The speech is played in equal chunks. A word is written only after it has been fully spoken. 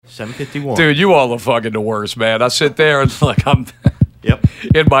7:51. Dude, you all are fucking the worst, man. I sit there and like I'm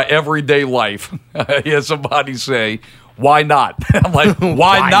in my everyday life. I hear somebody say, "Why not?" I'm like,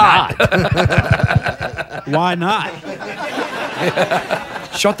 "Why not?" Why not?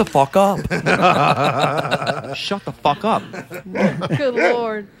 Shut the fuck up. Shut the fuck up. Good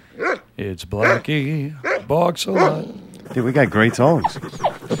Lord. It's Blackie Box a Lot. Dude, we got great songs.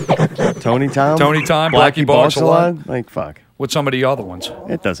 Tony Time. Tony Time, Blackie Box a Lot. Like, fuck. What's some of the other ones?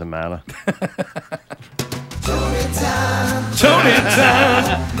 It doesn't matter. Tony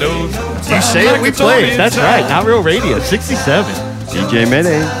Time. No, You say it, we play it. That's right. Not Real Radio, 67. DJ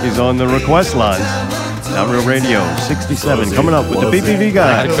Mayday is on the request lines. Not Real Radio, 67. Coming up with the BPV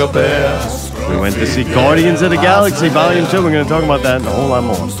guys. We went to see Guardians of the Galaxy Volume 2. We're going to talk about that and a whole lot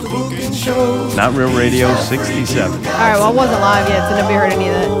more. Not Real Radio, 67. All right, well, I wasn't live yet, so nobody heard any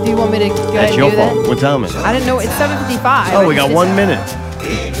of that. Do you want me to go ahead That's and your do fault. that? Well, tell me. I didn't know. It's 7:55. Oh, we got 1 minute.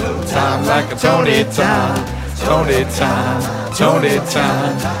 Time like a Tony Time. Tony Time. Tony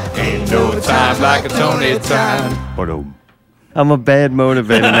Time. Ain't no time like a Tony Time. I'm a bad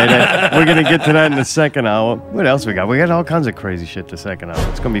motivator, Mayday. We're going to get to that in the second hour. What else we got? We got all kinds of crazy shit the second hour.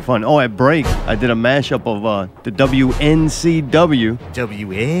 It's going to be fun. Oh, at break, I did a mashup of the WNCW.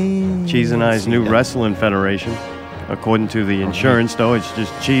 Cheese and I's new wrestling federation. According to the insurance, though, it's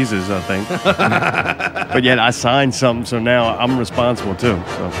just cheeses, I think. But yet I signed something, so now I'm responsible, too.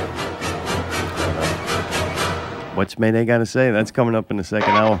 So, what's Mayday got to say? That's coming up in the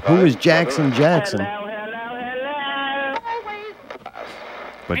second hour. Who is Jackson Jackson?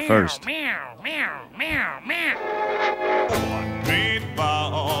 But first,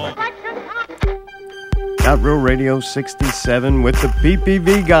 Not Real Radio 67 with the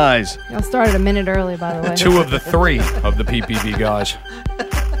PPV guys. Y'all started a minute early, by the way. 2 of the 3 of the PPV guys.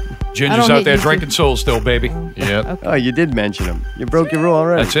 I Ginger's don't out hate there you drinking soul still, baby. Yep. Oh, you did mention him. You broke your rule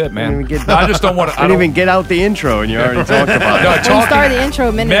already. That's it, man. Didn't even I just don't want to. I didn't even get out the intro, and you already talked about No, it. We started the intro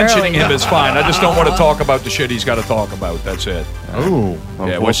a minute mentioning early. him is fine. I just don't want to talk about the shit he's got to talk about. That's it. Oh.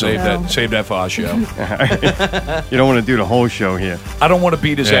 Yeah, we'll save that for our show. You don't want to do the whole show here. I don't want to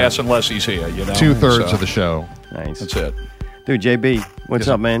beat his Yeah. ass unless he's here. You know, 2/3 So, of the show. Nice. That's it. Dude, JB, what's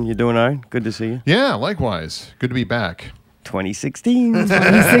Yes, up, man? You doing all right? Good to see you. Yeah, likewise. Good to be back. 2016.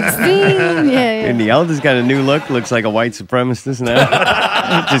 2016. Yeah. And the Elder's got a new look. Looks like a white supremacist now.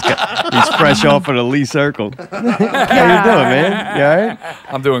 He's fresh off of the Lee Circle. How you doing, man? You all right?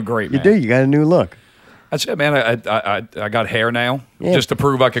 I'm doing great, You man. do. You got a new look. That's it, man. I got hair now, Yeah. just to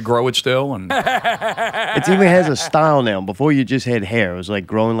prove I could grow it still. And It even has a style now. Before you just had hair. It was like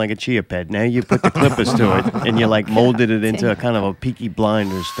growing like a chia pet. Now you put the clippers to it, and you like molded it into a kind of a Peaky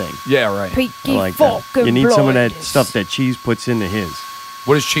Blinders thing. yeah, right. I Peaky like that. fucking You need some of that blinders. stuff that Cheese puts into his.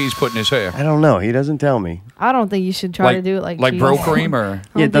 What does Cheese put in his hair? I don't know. He doesn't tell me. I don't think you should try to do it like bro cheese. cream, or I don't Yeah, it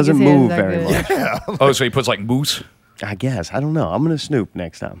think doesn't his hair's move that very good. much. oh, so he puts like mousse. I guess. I don't know. I'm going to snoop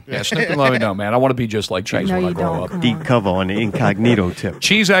next time. Yeah, Snoop and let me know, man. I want to be just like Cheese No, when I you grow don't. up. Come Deep cover on the incognito tip.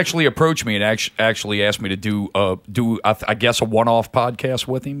 Cheese actually approached me and actually asked me to do I guess a one-off podcast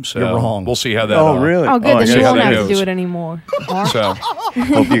with him. So You're wrong. We'll see how that. Oh, really? Oh, good. I Then see you how won't that have goes. to do it anymore. Mark. So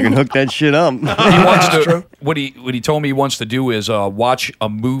Hope you can hook that shit up. he wants to. What he told me he wants to do is watch a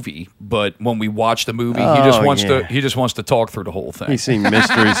movie, but when we watch the movie, he just Oh, wants yeah. to talk through the whole thing. He's seen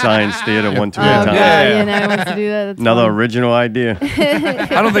Mystery Science Theater 1 too Oh, many God. times. Yeah. Yeah, now he wants to do that. That's Another fun. original idea.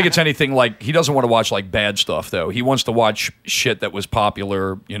 I don't think it's anything like he doesn't want to watch like bad stuff though. He wants to watch shit that was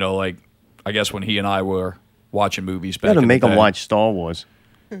popular. You know, like I guess when he and I were watching movies back. Got to in the make him day. watch Star Wars.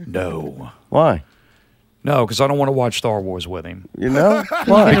 No, Why? no, because I don't want to watch Star Wars with him. You know?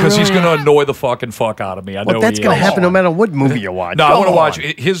 Why? Because he's going to annoy the fucking fuck out of me. I know Well, that's he going to is. happen no matter what movie you watch. No, I Come want to on. watch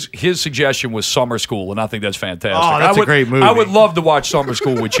his suggestion was Summer School, and I think that's fantastic. Oh, that's I would, a great movie. I would love to watch Summer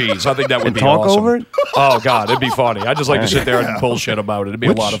School with Cheese. I think that would And be talk awesome. over it? Oh God, it'd be funny. I just like to sit there and bullshit about it. It'd be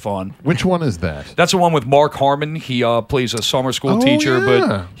a lot of fun. Which one is that? That's the one with Mark Harmon. He plays a summer school Oh, teacher, yeah.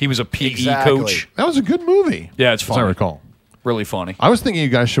 but he was a PE Exactly. coach. That was a good movie. Yeah, it's as I funny. recall. Really funny. I was thinking you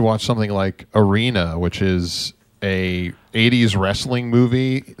guys should watch something like Arena, which is a 80s wrestling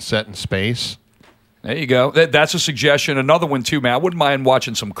movie set in space. There you go. That's a suggestion. Another one too, man. I wouldn't mind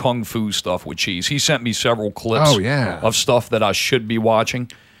watching some kung fu stuff with Cheese. He sent me several clips Oh, yeah. of stuff that I should be watching.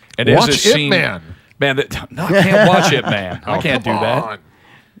 And Watch there's this Ip scene, Man. Man, no, I can't watch it, man. I Oh, can't do come that. on.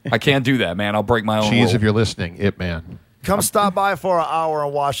 I can't do that, man. I'll break my own Cheese, rule. if you're listening, Ip Man. Come stop by for an hour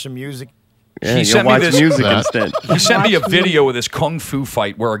and watch some music. Yeah, He you sent me watch this- music That. instead. He sent me a video of this kung fu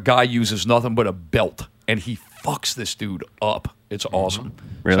fight where a guy uses nothing but a belt, and he fucks this dude up. It's awesome.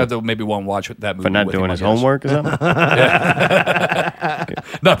 Really? So I have to maybe want to watch that movie For not with doing him, I his guess. homework or something?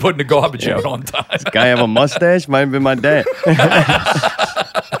 Not putting the garbage out on time. Guy have a mustache? Might have been my dad.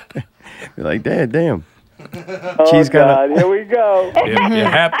 Like, damn. Oh, She's God, kinda- here we go. If you're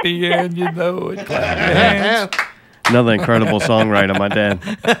happy and you know it, clap your hands. Another incredible songwriter, my dad.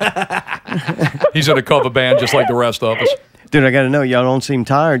 He's in a cover band just like the rest of us. Dude, I got to know, y'all don't seem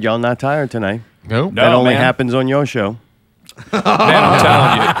tired. Y'all not tired tonight. Nope. No, That only man. happens on your show. Man, I'm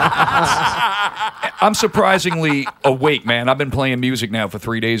telling you. I'm surprisingly awake, man. I've been playing music now for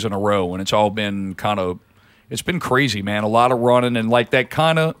 3 days in a row, and it's all been it's been crazy, man. A lot of running and like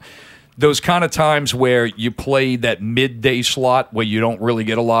those kind of times where you play that midday slot where you don't really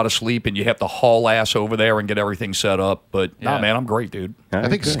get a lot of sleep and you have to haul ass over there and get everything set up. But, nah, man, I'm great, dude. I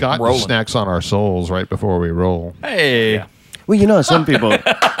think Good. Scott Rolling. snacks on our souls right before we roll. Hey. Well, you know, some people,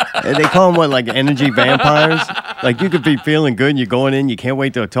 they call them like energy vampires. Like, you could be feeling good, and you're going in, you can't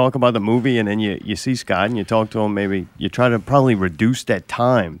wait to talk about the movie, and then you see Scott, and you talk to him, maybe you try to probably reduce that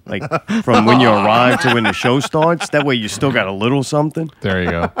time, like from when you arrive to when the show starts. That way you still got a little something. There you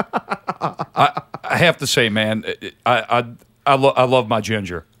go. I have to say, man, I love my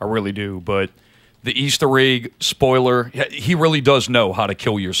Ginger. I really do. But the Easter egg spoiler, he really does know how to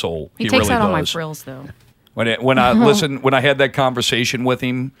kill your soul. He takes really out all my does. frills, though. When I had that conversation with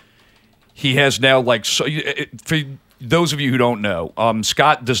him, he has now for those of you who don't know,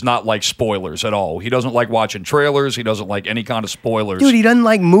 Scott does not like spoilers at all. He doesn't like watching trailers. He doesn't like any kind of spoilers. Dude, he doesn't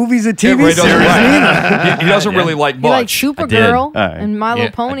like movies or Yeah, TV he series doesn't either. he doesn't really like You like much. Supergirl All right. and My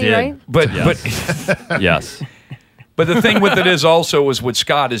Little Pony, did. right? but Yes. But the thing with it is also is with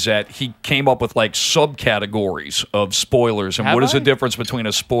Scott is that he came up with like subcategories of spoilers and what is the difference between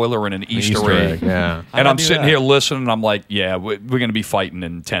a spoiler and an Easter egg? Yeah. And I'm sitting here listening and I'm like, yeah, we're going to be fighting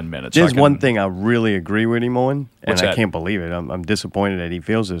in 10 minutes. There's I can- one thing I really agree with him on, and What's I that? can't believe it. I'm disappointed that he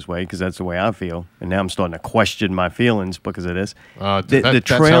feels this way because that's the way I feel. And now I'm starting to question my feelings because of this. That's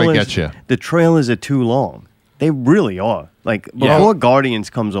how he gets you. The trailers are too long. They really are. Like, before Guardians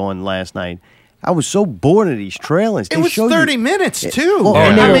comes on last night, I was so bored of these trailers. It They was show you- 30 minutes, too. Well,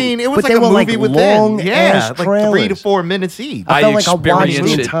 and they I were- mean, it was but like they a were like movie within. long-ass Yeah, like 3 to trailers. 4 minutes each. I felt I like I watched the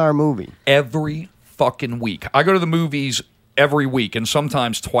experienced it. entire movie. every fucking week. I go to the movies every week and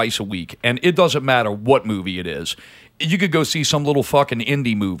sometimes twice a week, and it doesn't matter what movie it is. You could go see some little fucking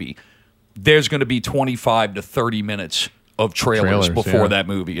indie movie. There's going to be 25 to 30 minutes of trailers before yeah. that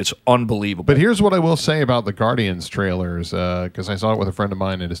movie. It's unbelievable. But here's what I will say about the Guardians trailers, because I saw it with a friend of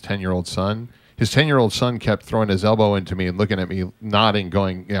mine and his 10-year-old son. His 10-year-old son kept throwing his elbow into me and looking at me, nodding,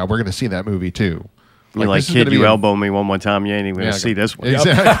 going, yeah, we're going to see that movie too. You're like, this is kid, gonna you be a- elbow me one more time, you ain't even going to see this one.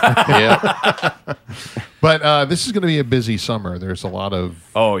 Exactly. yeah. But this is going to be a busy summer. There's a lot of...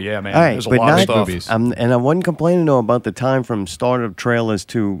 Oh, yeah, man. All right, There's a but lot of not- stuff. movies. And I wasn't complaining, though, about the time from start of trailers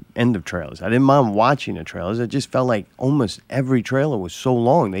to end of trailers. I didn't mind watching the trailers. It just felt like almost every trailer was so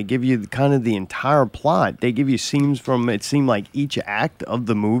long. They give you kind of the entire plot. They give you scenes from, it seemed like, each act of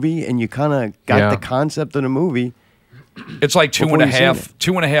the movie, and you kind of got Yeah. the concept of the movie. It's like two Before and a you seen half, it.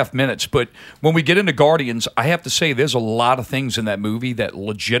 2.5 minutes. But when we get into Guardians, I have to say there's a lot of things in that movie that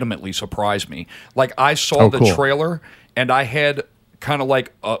legitimately surprised me. Like I saw Oh, the cool. trailer and I had kind of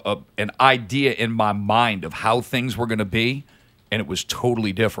like an idea in my mind of how things were going to be, and it was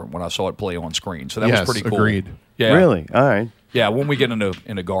totally different when I saw it play on screen. So that Yes, was pretty cool. agreed. Yeah, Really? All right. Yeah, when we get into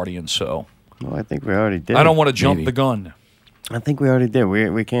Guardians, so Well, I think we already did. I don't want to jump the gun. I think we already did.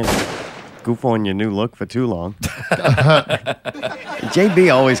 We can't goof on your new look for too long.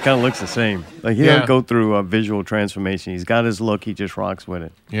 JB always kind of looks the same. Like, he Yeah. don't go through a visual transformation. He's got his look. He just rocks with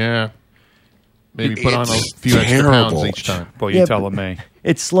it. Yeah. Maybe put on a It's few extra pounds terrible. each time. Boy, you're Yeah, telling me.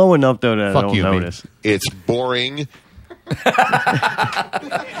 It's slow enough, though, that Fuck I don't you, me. notice. It's boring.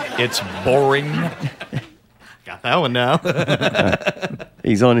 It's boring. Got that one now.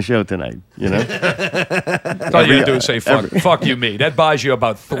 He's on the show tonight, you know? All you gotta do is say fuck you, me. That buys you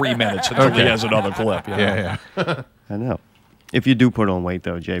about 3 minutes until he has another clip. You know? Yeah. I know. If you do put on weight,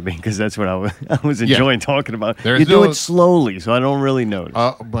 though, JB, because that's what I was enjoying talking about. There's You do no- it slowly, so I don't really notice.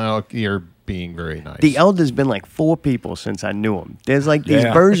 Well, you're being very nice. The Elder's been like 4 people since I knew him. There's like these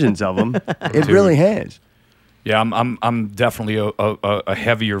Yeah. versions of him. It really has. Yeah, I'm definitely a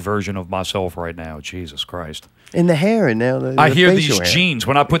heavier version of myself right now. Jesus Christ. And the hair and now the I hear facial these hair. jeans.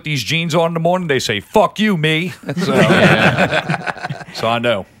 When I put these jeans on in the morning, they say, fuck you, me. So, so I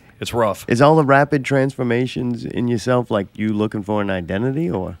know. It's rough. Is all the rapid transformations in yourself like you looking for an identity,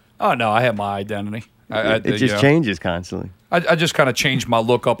 or Oh, no, I have my identity. it just changes constantly? I just kind of change my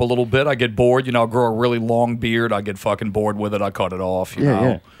look up a little bit. I get bored. You know, I grow a really long beard. I get fucking bored with it. I cut it off, you know.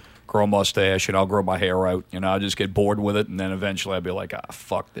 Yeah. Grow a mustache, and I'll grow my hair out. You know, I just get bored with it, and then eventually I'll be like,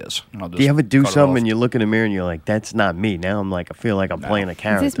 fuck this. And I'll just Do you ever do cut it something off. and you look in the mirror and you're like, that's not me? Now I'm like, I feel like I'm playing a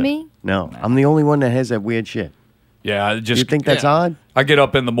character. me? No, I'm the only one that has that weird shit. Yeah, I just You think that's yeah. odd? I get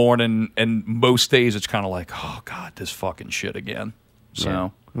up in the morning, and most days it's kind of like, oh God, this fucking shit again.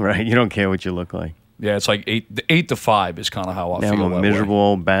 So Right. You don't care what you look like. yeah, it's like 8 to 5 is kind of how I Now feel. I'm a that miserable way.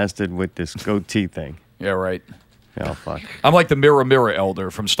 old bastard with this goatee thing. Yeah, right. Oh, fuck. I'm like the Mirror Elder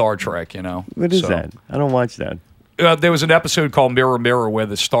from Star Trek. You know What is So, that? I don't watch that. There was an episode called Mirror where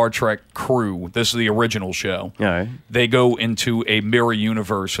the Star Trek crew. This is the original show. All right. They go into a mirror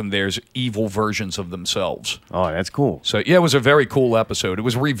universe, and there's evil versions of themselves. Oh, that's cool. So yeah, it was a very cool episode. It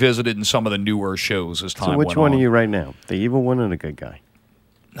was revisited in some of the newer shows as time So which went one on. are you right now? The evil one or the good guy?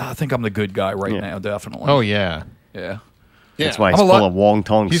 I think I'm the good guy right Yeah. now, definitely. Oh yeah. yeah. That's why I'm it's a full lot- of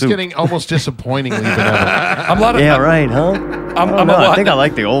wong-tong He's soup. getting almost disappointingly benevolent. I'm a lot. Yeah, right, huh? I'm I a don't know. I lot. think I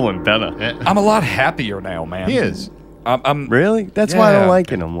like the old one better. I'm a lot happier now, man. He is. I'm Really? That's why I don't Yeah.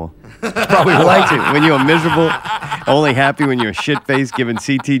 like it no more. Probably I liked it when you were miserable, only happy when you were shit-faced giving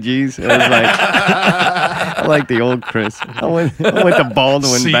CTGs. It was like, I like the old Chris. I went to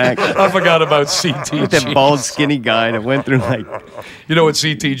Baldwin back. I forgot about With that CTG. bald, skinny guy that went through like, You know what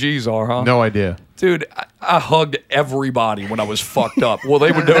CTGs are, huh? No idea. Dude, I hugged everybody when I was fucked up. Well,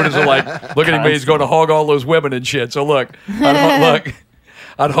 they would notice, like, look at him, he's going to hug all those women and shit. So look,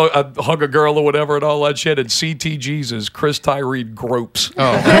 I'd hug a girl or whatever and all that shit. And CTGs is Chris Tyree gropes.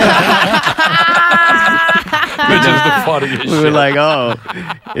 Oh, Which is the funniest we shit. were like, oh,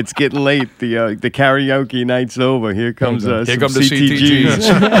 it's getting late. The karaoke night's over. Here comes Here some come the CTGs.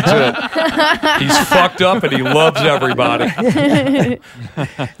 CTGs. That's it. He's fucked up and he loves everybody.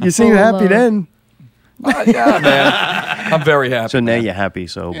 You seem Full happy of- then. Yeah, man. I'm very happy. So now you're happy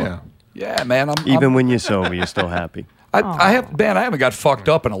sober. yeah. Yeah, man. Even when you're sober, you're still happy. I haven't got fucked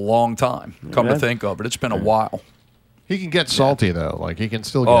up in a long time. Come to Yeah. think of it, it's been a while. He can get salty though. Like he can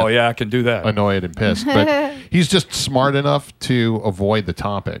still get Oh yeah, I can do that. annoyed and pissed, but he's just smart enough to avoid the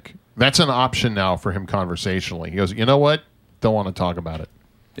topic. That's an option now for him conversationally. He goes, you know what? Don't want to talk about it.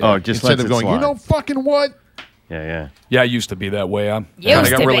 Oh, just Instead lets of it going, slide. you know, fucking what? Yeah. Yeah, I used to be that way. I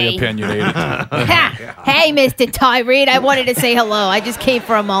Used got to really be. opinionated. Hey, Mr. Tyree, I wanted to say hello. I just came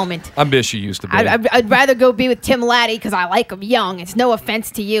for a moment. I miss you used to be. I'd rather go be with Tim Laddie because I like him young. It's no offense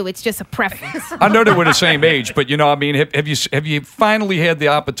to you. It's just a preference. I know that we're the same age, but you know, I mean, have you finally had the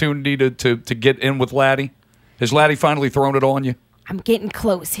opportunity to get in with Laddie? Has Laddie finally thrown it on you? I'm getting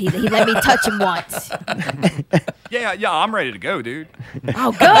close. He let me touch him once. Yeah, I'm ready to go, dude.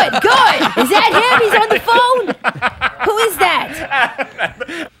 Oh, good. Is that him? He's on the phone? Who is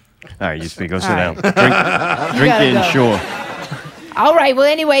that? All right, you speak. Go sit All down. right. Drink gotta in go. sure. All right. Well,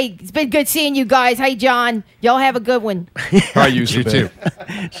 anyway, it's been good seeing you guys. Hey, John. Y'all have a good one. I used You to too.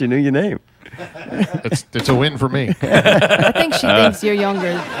 be. She knew your name. It's a win for me. I think she thinks you're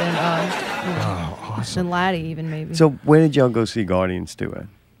younger than Laddie, even maybe. So where did y'all go see Guardians 2 at?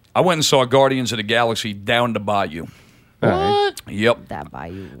 I went and saw Guardians of the Galaxy down to Bayou. What? Yep. that by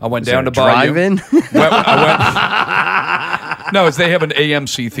you. I went Is down there to a Bayou. drive-in? No, they have an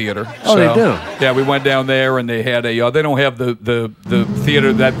AMC theater. Oh, they do? Yeah, we went down there and they had a. They don't have the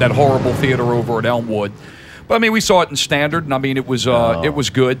theater that horrible theater over at Elmwood, but I mean we saw it in standard, and I mean it was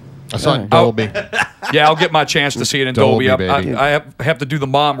good. I saw it in Dolby. Yeah, I'll get my chance to see it in Dolby, Dolby. baby. I have to do the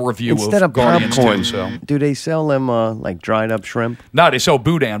mom review Instead of Guardians popcorn, too. So do they sell them like dried up shrimp? no, they sell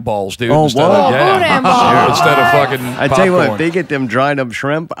boudin balls, dude. Oh, instead what? of, yeah. Boudin balls. Instead of fucking. I tell you what, if popcorn. they get them dried up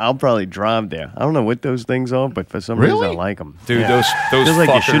shrimp, I'll probably drive there. I don't know what those things are, but for some reason Really? I like them. Dude, those Feels like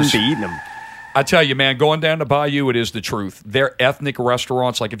you fuckers. shouldn't be eating them. I tell you, man, going down to Bayou, it is the truth. Their ethnic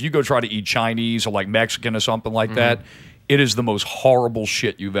restaurants, like if you go try to eat Chinese or like Mexican or something like that, it is the most horrible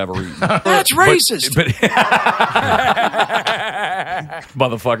shit you've ever eaten. That's racist. But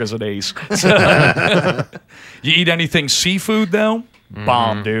motherfucker's an ace. You eat anything seafood though?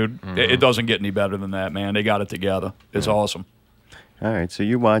 Bomb, dude. It doesn't get any better than that, man. They got it together. It's awesome. All right, so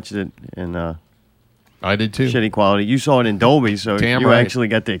you watched it in I did too. shitty quality. You saw it in Dolby, so Damn you right. actually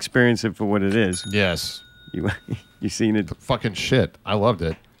got to experience it for what it is. Yes. You seen it? Fucking shit. I loved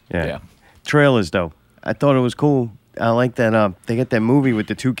it. Yeah. Trailers though, I thought it was cool. I like that. They got that movie with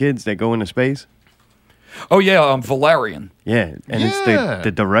the two kids that go into space. Oh yeah, Valerian. Yeah, and it's Yeah.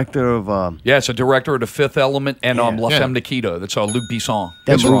 the director of Yeah, it's a director of The Fifth Element and La Yeah. Femme Nikita. That's Luc Besson.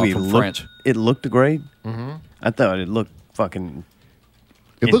 that That's movie. from France. It looked great. Mm-hmm. I thought it looked fucking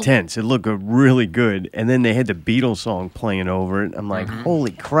It looked- intense. It looked really good. And then they had the Beatles song playing over it. I'm like,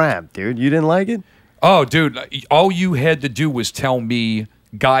 holy crap, dude! You didn't like it? Oh, dude, all you had to do was tell me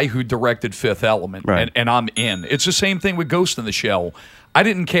guy who directed Fifth Element, Right. and I'm in. It's the same thing with Ghost in the Shell. I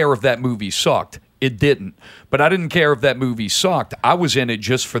didn't care if that movie sucked. It didn't. But I didn't care if that movie sucked. I was in it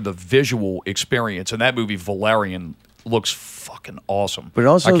just for the visual experience. And that movie, Valerian, looks fucking awesome. But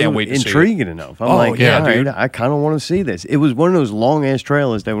also I can't wait to see it. intriguing enough. I'm Oh, like, yeah, all right, dude. I kind of want to see this. It was one of those long ass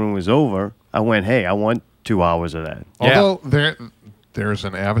trailers that when it was over, I went, hey, I want 2 hours of that. Yeah. Although there's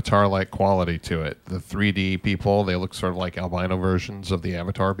an Avatar-like quality to it. The 3D people, they look sort of like albino versions of the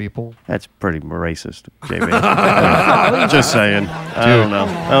Avatar people. That's pretty racist, JB. Just saying. I don't know.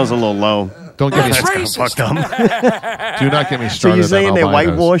 That was a little low. Don't get me That's Fucked up. Do not get me So started. you're saying on they're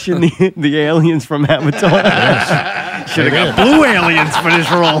albinos. whitewashing the aliens from Avatar? Should have got blue aliens for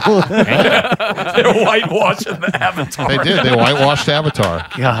this role. They're whitewashing the Avatar. They did. They whitewashed Avatar.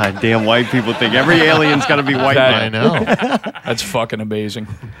 God damn, white people think every alien's got to be white. That- I know. That's fucking amazing.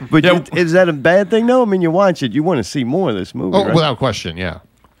 But Yeah. is that a bad thing? No, I mean, you watch it, you want to see more of this movie. Oh, right? without question, yeah.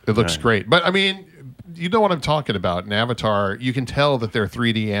 It looks Right. great. But I mean, you know what I'm talking about. In Avatar, you can tell that they're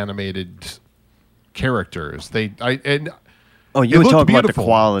 3D animated characters. Oh, it you were looked talking about the beautiful.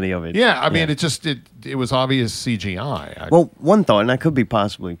 quality of it. Yeah, I mean, it was obvious CGI. Well, one thought, and I could be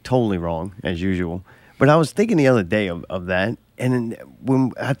possibly totally wrong as usual, but I was thinking the other day of that, and then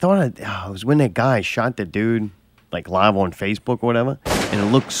when I thought it was when that guy shot the dude like live on Facebook or whatever, and it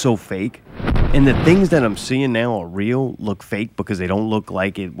looked so fake. And the things that I'm seeing now are real, look fake because they don't look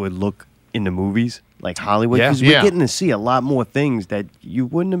like it would look in the movies, like Hollywood. Yeah. Because we're getting to see a lot more things that you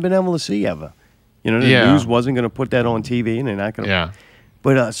wouldn't have been able to see ever. You know, the Yeah. news wasn't going to put that on TV, and they're not going to. Yeah.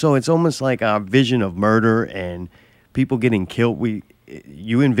 But so it's almost like our vision of murder and people getting killed.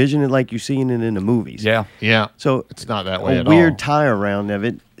 You envision it like you seen it in the movies. Yeah. Yeah. So it's not that way a at weird all. tie around of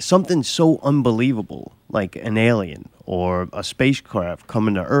it. Something so unbelievable, like an alien or a spacecraft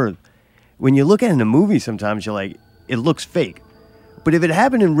coming to Earth. When you look at it in the movie, sometimes you're like, it looks fake. But if it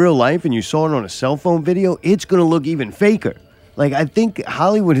happened in real life and you saw it on a cell phone video, it's going to look even faker. Like, I think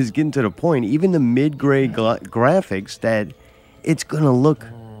Hollywood is getting to the point, even the mid-grade graphics, that it's going to look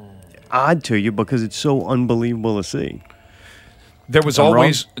odd to you because it's so unbelievable to see. There was I'm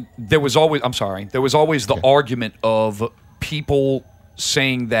always the argument of people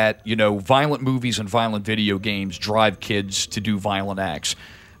saying that, violent movies and violent video games drive kids to do violent acts.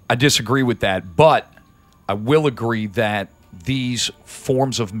 I disagree with that, but I will agree that these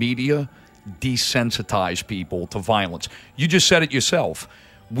forms of media desensitize people to violence. You just said it yourself.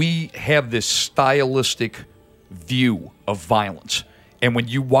 We have this stylistic view of violence. And when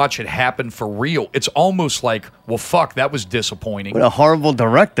you watch it happen for real, it's almost like, well, fuck, that was disappointing. What a horrible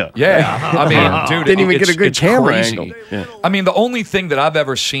director. Yeah, I mean, dude, Didn't even get a good it's camera crazy. angle. Yeah. I mean, the only thing that I've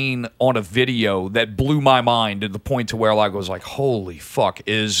ever seen on a video that blew my mind to the point to where I was like, holy fuck,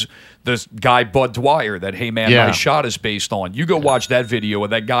 is this guy Bud Dwyer that Hey Man, Yeah. Nice Shot is based on. You go watch that video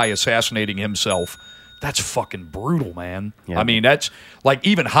of that guy assassinating himself. That's fucking brutal, man. Yeah. I mean, that's like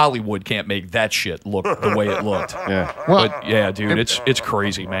even Hollywood can't make that shit look the way it looked. Yeah. Well, But yeah, dude, it's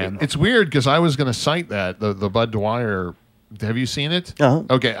crazy, man. It's weird because I was going to cite that the Bud Dwyer. Have you seen it? Uh-huh.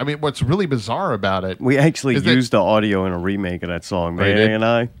 Okay. I mean, what's really bizarre about it? We actually Is it- used the audio in a remake of that song, Oh, you Mayday did? and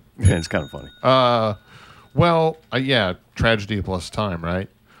I. Yeah, it's kind of funny. Yeah, tragedy plus time, right?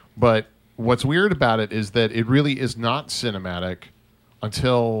 But what's weird about it is that it really is not cinematic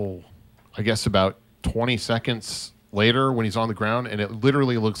until, I guess, about 20 seconds later when he's on the ground, and it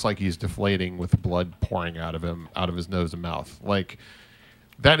literally looks like he's deflating with blood pouring out of him, out of his nose and mouth. Like,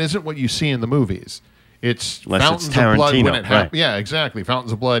 that isn't what you see in the movies. It's Unless fountains it's of blood when Tarantino, it happens. right. Yeah, exactly.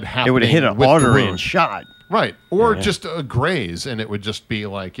 Fountains of blood happening. It would have hit an with the artery wound. and shot. Right. Or Yeah. just a graze, and it would just be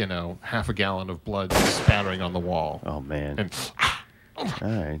like, half a gallon of blood spattering on the wall. Oh, man. And, All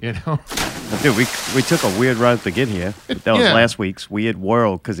right. Dude, we took a weird route to get here. That was Yeah. last week's Weird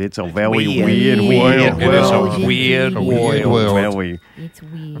World because it's a very weird. weird world. It is a World weird indeed. weird world. world. Very. It's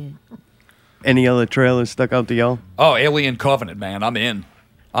weird. Any other trailers stuck out to y'all? Oh, Alien Covenant, man. I'm in.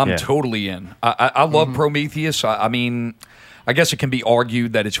 I'm Yeah. totally in. I love Prometheus. I mean, I guess it can be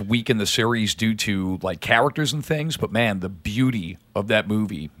argued that it's weak in the series due to like characters and things, but man, the beauty of that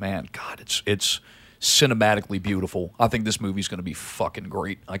movie, man, God, it's cinematically beautiful. I think this movie's going to be fucking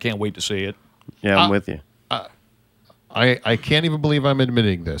great. I can't wait to see it. Yeah, I'm with you. I can't even believe I'm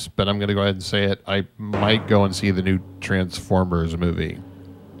admitting this, but I'm going to go ahead and say it. I might go and see the new Transformers movie.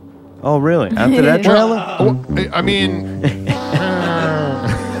 Oh, really? After that trailer? I mean,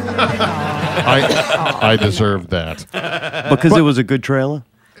 I deserve that. Because it was a good trailer?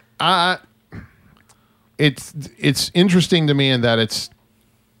 It's interesting to me in that it's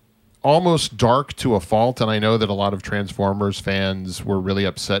almost dark to a fault, and I know that a lot of Transformers fans were really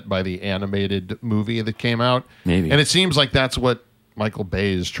upset by the animated movie that came out. Maybe. And it seems like that's what Michael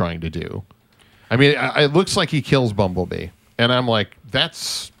Bay is trying to do. I mean, it looks like he kills Bumblebee, and I'm like,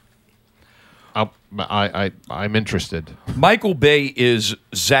 that's. I'm interested. Michael Bay is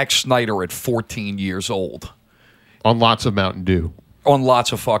Zack Snyder at 14 years old. On lots of Mountain Dew. On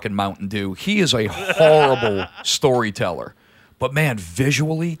lots of fucking Mountain Dew. He is a horrible storyteller. But, man,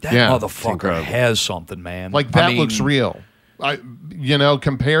 visually, that Yeah, it's motherfucker incredible. has something, man. Like, that I mean, looks real.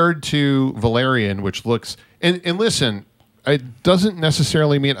 Compared to Valerian, which looks... And listen, it doesn't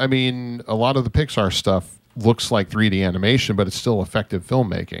necessarily mean... I mean, a lot of the Pixar stuff looks like 3D animation, but it's still effective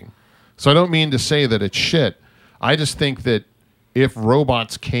filmmaking. So I don't mean to say that it's shit. I just think that if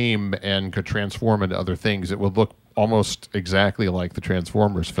robots came and could transform into other things, it would look almost exactly like the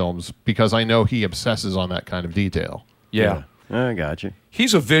Transformers films, because I know he obsesses on that kind of detail. Yeah. I got you.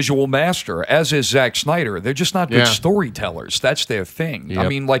 He's a visual master, as is Zack Snyder. They're just not good Yeah. storytellers. That's their thing. I Yep.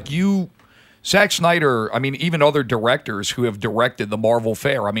 mean, Zack Snyder, I mean, even other directors who have directed the Marvel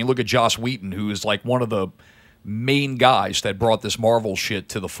Fair. I mean, look at Joss Whedon, who is like one of the main guys that brought this Marvel shit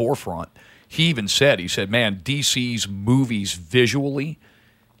to the forefront. He even said, man, DC's movies visually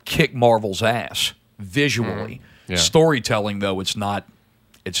kick Marvel's ass. Visually. Yeah. Storytelling, though, it's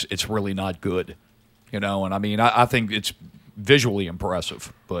really not good. And I mean, I think it's visually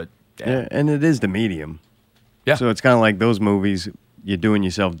impressive, but Yeah, and it is the medium. Yeah. So it's kind of like those movies. You're doing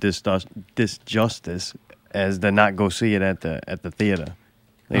yourself disjustice as to not go see it at the theater.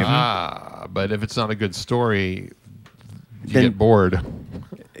 But if it's not a good story, you Then- get bored.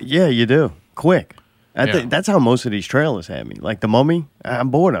 Yeah, you do. Quick. I Yeah. think that's how most of these trailers had me. Like The Mummy, I'm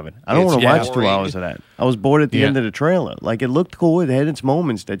bored of it. I don't want to watch 2 boring. hours of that. I was bored at the Yeah. end of the trailer. Like, it looked cool. It had its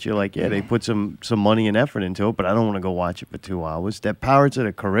moments that you're like, yeah, they put some money and effort into it, but I don't want to go watch it for 2 hours. That Pirates of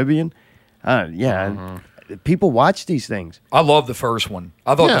the Caribbean, people watch these things. I love the first one.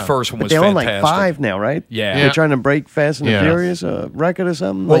 I thought Yeah, the first one But was they're on fantastic. like 5 now, right? Yeah. They're trying to break Fast and the Yeah. Furious record or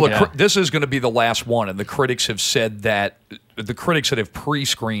something. Well, like, this is going to be the last one, and the critics have said that the critics that have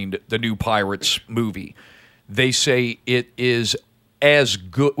pre-screened the new Pirates movie, they say it is as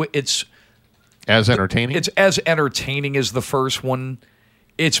good. It's As entertaining? as entertaining as the first one.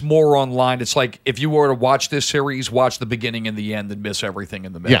 It's more online. It's like if you were to watch this series, watch the beginning and the end, and miss everything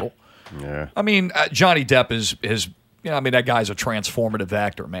in the middle. yeah. I mean, Johnny Depp is I mean, that guy's a transformative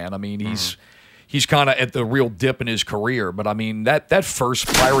actor, man. I mean, he's kind of at the real dip in his career. But I mean, that first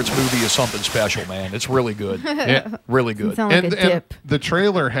Pirates movie is something special, man. It's really good, Yeah. really good. Sound like and, a and dip. the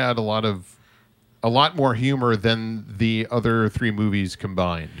trailer had a lot more humor than the other 3 movies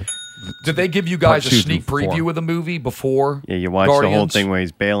combined. Did they give you guys a Part 2 sneak through 4. preview of the movie before? Yeah, you watch the whole Guardians? thing where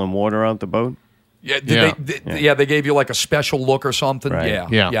he's bailing water out the boat. Yeah, Yeah. they gave you like a special look or something. Right.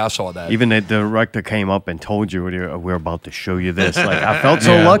 Yeah, I saw that. Even the director came up and told you, we're about to show you this. Like, I felt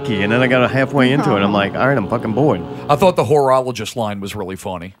so lucky. And then I got halfway into it. I'm like, all right, I'm fucking bored. I thought the horologist line was really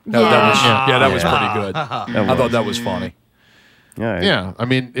funny. That was pretty good. I thought that was funny. Yeah. Yeah, I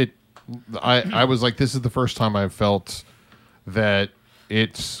mean, I was like, this is the first time I've felt that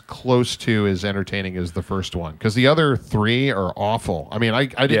it's close to as entertaining as the first one, because the other 3 are awful. I mean, I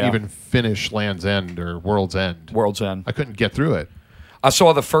didn't Yeah. even finish Land's End or World's End. World's End. I couldn't get through it. I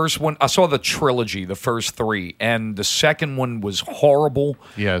saw the first one. I saw the trilogy, the first 3, and the second one was horrible.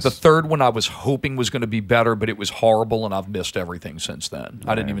 Yes. The third one I was hoping was going to be better, but it was horrible, and I've missed everything since then.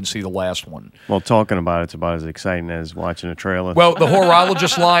 I didn't even see the last one. Well, talking about it's about as exciting as watching a trailer. Well, the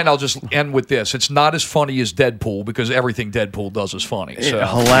horologist line, I'll just end with this. It's not as funny as Deadpool, because everything Deadpool does is funny. So,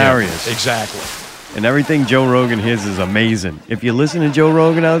 hilarious. yeah, exactly. And everything Joe Rogan hears is amazing. If you listen to Joe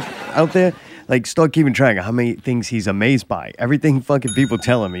Rogan out there, like, start keeping track of how many things he's amazed by. Everything fucking people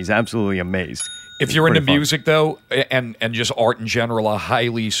tell him, he's absolutely amazed. If you're It's into pretty fun. music, though, and just art in general, I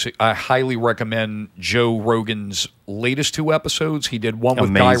highly recommend Joe Rogan's latest 2 episodes. He did one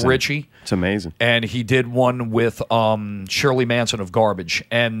with Guy Amazing. Ritchie. It's amazing. And he did one with Shirley Manson of Garbage,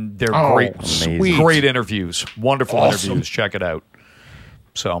 and they're great, sweet. great interviews, wonderful interviews. Check it out.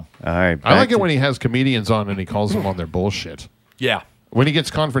 So, All right. I like it when he has comedians on and he calls them on their bullshit. yeah, When he gets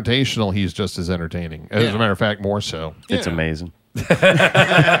confrontational, he's just as entertaining. As a matter of fact, more so. It's amazing. It's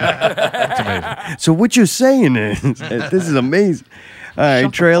amazing. So what you're saying is, this is amazing. All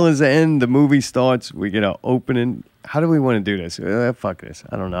right, trailers end, the movie starts, we get our opening. How do we want to do this? Fuck this.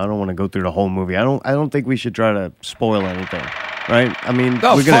 I don't know. I don't want to go through the whole movie. I don't think we should try to spoil anything. Right? I mean,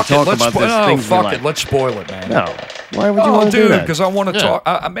 no, we're going fuck to it. talk Let's about this no, things we fuck like. it. Let's spoil it, man. No. Why would you Oh, want to do dude, that? because I want to Yeah. talk.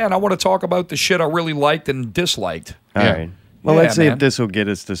 I want to talk about the shit I really liked and disliked. All Yeah. right. Well, Yeah, let's see man. if this will get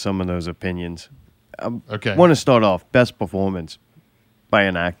us to some of those opinions. Okay. I want to start off best performance by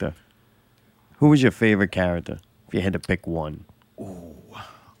an actor. Who was your favorite character? If you had to pick one.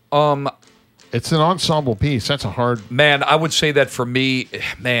 It's an ensemble piece. That's a hard. Man, I would say that for me,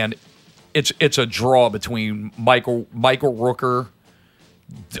 man, it's a draw between Michael Rooker,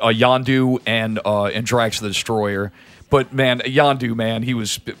 Yondu and Drax the Destroyer. But man, Yondu, man,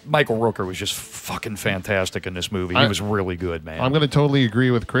 Michael Rooker was just fucking fantastic in this movie. He was really good, man. I'm going to totally agree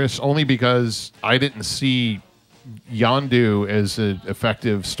with Chris, only because I didn't see Yondu as an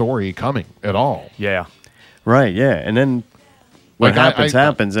effective story coming at all. Yeah. Right, yeah. And then what Like,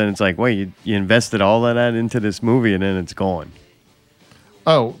 happens, and it's like, wait, you invested all of that into this movie, and then it's gone.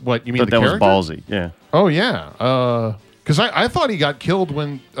 Oh, what, you mean But the that character? was ballsy, yeah. Oh, yeah. Because I thought he got killed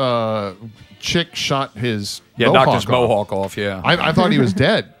when Chick shot his Knocked his off. mohawk off, yeah. I thought he was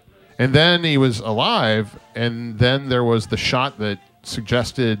dead. And then he was alive, and then there was the shot that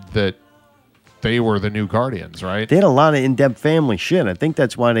suggested that they were the new Guardians, right? They had a lot of in-depth family shit. I think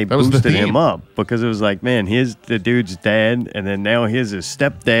that's why they That was the boosted him theme. up, because it was like, man, here's the dude's dad, and then now here's his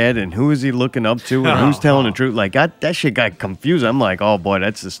stepdad, and who is he looking up to, and who's telling the truth? Like, that shit got confused. I'm like, oh boy,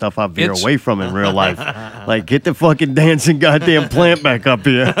 that's the stuff I veer away from in real life. Like, get the fucking dancing goddamn plant back up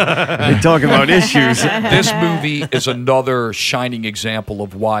here. You're talking about issues. This movie is another shining example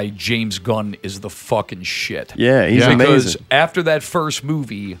of why James Gunn is the fucking shit. Yeah, he's Yeah. Because amazing. after that first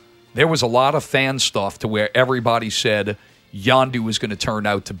movie, there was a lot of fan stuff to where everybody said Yondu was going to turn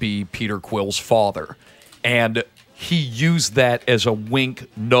out to be Peter Quill's father. And he used that as a wink,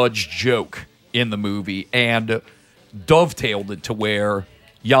 nudge joke in the movie and dovetailed it to where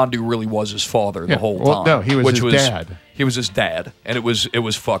Yondu really was his father the Yeah. whole Well, time. no, he was which his dad. He was his dad. And it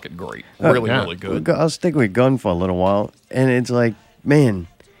was fucking great. Really, yeah. really good. I'll stick with Gunn for a little while, and it's like, man,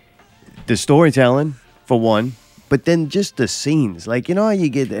 the storytelling for one, but then just the scenes. Like, you know how you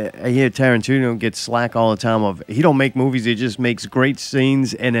get, I hear Tarantino get slack all the time of he don't make movies, he just makes great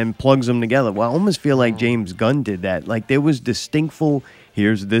scenes and then plugs them together. Well, I almost feel like James Gunn did that. Like, there was distinctful,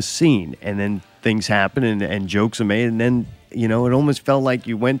 here's this scene, and then things happen and jokes are made, and then, you know, it almost felt like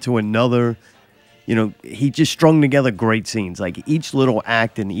you went to another. You know, he just strung together great scenes. Like, each little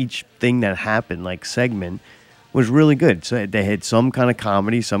act and each thing that happened, like segment, was really good. So they had some kind of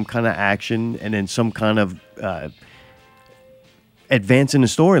comedy, some kind of action, and then some kind of advancing the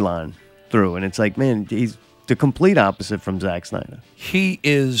storyline through. And it's like, man, he's the complete opposite from Zack Snyder. He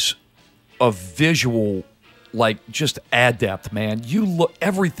is a visual, like, just adept, man. You look,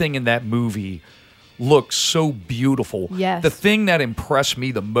 everything in that movie looks so beautiful. Yes. The thing that impressed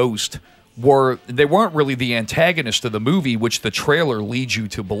me the most they weren't really the antagonist of the movie, which the trailer leads you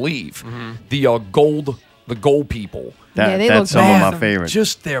to believe. The gold people. Yeah, they That's look some of my awesome. favorites.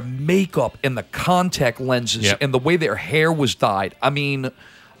 Just their makeup and the contact lenses Yep. and the way their hair was dyed. I mean,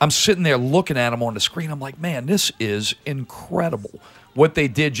 I'm sitting there looking at them on the screen. I'm like, man, this is incredible. What they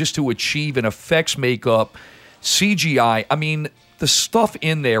did just to achieve an effects makeup, CGI. I mean, the stuff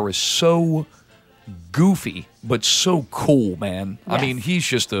in there is so goofy, but so cool, man. I Yes. mean,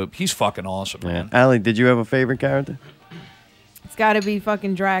 he's fucking awesome, Yeah. man. Allie, did you have a favorite character? It's got to be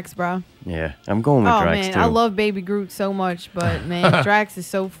fucking Drax, bro. Yeah, I'm going with Oh, Drax man. too. I love Baby Groot so much, but, man, Drax is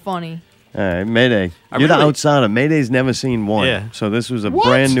so funny. All right, Mayday. You're the really- outsider. Mayday's never seen one. Yeah. So this was a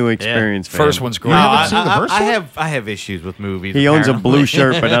brand new experience for First him. one's great. You haven't seen the first I one? have issues with movies. He owns a apparently. blue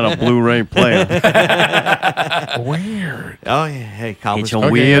shirt, but not a Blu-ray player. Weird. Oh yeah, hey, Calvin's It's a Okay,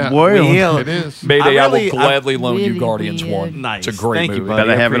 weird yeah. world. Weird. It is. Mayday, I I really- will gladly loan you Really Guardians weird. 1. Nice. It's a great Thank you, movie. buddy.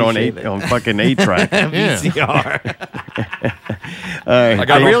 Better I have it on appreciate on fucking 8-track. Yeah. VCR. I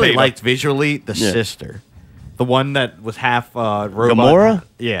got I really paid up. liked visually the Yeah. sister, the one that was half robot. Gamora?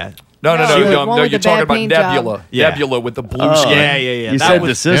 Yeah. No, No, the one no, with you're the talking bad about paint job. Nebula. Yeah. Nebula with the blue Oh, skin. Yeah. You That said was-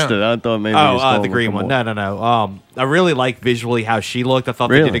 the sister. I thought maybe it was Oh, called the green one. Gamora. No. I really liked visually how she looked. I thought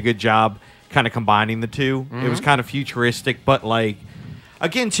they Really? did a good job kind of combining the two. It was kind of futuristic, but like,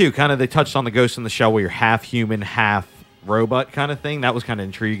 again, too, kind of they touched on the Ghost in the Shell where you're half human, half robot kind of thing. That was kind of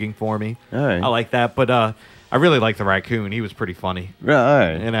intriguing for me. All right. I like that, but I really liked the raccoon. He was pretty funny. Right, all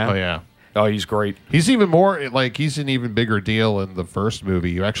right. You know? Oh, yeah. Oh, he's great. He's even more like he's an even bigger deal in the first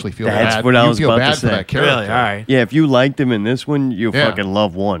movie. You actually feel That's bad. what I you was feel about to bad for say. that character. Really? All right. Yeah, if you liked him in this one, you'll Yeah. fucking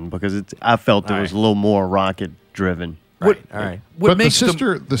love one because I felt it was a little more rocket driven. Right. All right. What But makes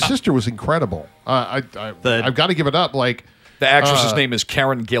the sister was incredible. I've got to give it up. Like, the actress's name is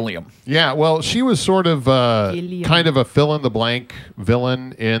Karen Gilliam. yeah, well, she was sort of Gilliam. kind of a fill-in-the-blank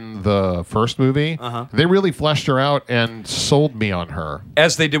villain in the first movie. They really fleshed her out and sold me on her.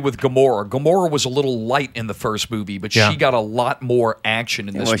 As they did with Gamora. Gamora was a little light in the first movie, but Yeah. she got a lot more action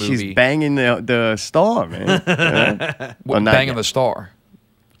in this Well, movie. she's banging the star, man. Well, not banging yet. the star.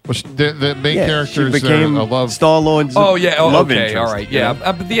 Well, the main Yeah, characters she became are a love. Star-Lord's Oh yeah, love okay, interest, all right, you yeah,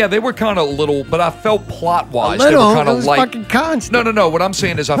 know? yeah. They were kind of little, but I felt plot-wise A they little, were kind it of was light. fucking constant. No. What I'm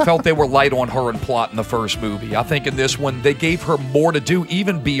saying is, I felt they were light on her and plot in the first movie. I think in this one they gave her more to do,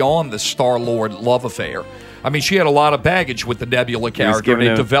 even beyond the Star-Lord love affair. I mean, she had a lot of baggage with the Nebula character, and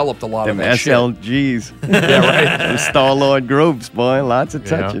they developed a lot of them that shit. SLGs. Yeah, right. The Star-Lord groups, boy. Lots of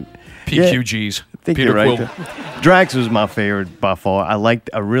touching. PQGs. I think Peter you're right. Quill. Drax was my favorite by far.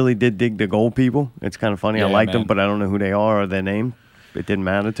 I really did dig the gold people. It's kind of funny. Yeah, I liked man. them, but I don't know who they are or their name. It didn't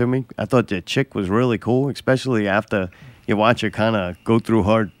matter to me. I thought the chick was really cool, especially after you watch her kind of go through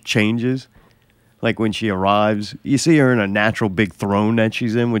her changes. Like when she arrives, you see her in a natural big throne that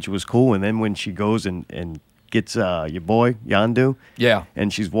she's in, which was cool. And then when she goes and gets your boy, Yondu. Yeah.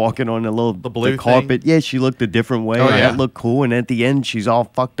 And she's walking on the blue carpet. Yeah, she looked a different way. Oh, yeah. That looked cool. And at the end, she's all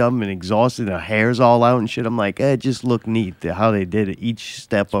fucked up and exhausted. And her hair's all out and shit. I'm like, it just looked neat how they did it. Each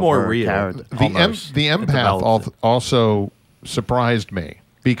step of more her real. character. The Almost. the It empath develops it. also surprised me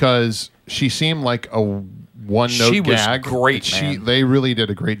because she seemed like a one-note She was gag. great, man. They really did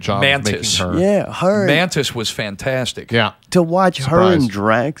a great job Mantis. of making her. Yeah, her. Mantis was fantastic. Yeah. To watch her and Surprised.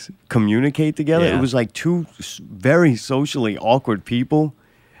 Drax communicate together, Yeah. it was like two very socially awkward people,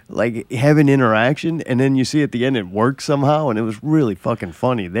 like having interaction, and then you see at the end it works somehow, and it was really fucking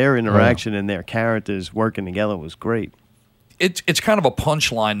funny. Their interaction and their characters working together was great. It's kind of a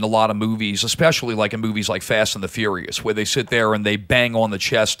punchline in a lot of movies, especially like in movies like Fast and the Furious, where they sit there and they bang on the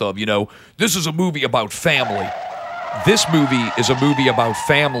chest of, this is a movie about family. This movie is a movie about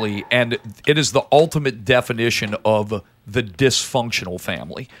family, and it is the ultimate definition of the dysfunctional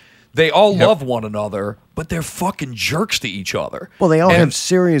family. They all love one another, but they're fucking jerks to each other. Well, they all And- have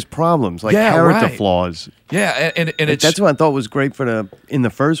serious problems, like Yeah, character right. flaws. Yeah, and it's That's what I thought was great in the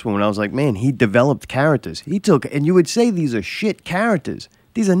first one. I was like, man, he developed characters. And you would say these are shit characters.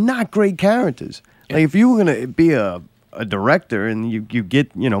 These are not great characters. Like if you were gonna be a director and you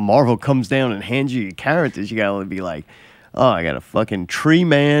get, Marvel comes down and hands you your characters, you gotta be like, oh, I got a fucking tree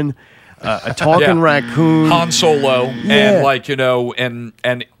man, a talking Yeah. raccoon. Han Solo Yeah. and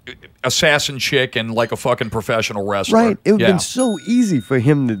and assassin chick and like a fucking professional wrestler. Right. It would have Yeah. been so easy for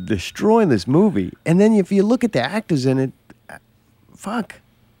him to destroy this movie. And then if you look at the actors in it, fuck.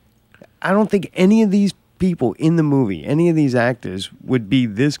 I don't think any of these people in the movie, any of these actors, would be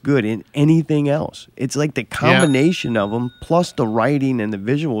this good in anything else. It's like the combination of them, plus the writing and the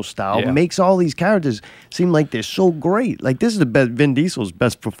visual style, Yeah. makes all these characters seem like they're so great. Like this is the best Vin Diesel's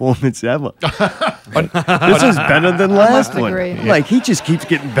best performance ever. This is better than last one. agree. Like he just keeps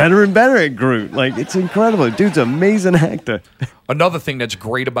getting better and better at Groot. Like it's incredible. Dude's an amazing actor. Another thing that's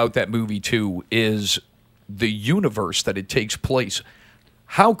great about that movie too is the universe that it takes place.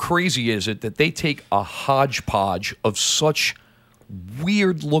 How crazy is it that they take a hodgepodge of such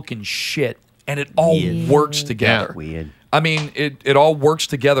weird looking shit and it all works together? Weird. I mean, it all works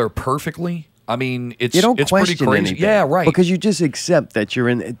together perfectly. I mean, it's You don't it's pretty question crazy. anything. Yeah, right. Because you just accept that you're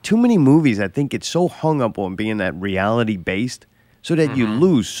in too many movies. I think it's so hung up on being that reality based, so that you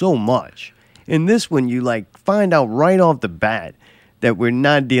lose so much. In this one, you like find out right off the bat that we're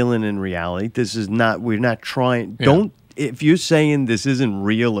not dealing in reality. This is not. We're not trying. Yeah. Don't. If you're saying this isn't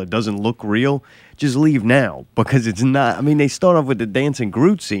real or doesn't look real, just leave now because it's not. I mean, they start off with the dancing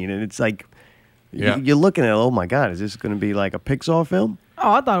Groot scene, and it's like Yeah. you're looking at. Oh my God, is this going to be like a Pixar film?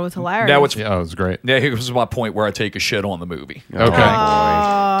 Oh, I thought it was hilarious. now it's Yeah, it was great. now here's my point where I take a shit on the movie.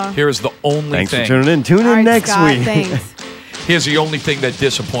 Okay. Here's the only Thanks thing. for tuning in. Tune in All right, next Scott, week. Thanks. Here's the only thing that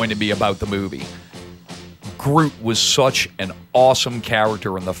disappointed me about the movie. Groot was such an awesome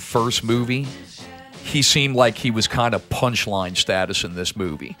character in the first movie. He seemed like he was kind of punchline status in this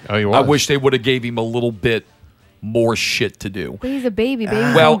movie. Oh, he I was. wish they would have gave him a little bit more shit to do. But he's a baby.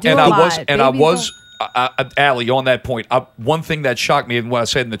 Babies Well, don't do and a I lot. was, and I Babies was, Allie, on that point. One thing that shocked me, and what I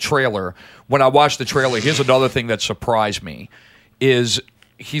said in the trailer, when I watched the trailer, here's another thing that surprised me, is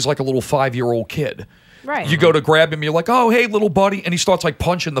he's like a little 5-year-old kid. Right. You go to grab him, you're like, oh, hey, little buddy, and he starts like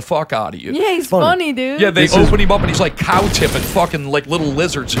punching the fuck out of you. Yeah, he's funny, dude. Yeah, they open him up and he's like cow tipping fucking like little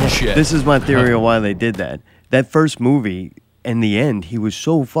lizards and shit. This is my theory of why they did that. That first movie, in the end, he was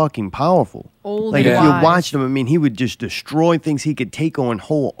so fucking powerful. Old Like and if you wise. watched him, I mean, he would just destroy things. He could take on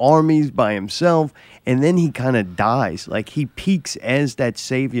whole armies by himself, and then he kind of dies. Like he peaks as that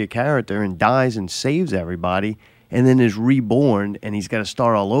savior character and dies and saves everybody, and then is reborn, and he's got to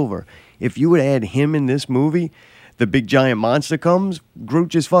start all over. If you would add him in this movie, the big giant monster comes, Groot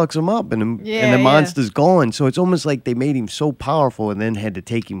just fucks him up, and the Yeah. monster's gone. So it's almost like they made him so powerful and then had to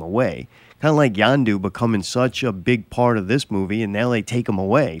take him away. Kind of like Yondu becoming such a big part of this movie, and now they take him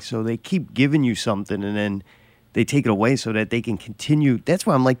away. So they keep giving you something, and then they take it away so that they can continue. That's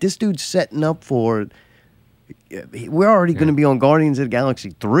why I'm like, this dude's setting up for we're already going to be on Guardians of the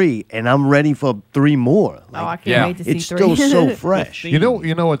Galaxy 3, and I'm ready for 3 more. Oh, I Like, can't Yeah. wait to see it's 3. still so fresh. You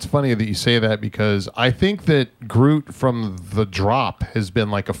know, it's funny that you say that because I think that Groot from the drop has been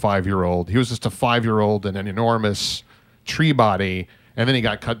like a 5-year-old. He was just a 5-year-old in an enormous tree body, and then he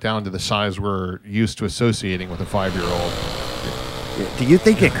got cut down to the size we're used to associating with a 5-year-old. Do you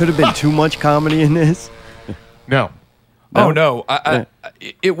think it could have been too much comedy in this? No, Oh no,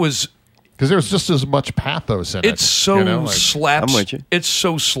 it was. because there's just as much pathos in it. It's so you know, like- slaps. I'm with you. It's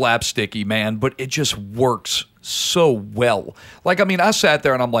so slapsticky, man. But it just works so well. Like, I mean, I sat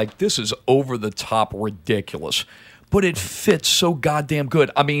there and I'm like, this is over the top ridiculous, but it fits so goddamn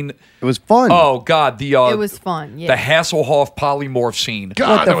good. I mean, It was fun. oh god, the It was fun. the Yeah. Hasselhoff polymorph scene.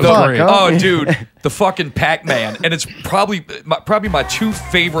 God, the that was fuck, great. huh? Oh, dude, the fucking Pac-Man, and it's probably my 2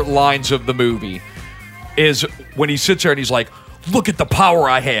 favorite lines of the movie is when he sits there and he's like, "Look at the power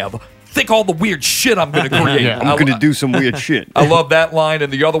I have. Think all the weird shit I'm going to create." Yeah. I'm going to do some weird shit. I love that line,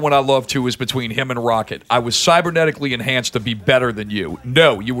 and the other one I love too is between him and Rocket. I was cybernetically enhanced to be better than you.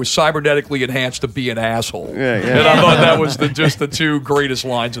 No, you were cybernetically enhanced to be an asshole. Yeah, yeah. And I thought that was just the 2 greatest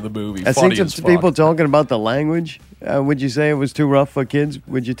lines of the movie. I've Funny seen as some fuck. people talking about the language. Would you say it was too rough for kids?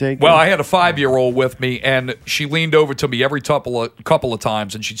 Would you take Well, it? I had a 5-year-old with me, and she leaned over to me every couple of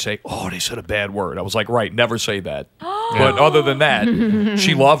times, and she'd say, "Oh, they said a bad word." I was like, "Right, never say that." But other than that,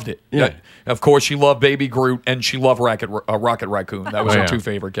 she loved it. Yeah. Of course, she loved Baby Groot, and she loved Rocket Raccoon. That was Oh, her yeah. 2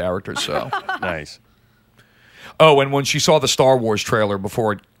 favorite characters. So, Nice. oh, and when she saw the Star Wars trailer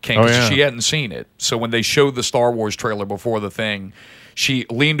before it came, Oh, 'cause yeah. she hadn't seen it. So when they showed the Star Wars trailer before the thing, she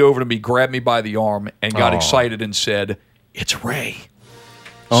leaned over to me, grabbed me by the arm, and got Aw. excited and said, "It's Rey."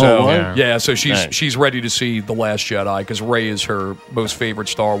 Oh, So what? yeah, so Nice. she's ready to see The Last Jedi because Rey is her most favorite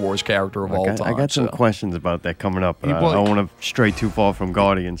Star Wars character of all time. I got some so. questions about that coming up. But You I boy- don't want to stray too far from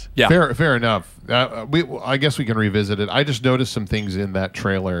Guardians. Yeah, Fair enough. I guess we can revisit it. I just noticed some things in that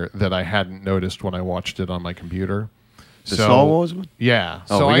trailer that I hadn't noticed when I watched it on my computer. The Star Wars one? Yeah.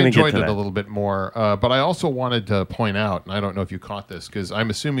 Oh, So we're I gonna get enjoyed to it that. a little bit more. But I also wanted to point out, and I don't know if you caught this, because I'm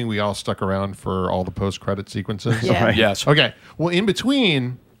assuming we all stuck around for all the post-credit sequences. Yeah. Right. yes. Okay. Well, in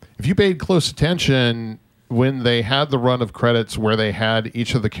between, if you paid close attention, when they had the run of credits where they had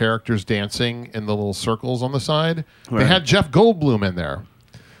each of the characters dancing in the little circles on the side, they Right. had Jeff Goldblum in there.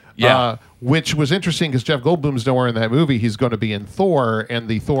 Yeah. Which was interesting because Jeff Goldblum's nowhere in that movie. He's going to be in Thor, and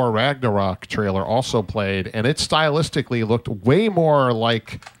the Thor Ragnarok trailer also played, and it stylistically looked way more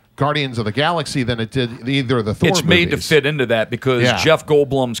like Guardians of the Galaxy than it did either of the Thor It's made to movies. fit into that because Yeah. Jeff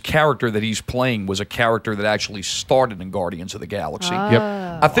Goldblum's character that he's playing was a character that actually started in Guardians of the Galaxy. Yep.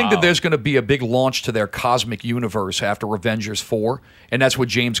 I think that there's going to be a big launch to their cosmic universe after Avengers 4, and that's what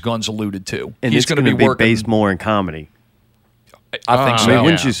James Gunn's alluded to. And he's it's going going to be working. based more in comedy. I think I so. mean, I mean,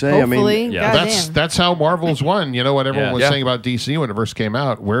 wouldn't yeah. you say? Hopefully, I mean, Yeah. goddamn. That's how Marvel's won. You know what everyone Yeah. was Yeah. saying about DC when it first came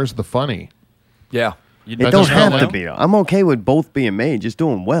out. Where's the funny? Yeah. it That don't doesn't have help. to be. I'm okay with both being made, just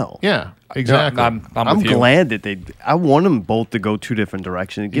doing well. Yeah, exactly. I'm I'm with you. glad that I want them both to go 2 different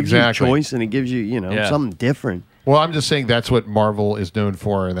directions. It gives Exactly. you a choice, and it gives you, Yeah. something different. Well, I'm just saying that's what Marvel is known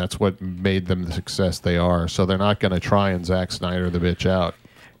for, and that's what made them the success they are. So they're not going to try and Zack Snyder the bitch out.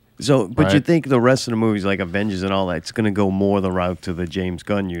 So, but you Right. think the rest of the movies, like Avengers and all that, it's going to go more the route to the James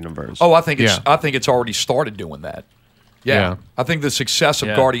Gunn universe? Oh, I think Yeah. it's already started doing that. Yeah. Yeah. I think the success of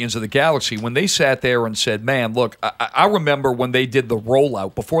Yeah. Guardians of the Galaxy, when they sat there and said, man, look, I remember when they did the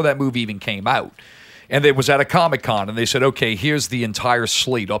rollout before that movie even came out. And it was at a Comic-Con, and they said, okay, here's the entire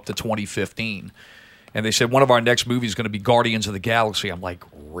slate up to 2015. And they said, one of our next movies is going to be Guardians of the Galaxy. I'm like,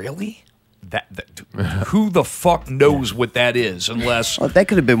 really? That who the fuck knows what that is unless Oh, that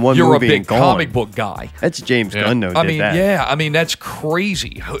could have been one you're a movie big and gone. comic book guy. That's James Yeah. Gunn, though. I did mean, that. yeah. I mean, that's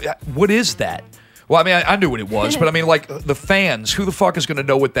crazy. What is that? Well, I mean, I knew what it was, but I mean, like, the fans, who the fuck is going to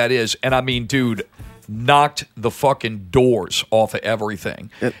know what that is? And I mean, dude, knocked the fucking doors off of everything.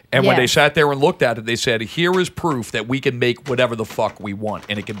 And when they Yes. sat there and looked at it, they said, here is proof that we can make whatever the fuck we want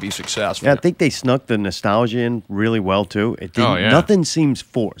and it can be successful. Yeah, I think they snuck the nostalgia in really well too. It didn't, Oh, yeah. Nothing seems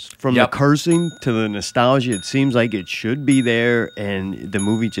forced. From Yep. the cursing to the nostalgia, it seems like it should be there, and the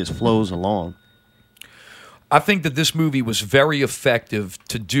movie just flows along. I think that this movie was very effective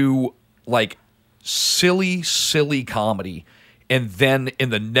to do like silly comedy, and then in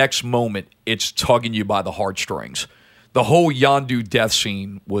the next moment, it's tugging you by the heartstrings. The whole Yondu death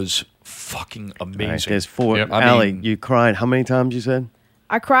scene was fucking amazing. Right, there's 4. Yep. I Allie, mean- you cried how many times? You said?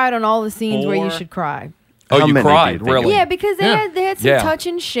 I cried on all the scenes where you 4. should cry. Oh, How you many do you cried, think? really? Yeah, because they Yeah. had some Yeah.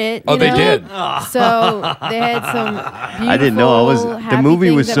 touching shit. Oh, you they know? did. So they had some beautiful. I didn't know. The happy movie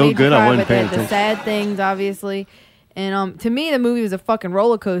things was that so made you good, I cry, wasn't but they paying had the attention. sad things, obviously. And to me, the movie was a fucking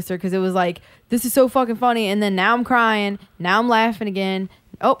roller coaster because it was like, this is so fucking funny, and then now I'm crying, now I'm laughing again,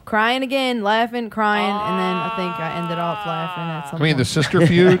 crying again, laughing, crying, and then I think I ended up laughing at some I mean, point.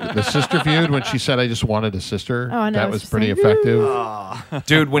 the sister feud when she said, "I just wanted a sister," Oh, I know, that it's was just pretty like, effective.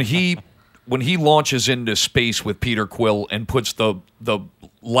 Dude, when he launches into space with Peter Quill and puts the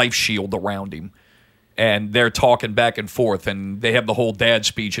life shield around him, and they're talking back and forth, and they have the whole dad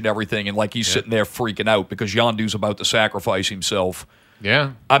speech and everything, and like he's sitting there freaking out because Yondu's about to sacrifice himself.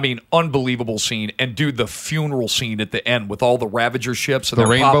 Yeah. I mean, unbelievable scene. And dude, the funeral scene at the end with all the Ravager ships and The they're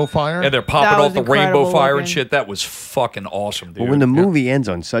rainbow fire? and they're That popping was off the rainbow incredible fire and looking. shit. That was fucking awesome, dude. But when the movie ends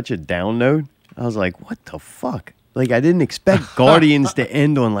on such a down note, I was like, what the fuck? Like, I didn't expect Guardians to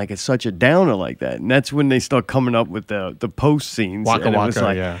end on like such a downer like that. And that's when they start coming up with the post scenes. Waka and it was Waka,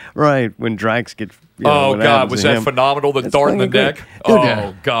 like, yeah. right, when Drax get... you know, Oh what God, happens was to that him. phenomenal? The That's dart in the fucking great. neck. Dude,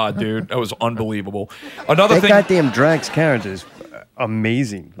 Oh God, dude, that was unbelievable. Another That thing, goddamn Drax character is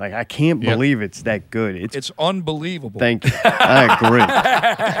amazing. Like, I can't Yep. believe it's that good. it's unbelievable. Thank you. I agree.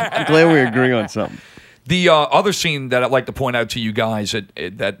 I'm glad we agree on something. The other scene that I'd like to point out to you guys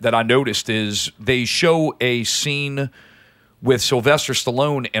that I noticed is they show a scene with Sylvester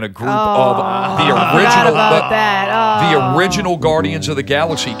Stallone and a group of the forgot original about that. the original Guardians of the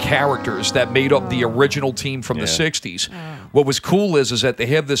Galaxy characters that made up the original team from the 60s. What was cool is that they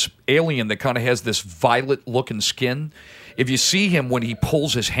have this alien that kind of has this violet looking skin. If you see him when he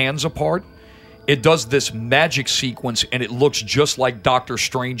pulls his hands apart, it does this magic sequence and it looks just like Doctor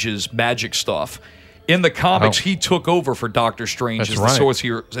Strange's magic stuff. In the comics, he took over for Doctor Strange That's as right.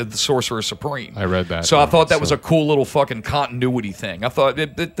 the Sorcerer Supreme. I read that. So I thought that was a cool little fucking continuity thing. I thought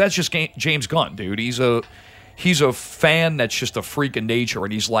that's just James Gunn, dude. He's a fan that's just a freak of nature,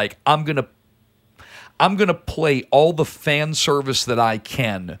 and he's like, I'm gonna play all the fan service that I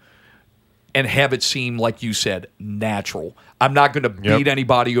can, and have it seem like you said natural. I'm not gonna beat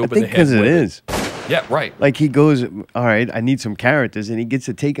anybody I over think the head because it with is. Yeah, right. Like, he goes, all right, I need some characters, and he gets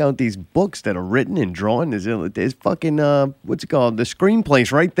to take out these books that are written and drawn. There's fucking, what's it called? The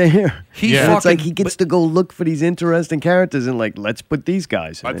screenplays right there. He And it's like fucking- he gets to go look for these interesting characters and, like, let's put these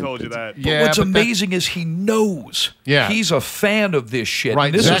guys in. I told you that. But Yeah, what's but that- amazing is he knows. Yeah. He's a fan of this shit. Right.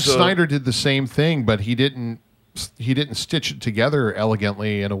 And this Zack is a- Snyder did the same thing, but he didn't stitch it together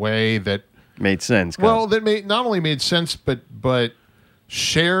elegantly in a way that Made sense. well, that not only made sense, but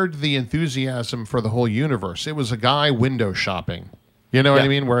shared the enthusiasm for the whole universe. It was a guy window shopping. You know what I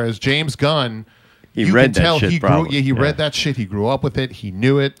mean? Whereas James Gunn, He you read can that tell shit he grew. probably. Yeah, he Yeah. read that shit. He grew up with it. He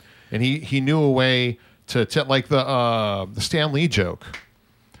knew it, and he knew a way to like the Stan Lee joke.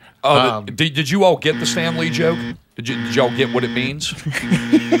 did you all get the Stan Lee joke? Did y'all get what it means?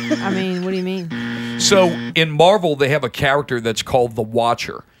 I mean, what do you mean? So in Marvel, they have a character that's called the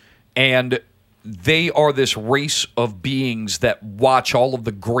Watcher, and they are this race of beings that watch all of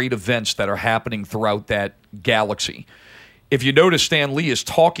the great events that are happening throughout that galaxy. If you notice, Stan Lee is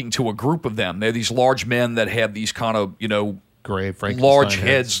talking to a group of them. They're these large men that have these kind of, Gray Frankenstein large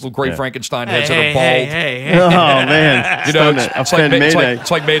heads. heads, great Frankenstein heads that are bald. Oh, man. You know, It's like Mayday. it's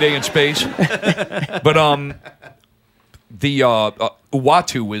like Mayday in space. But the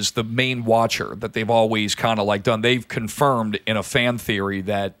Uatu is the main Watcher that they've always kind of like done. They've confirmed in a fan theory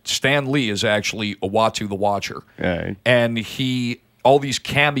that Stan Lee is actually Uatu the Watcher, Right. and all these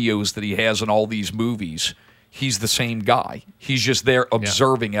cameos that he has in all these movies. He's the same guy. He's just there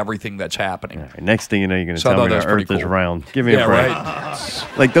observing everything that's happening. All right, next thing you know, you're going to So I tell thought me that the was pretty Earth is cool. round. Give me Yeah, a break. right.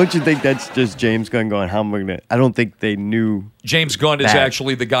 Like, don't you think that's just James Gunn going, how am I going to... I don't think they knew... James Gunn is That.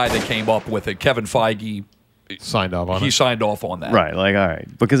 actually the guy that came up with it. Kevin Feige, Signed off on he it. signed off on that. Right, like, all right.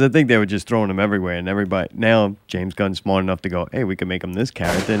 Because I think they were just throwing them everywhere, and everybody... Now, James Gunn's smart enough to go, hey, we can make him this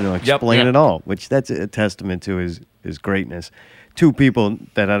character, and he'll explain it all, which that's a testament to his greatness. Two people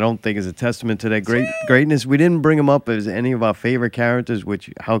that I don't think is a testament to that greatness. We didn't bring them up as any of our favorite characters, which,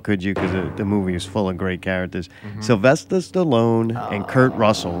 how could you? Because the movie is full of great characters. Sylvester Stallone and Kurt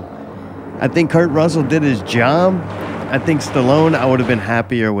Russell. I think Kurt Russell did his job. I think Stallone, I would have been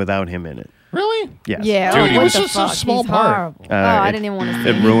happier without him in it. Really? Yes. Yeah, Dude, oh, it what was the just a fuck? small He's part. horrible. I didn't even want to see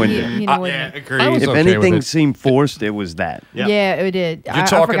It ruined it. He annoyed me. I was If okay with anything it. seemed forced, it was that. Yeah. Yeah, it did. I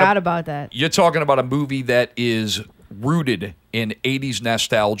talking forgot ab- about that. You're talking about a movie that is rooted in 80s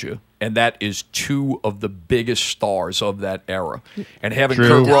nostalgia, and that is two of the biggest stars of that era. And having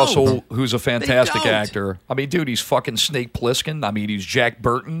True. Kurt Russell, who's a fantastic don't. actor. I mean, dude, he's fucking Snake Plissken. I mean, he's Jack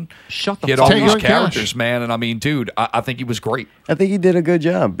Burton. Shut the He had fuck all up. these Tango and characters, Cash. man. And I mean, dude, I think he was great. I think he did a good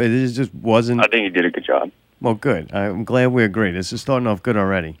job, but it just wasn't. I think he did a good job. Well, good. I'm glad we agree. This is starting off good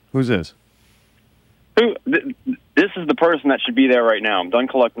already. Who's this? This is the person that should be there right now. I'm done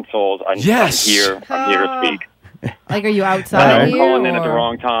collecting souls. I'm Yes. here. I'm here to speak. Like, are you All outside right. here? Calling in at the or-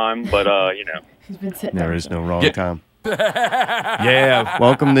 wrong time, but He's been sitting There there. is no wrong Yeah. time. Yeah.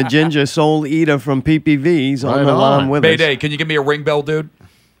 Welcome to Ginger Soul Eater from PPV's on Right the line on. with Mayday, us. can you give me a ring bell, dude?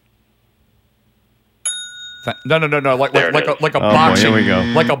 No. Like There it a is. like a Oh, boy, boxing, here we go.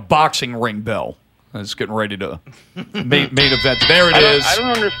 like a boxing ring bell. It's getting ready to main event. There it I is.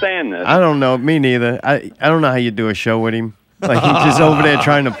 don't understand this. I don't know. Me neither. I don't know how you do a show with him. Like, he's just over there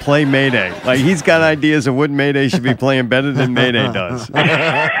trying to play Mayday. Like, he's got ideas of what Mayday should be playing better than Mayday does.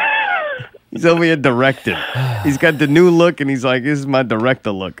 He's over here directing. He's got the new look, and he's like, this is my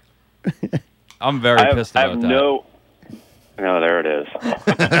director look. I'm very pissed I about have that. no. There it is.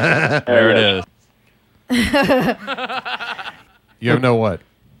 There it is. You know what?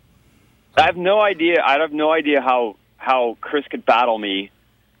 I have no idea. I have no idea how Chris could battle me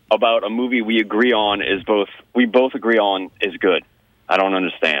about a movie we both agree on is good. I don't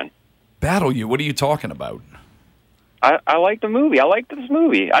understand. Battle you? What are you talking about? I like the movie. I like this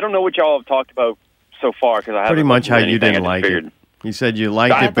movie. I don't know what y'all have talked about so far because I haven't Pretty much listened how to you anything. didn't I like just it. figured. You said you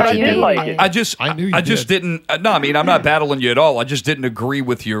liked I it, but thought you you did didn't. like it. I just knew you just did. didn't. No, I mean I'm not battling you at all. I just didn't agree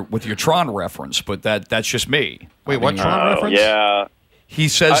with your Tron reference, but that's just me. Wait, what mean, Tron Oh, reference? yeah. He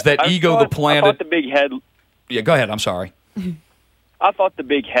says that I Ego thought- the Planet. I thought the big head. Yeah, go ahead. I'm sorry. I thought the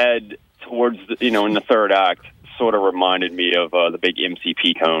big head towards in the third act sort of reminded me of the big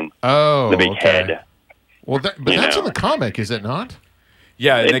MCP cone. Oh, The big okay. head. Well, but You that's know. in the comic, is it not?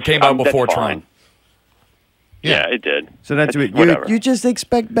 Yeah, and it came out that's before fine. Tron. Yeah, it did. So that's what Whatever. you just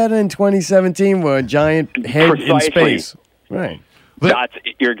expect better in 2017 with a giant head in Precisely. space. Right.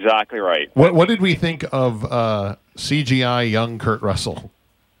 You're exactly right. What did we think of CGI young Kurt Russell?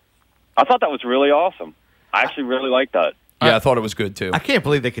 I thought that was really awesome. I actually really liked that. Yeah, I thought it was good too. I can't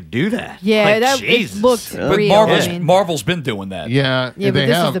believe they could do that. Yeah, Like, that it Jesus. looked But real. Marvel's I mean. Marvel's been doing that. Yeah, Yeah, they but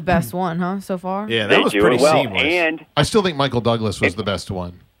this have. is the best one, huh? So far. Yeah, They that was do pretty it well, seamless. and I still think Michael Douglas was the best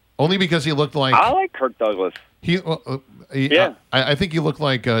one, only because he looked like I like Kirk Douglas. Yeah. I think he looked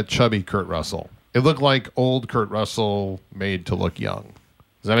like chubby Kurt Russell. It looked like old Kurt Russell made to look young.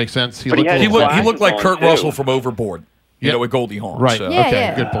 Does that make sense? But he had He his looked glasses like on, Kurt too. Russell from Overboard. You Yeah. know, with Goldie Hawn. Right. So. Yeah, okay.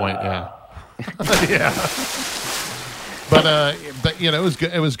 yeah. Good point. Yeah. Yeah. But it was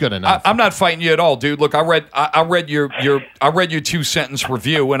good. It was good enough. I'm not fighting you at all, dude. Look, I read your 2-sentence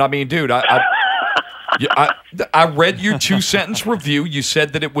review, and I mean, dude, I read your 2-sentence review. You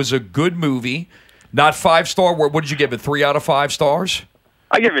said that it was a good movie, not 5-star. What did you give it? 3 out of 5 stars?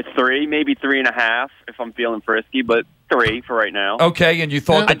 I give it 3, maybe 3.5 if I'm feeling frisky, but 3 for right now. Okay, and you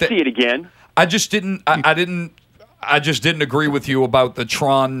thought I'd that see it again. I just didn't. I just didn't agree with you about the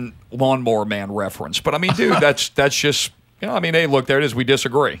Tron Lawnmower Man reference. But I mean, dude, that's just. I mean, hey, look, there it is. We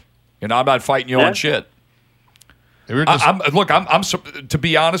disagree. I'm not fighting you Yeah. on shit. We were just- I'm to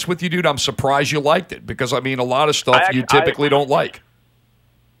be honest with you, dude. I'm surprised you liked it because I mean, a lot of stuff you typically don't like.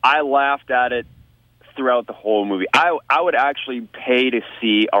 I laughed at it throughout the whole movie. I would actually pay to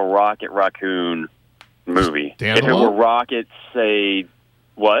see a Rocket Raccoon movie. If it Standalone? were Rocket, say,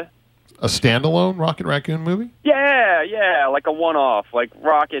 what? a standalone Rocket Raccoon movie. Yeah, like a one-off, like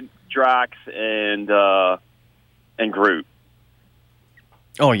Rocket, Drax, and Groot.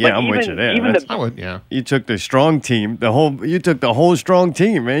 Oh yeah, Like, I'm with even- you there. even That's- the- I would. Yeah. You took the strong team, you took the whole strong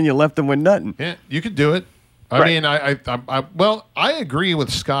team, man. You left them with nothing. Yeah, you could do it. I Right. mean, I agree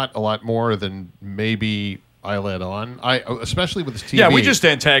with Scott a lot more than maybe I let on. Especially with his TV. Yeah, we just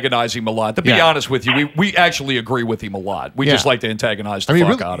antagonize him a lot. To be Yeah. honest with you, we actually agree with him a lot. We just Yeah. like to antagonize the I mean,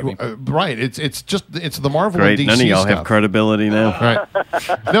 fuck really, out of him. right? It's the Marvel Great, and DC none of y'all stuff. have credibility now.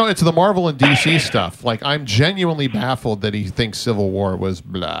 Right? No, it's the Marvel and DC stuff. Like, I'm genuinely baffled that he thinks Civil War was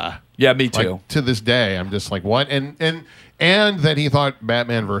blah. Yeah, me Like, too. to this day, I'm just like, what? And that he thought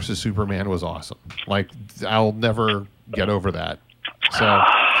Batman versus Superman was awesome. Like, I'll never get over that. So,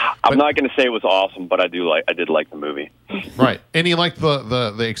 I'm not going to say it was awesome, but I did like the movie. right. And he liked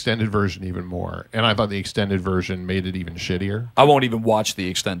the extended version even more. And I thought the extended version made it even shittier. I won't even watch the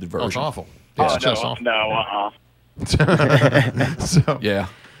extended version. Oh, it's awful. It's just awful. No, So, Yeah.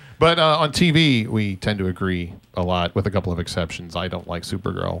 But on TV, we tend to agree a lot, with a couple of exceptions. I don't like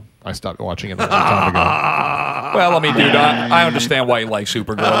Supergirl. I stopped watching it a long time ago. Well, I mean, dude, I understand why you like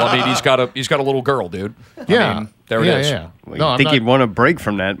Supergirl. I mean, he's got a little girl, dude. Yeah, I mean, there it yeah, is. Yeah. Well, No, you I'm think not- he'd want to break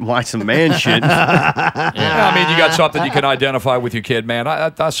from that and watch some man shit? Yeah, I mean, you got something you can identify with your kid, man.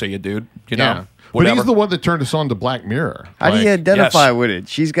 I see you, dude. You know, Yeah. But whatever. he's the one that turned us on to Black Mirror. How do you Like, identify yes. with it?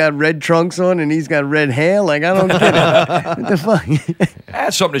 She's got red trunks on and he's got red hair. Like, I don't get it. What the fuck?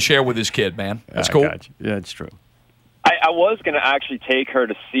 That's something to share with his kid, man. That's I cool. got you. Yeah, it's true. I was going to actually take her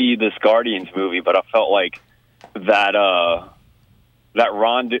to see this Guardians movie, but I felt like that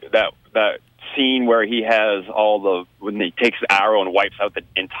scene where he has when he takes the arrow and wipes out the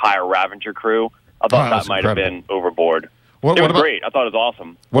entire Ravager crew. I thought that might have been overboard. It was great. I thought it was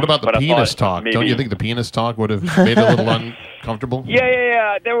awesome. What about the penis talk? Don't you think the penis talk would have made it a little uncomfortable?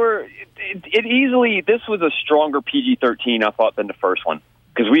 Yeah. There were it easily. This was a stronger PG-13, I thought, than the first one,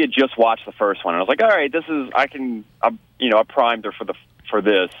 because we had just watched the first one, and I was like, all right, this is I primed her for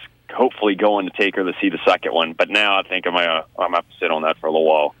this. Hopefully, going to take her to see the second one, but now I think I'm gonna have to sit on that for a little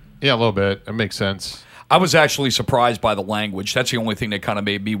while. Yeah, a little bit. It makes sense. I was actually surprised by the language. That's the only thing that kind of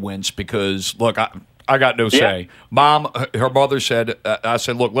made me wince because, look, I got no say. Mom, her mother said, I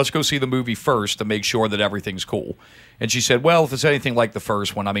said, look, let's go see the movie first to make sure that everything's cool. And she said, well, if it's anything like the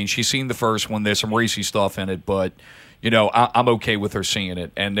first one, I mean, she's seen the first one. There's some racy stuff in it, but, I'm okay with her seeing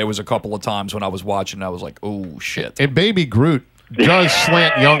it. And there was a couple of times when I was watching, I was like, oh, shit. And Baby Groot does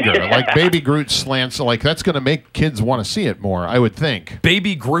slant younger. Like, Baby Groot slants, like, that's going to make kids want to see it more, I would think.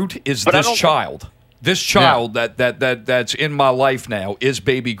 Baby Groot is this child. This child that's in my life now is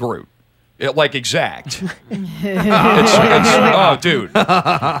Baby Groot. Exact. Oh, dude.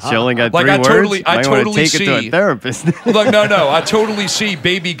 She only got 3 words. I totally take see. it to a therapist. No. I totally see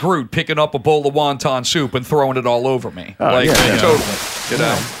Baby Groot picking up a bowl of wonton soup and throwing it all over me. Totally.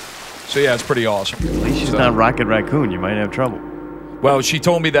 So yeah, it's pretty awesome. At least she's not Rocket Raccoon. You might have trouble. Well, she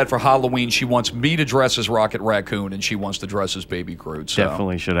told me that for Halloween she wants me to dress as Rocket Raccoon and she wants to dress as Baby Groot. So.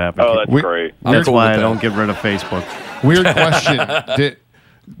 Definitely should happen. Oh, that's great. That's why I don't get rid of Facebook. Weird question.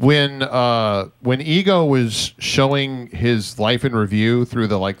 When Ego was showing his life in review through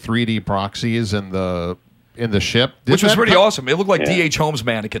the 3D proxies in the ship, which was pretty awesome. It looked like D.H. Holmes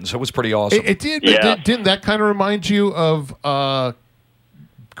mannequins. So it was pretty awesome. It did. But didn't that kind of remind you of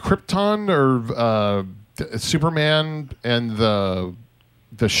Krypton or Superman and the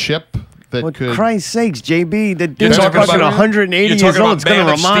ship that could? Christ's sakes, JB, the dude's talking fucking about- 180 years old. It's going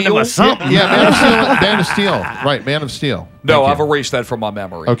to remind him of something. Yeah, Man of Steel. Right, Man of Steel. No, Thank I've erased that from my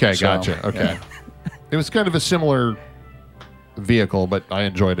memory. Okay, So, gotcha. Okay. yeah. It was kind of a similar vehicle, but I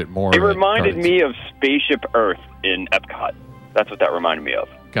enjoyed it more. It reminded me of Spaceship Earth in Epcot. That's what that reminded me of.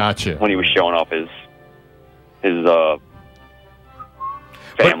 Gotcha. When he was showing off his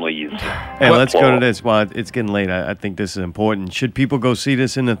families. Hey, let's go to this. Well, it's getting late. I think this is important. Should people go see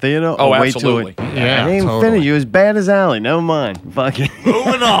this in the theater? Oh, or wait absolutely. Till it Yeah, ain't totally. finished. You're as bad as Allie. Never mind. Fuck it.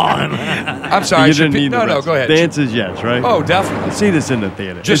 Moving on. I'm sorry. You should didn't need the no, rest. go ahead. The answer is yes, right? Oh, definitely. See this in the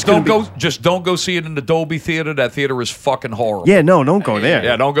theater. Just It's gonna don't go see it in the Dolby Theater. That theater is fucking horrible. Yeah, no, don't go there.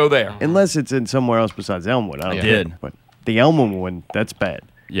 Yeah, don't go there. Unless it's in somewhere else besides Elmwood. I don't know. But the Elmwood one, that's bad.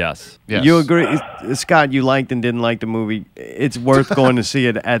 Yes. You agree, Scott? You liked and didn't like the movie. It's worth going to see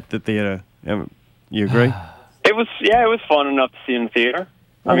it at the theater. You agree? It was fun enough to see in the theater.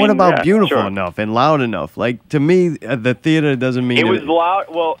 Well, what about beautiful enough and loud enough? Like, to me, the theater doesn't mean it was loud.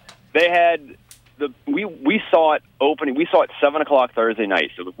 Well, they had we saw it opening. We saw it 7:00 Thursday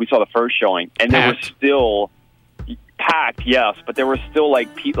night. So we saw the first showing, and there was still packed. Yes, but there were still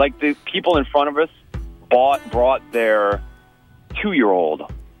the people in front of us brought their 2-year-old.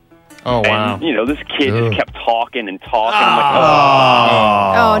 Oh, wow. And, this kid just kept talking and talking. I'm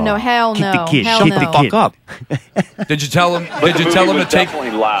like, Oh no! Hell Kick no! the kid. Hell Shut no! the fuck up. Did you tell him? But Did the you tell movie him to was take?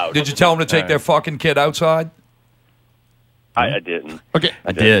 definitely loud. Did you tell him to take their fucking kid outside? I didn't. Okay.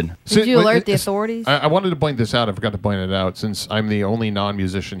 I did. Did you alert the authorities? I wanted to point this out. I forgot to point it out since I'm the only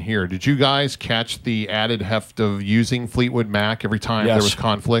non-musician here. Did you guys catch the added heft of using Fleetwood Mac every time there was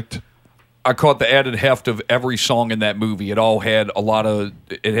conflict? I caught the added heft of every song in that movie. It all had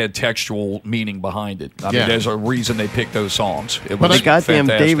it had textual meaning behind it. I mean, there's a reason they picked those songs. It was The goddamn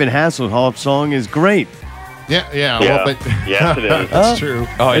fantastic. David Hasselhoff song is great. Yeah. Well, but Yes, it is. that's true.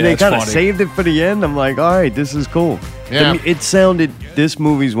 Oh, yeah, And they that's kind of funny. saved it for the end. I'm like, all right, this is cool. Yeah. To me, it sounded, this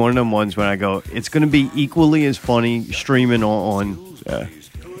movie's one of them ones when I go, it's going to be equally as funny streaming on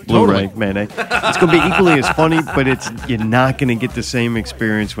Blu-ray, man. It's going to be equally as funny, but you're not going to get the same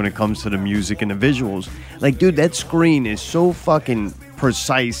experience when it comes to the music and the visuals. Like, dude, that screen is so fucking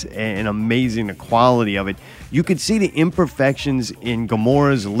precise and amazing, the quality of it. You could see the imperfections in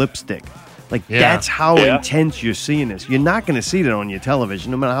Gamora's lipstick. Like, that's how intense you're seeing this. You're not going to see that on your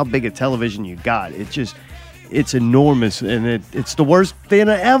television, no matter how big a television you got. It's enormous, and it's the worst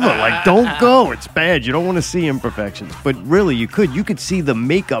theater ever. Like, don't go. It's bad. You don't want to see imperfections. But really, you could see the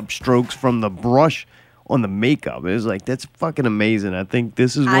makeup strokes from the brush on the makeup. It's like, that's fucking amazing. I think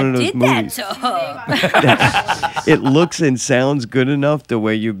this is one of those movies. It looks and sounds good enough the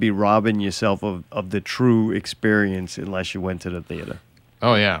way you'd be robbing yourself of the true experience unless you went to the theater.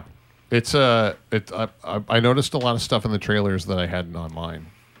 Oh, yeah. It's I noticed a lot of stuff in the trailers that I hadn't online.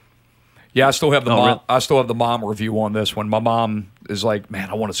 Yeah, I still have the Oh, mom. really? I still have the mom review on this one. My mom is like, "Man,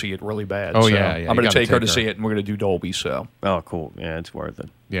 I want to see it really bad." Oh, So yeah, I'm you going to gotta take her to take her. see it, and we're going to do Dolby. So Oh, cool. Yeah, it's worth it.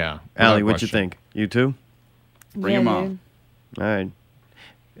 Yeah. Allie, without what you question. think? You too? Bring Yeah, him on. dude. All right.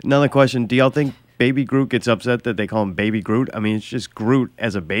 Another question. Do y'all think Baby Groot gets upset that they call him Baby Groot? I mean, it's just Groot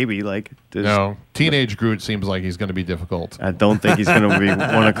as a baby. Like, No, teenage Groot seems like he's going to be difficult. I don't think he's going to be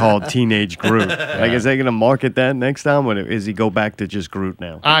want to call Teenage Groot. Like, is they going to market that next time, or is he go back to just Groot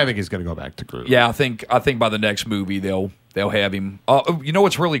now? I think he's going to go back to Groot. yeah, I think by the next movie they'll have him. You know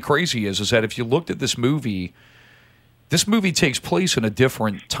what's really crazy is that if you looked at this movie takes place in a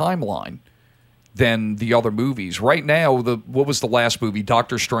different timeline than the other movies. Right now, what was the last movie?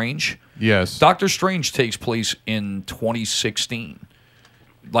 Doctor Strange. Yes. Doctor Strange takes place in 2016,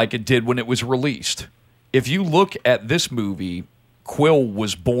 like it did when it was released. If you look at this movie, Quill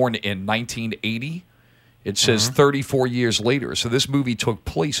was born in 1980. It says 34 years later. So this movie took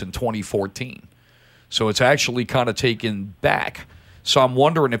place in 2014. So it's actually kind of taken back. So I'm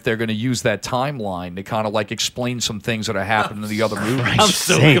wondering if they're going to use that timeline to kind of like explain some things that are happening in the other movies. I'm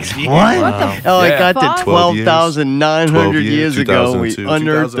so Sakes, confused. what? What the Oh, Yeah. I got fuck? to 12 years. 12,900 12 years years, ago. We 2002,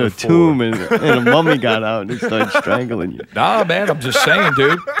 unearthed a 2004. tomb and a mummy got out and started strangling you. Nah, man, I'm just saying,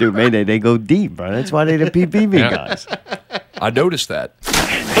 dude. Dude, man, they go deep, bro. That's why they the PPV guys. I noticed that.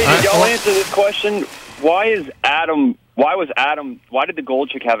 Hey, did y'all answer this question? Why did the gold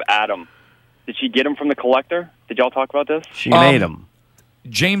chick have Adam? Did she get him from the collector? Did y'all talk about this? She made him.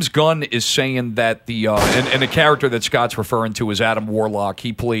 James Gunn is saying that and the character that Scott's referring to is Adam Warlock.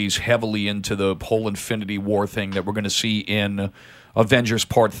 He plays heavily into the whole Infinity War thing that we're going to see in Avengers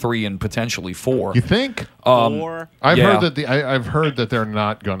Part 3 and potentially 4. You think? Or I've Yeah. heard that I've heard that they're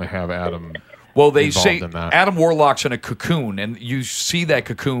not going to have Adam. Well, they involved say in that. Adam Warlock's in a cocoon, and you see that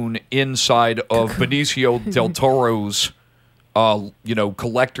cocoon inside of Benicio del Toro's,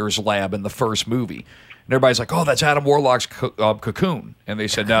 collector's lab in the first movie. And everybody's like, "Oh, that's Adam Warlock's cocoon," and they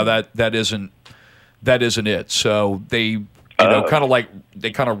said, "No, that isn't it." So they, kind of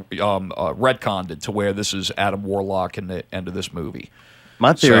retconned it to where this is Adam Warlock in the end of this movie.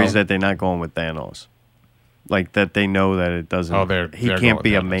 My theory is So- that they're not going with Thanos. Like, that they know that it doesn't. Oh, they're he going can't with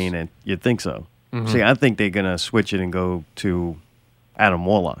be a Thanos. main. You think so? See, I think they're going to switch it and go to Adam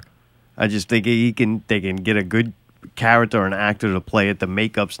Warlock. I just think they can get a good character or an actor to play it. The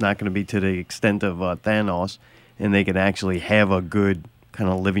makeup's not going to be to the extent of Thanos, and they can actually have a good kind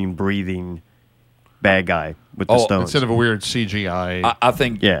of living, breathing bad guy with the stones. Instead of a weird CGI. I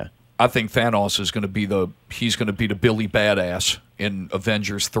think Yeah. I think Thanos is going to be the Billy Badass in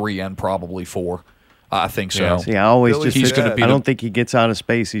Avengers 3 and probably 4. I think so. Yeah. See, I always Billy just He's gonna be I the- don't think he gets out of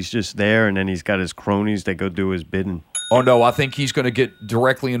space. He's just there, and then he's got his cronies that go do his bidding. Oh no, I think he's going to get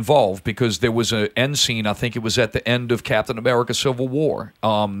directly involved because there was an end scene. I think it was at the end of Captain America: Civil War.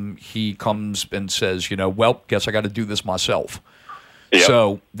 He comes and says, "Well, guess I got to do this myself." Yep.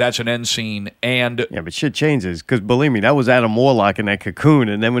 So that's an end scene, and Yeah, but shit changes because believe me, that was Adam Warlock in that cocoon,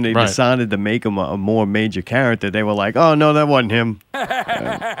 and then when they Right. decided to make him a more major character, they were like, "Oh no, that wasn't him.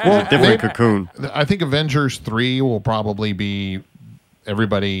 Well, different cocoon." I think Avengers 3 will probably be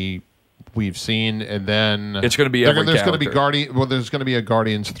everybody we've seen, and then It's gonna be every there's going to be character. there's going to be a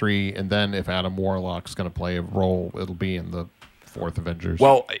Guardians 3, and then if Adam Warlock's going to play a role, it'll be in the fourth Avengers.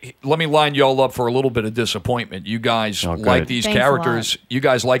 well, let me line y'all up for a little bit of disappointment. You guys Oh, like good. these Thanks a characters. You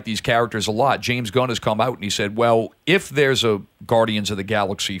guys like these characters a lot. James Gunn has come out and he said, "Well, if there's a Guardians of the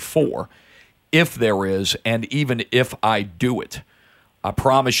Galaxy 4, if there is, and even if I do it, I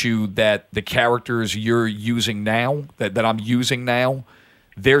promise you that the characters you're using now, that I'm using now,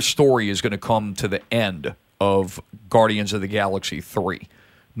 their story is going to come to the end of Guardians of the Galaxy 3.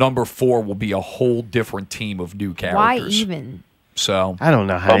 Number 4 will be a whole different team of new Why characters." even? So, I don't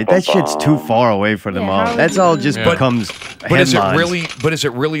know how that shit's too far away for them Yeah, all. how That's would all you- just Yeah. becomes but is it headlines. really? But is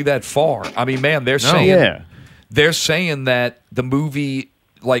it really that far? I mean, man, they're saying Yeah. they're saying that the movie,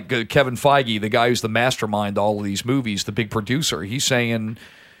 like Kevin Feige, the guy who's the mastermind all of these movies, the big producer, he's saying,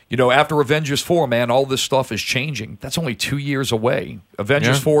 after Avengers 4, man, all this stuff is changing. That's only 2 years away.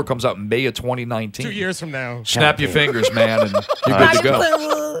 Avengers Yeah. 4 comes out in May of 2019. 2 years from now. Snap your fingers, man, and you're good to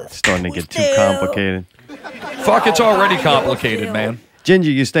go. It's starting to get too complicated. Fuck, it's already complicated, man.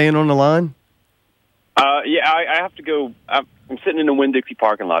 Ginger, you staying on the line? Yeah, I have to go. I'm sitting in the Winn-Dixie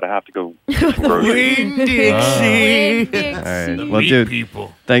parking lot. I have to go get some groceries. All right. Well, dude,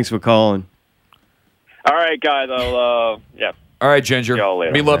 thanks for calling. All right, guys. Yeah. All right, Ginger. Y'all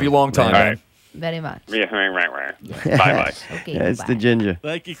later. We love you long time, All man. right. Very much. Yeah, right. Bye-bye. Okay, Yeah, it's goodbye. the Ginger.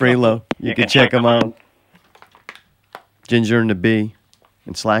 Thank you, Freelo. You can check him out. Ginger and the Bee.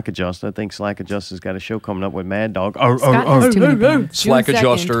 And Slack Adjuster. I think Slack Adjuster's got a show coming up with Mad Dog. Scott has too many names. Slack June 2nd,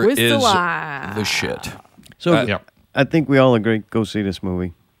 Adjuster Twist is Alive. the shit. So Yeah. I think we all agree. Go see this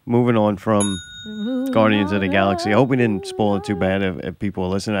movie. Moving on from Guardians of the Galaxy. I hope we didn't spoil it too bad if people are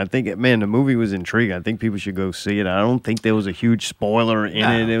listening. I think, man, the movie was intriguing. I think people should go see it. I don't think there was a huge spoiler in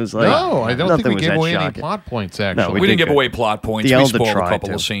it. It was like No, I don't think we was gave that away any shocking. plot points, No, actually. We didn't give good. away plot points. The We Elder spoiled a tried couple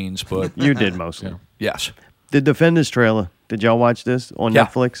to. of scenes, but You did mostly. yes. The Defenders trailer. Did y'all watch this on Yeah.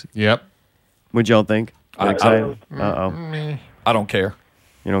 Netflix? Yep. What'd y'all think? I- Excited? Uh-oh. I don't care.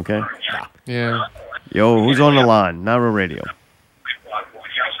 You don't care? Yeah. Yo, who's on the line? Nara Radio.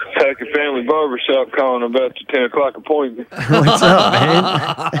 Hacker Family Barbershop calling about your 10 o'clock appointment. What's up,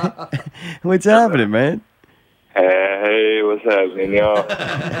 man? What's happening, man? Hey, what's happening, y'all?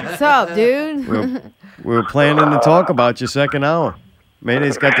 What's up, dude? We were planning to talk about your second hour.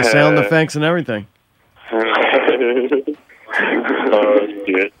 Mayonnaise got the sound effects and everything. Oh,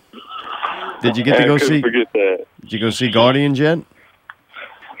 shit. Did you get to I go couldn't see? forget that. Did you go see Guardians yet?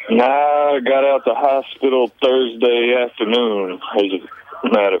 Nah, I got out the hospital Thursday afternoon, as a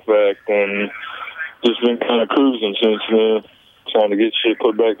matter of fact, and just been kind of cruising since then, trying to get shit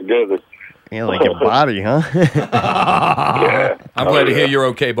put back together. Yeah, like your body, huh? Yeah. I'm glad to hear you're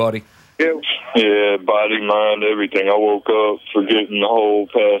okay, buddy. Yeah, body, mind, everything. I woke up forgetting the whole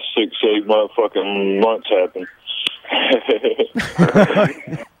past 6-8 motherfucking months happened.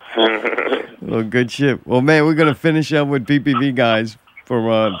 Well, good shit. Well, man, we're gonna finish up with PPV guys for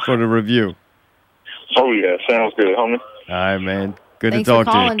the review. Oh yeah, sounds good, homie. All right, man. Good Thanks to talk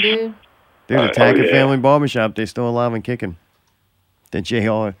for calling, to you, dude. dude. Oh, Attacker yeah. Family Barbershop. They still alive and kicking. The JR,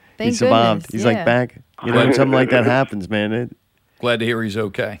 he Thank survived. goodness, He's yeah. like back. You know, when something like that happens, man. Glad to hear he's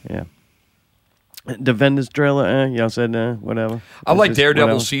okay. Yeah. Defenders trailer, y'all said whatever. I It's like just Daredevil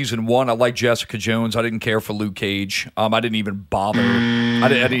whatever. season 1. I like Jessica Jones. I didn't care for Luke Cage. I didn't even bother. I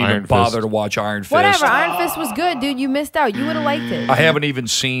didn't even Iron bother Fist. to watch Iron Fist. Whatever. Iron Fist was good, dude. You missed out. You would have liked it. I haven't even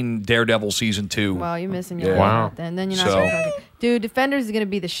seen Daredevil season 2. Well, you're missing your Yeah. Wow. Then you're not So- so. Dude, Defenders is gonna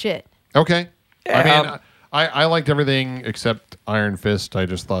be the shit. Okay. Yeah, I mean, I liked everything except Iron Fist. I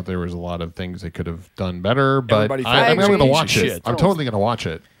just thought there was a lot of things they could have done better. But Everybody thought I'm it was going a to piece watch of it. shit. I'm totally going to watch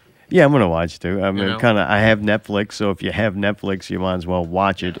it. Yeah, I'm gonna watch too. I mean, know? I have Netflix, so if you have Netflix, you might as well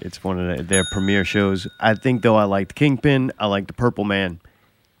watch it. It's one of their premiere shows. I think though I liked Kingpin. I liked the Purple Man.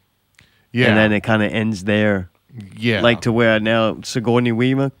 Yeah. And then it kind of ends there. Yeah. Like to where now Sigourney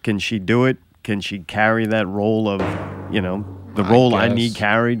Weaver, can she do it? Can she carry that role of, the role I guess. need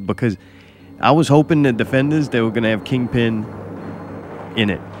carried? Because I was hoping the Defenders, they were going to have Kingpin in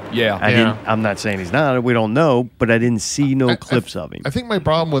it. Yeah. I'm not saying he's not. We don't know, but I didn't see no clips of him. I think my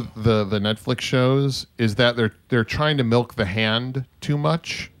problem with the Netflix shows is that they're trying to milk the hand too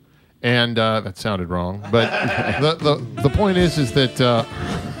much, and that sounded wrong. But the point is that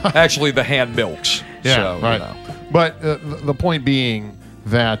Actually, the hand milks. yeah, So, you right. know. But the point being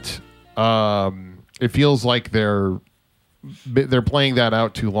that it feels like they're playing that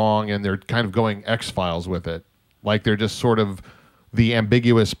out too long, and they're kind of going X-Files with it. Like they're just sort of the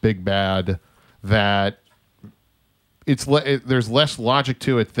ambiguous big bad that there's less logic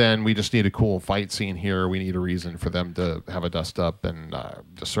to it than we just need a cool fight scene here. We need a reason for them to have a dust up and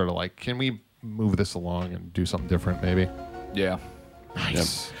just sort of like, can we move this along and do something different maybe? Yeah.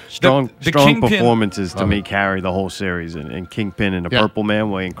 Nice. Strong the Kingpin- performances to me carry the whole series, and Kingpin and the Yeah. Purple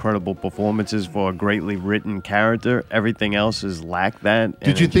Man were incredible performances for a greatly written character. Everything else is lack that.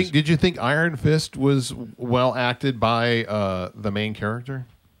 Did you think Iron Fist was well acted by the main character?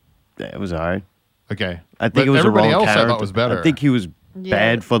 it was alright? Okay. I think But it was a everybody wrong else character. I thought was better. I think he was Yeah.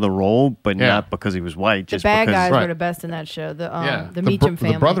 bad for the role, but Yeah. not because he was white. The Just bad because, guys Right. were the best in that show. The yeah. the Meacham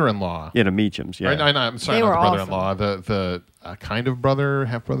family. The brother-in-law. Yeah, the Meachams. Yeah, I'm sorry, They not were the brother-in-law. The kind of brother,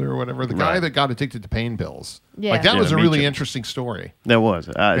 half brother, or whatever. The guy Right. that got addicted to pain pills. Yeah. Like that Yeah, was the a really Meachams. interesting story. there was.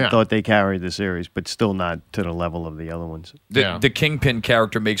 I Yeah. thought they carried the series, but still not to the level of the other ones. The Kingpin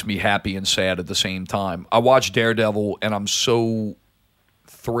character makes me happy and sad at the same time. I watch Daredevil, and I'm so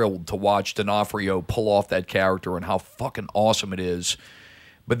thrilled to watch D'Onofrio pull off that character and how fucking awesome it is.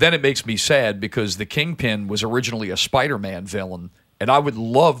 But then it makes me sad because the Kingpin was originally a Spider-Man villain, and I would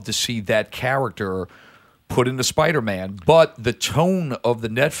love to see that character put into Spider-Man. But the tone of the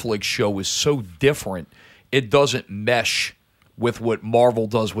Netflix show is so different, it doesn't mesh with what Marvel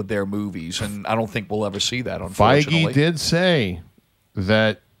does with their movies, and I don't think we'll ever see that, unfortunately. Feige did say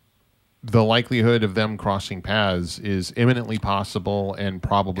that the likelihood of them crossing paths is imminently possible and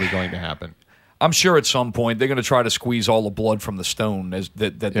probably going to happen. I'm sure at some point they're going to try to squeeze all the blood from the stone that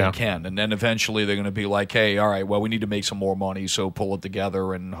Yeah. they can. And then eventually they're going to be like, hey, all right, well, we need to make some more money, so pull it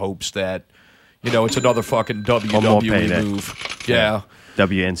together in hopes that, it's another fucking One more WWE payday. move. Yeah.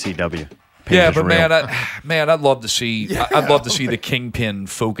 WNCW. Yeah, Pain is but real. man, I'd love to see. I'd love to see the Kingpin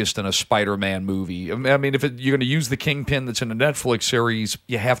focused in a Spider-Man movie. I mean, if you're going to use the Kingpin that's in the Netflix series,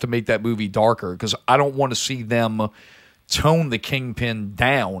 you have to make that movie darker because I don't want to see them tone the Kingpin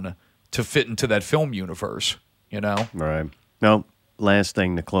down to fit into that film universe. Right. No, last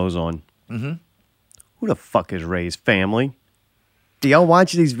thing to close on. Mm-hmm. Who the fuck is Ray's family? Do y'all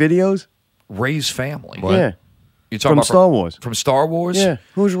watch these videos? Ray's family. Yeah. You talking From about Star Wars. From Star Wars? Yeah.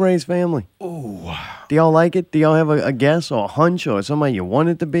 Who's Ray's family? Ooh. Do y'all like it? Do y'all have a guess or a hunch or somebody you want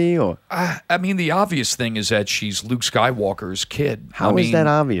it to be? Or I mean, the obvious thing is that she's Luke Skywalker's kid. how is that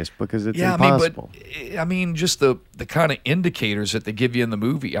obvious? Because it's impossible. I mean, just the kind of indicators that they give you in the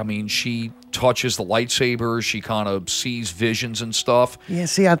movie. I mean, she touches the lightsaber. She kind of sees visions and stuff. Yeah,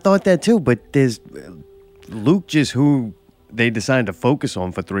 see, I thought that too, but there's Luke just who they decided to focus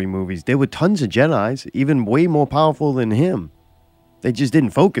on for 3 movies. There were tons of Jedis, even way more powerful than him. They just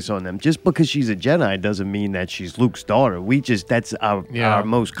didn't focus on them. Just because she's a Jedi doesn't mean that she's Luke's daughter. That's our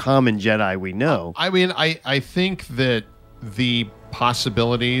most common Jedi we know. I mean, I think that the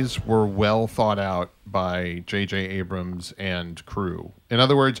possibilities were well thought out by J.J. Abrams and crew. In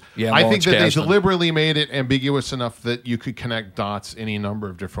other words, I think that they deliberately made it ambiguous enough that you could connect dots any number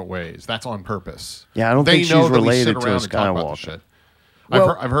of different ways. That's on purpose. Yeah, I don't think she's related to a Skywalker.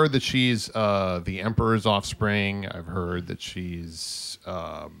 Well, I've heard that she's the Emperor's offspring. I've heard that she's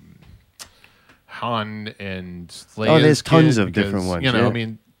Han and Leia's there's tons of because, different ones. I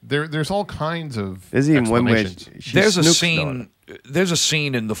mean, there's all kinds of There's even one where explanations. There's a Snoop's scene. daughter. There's a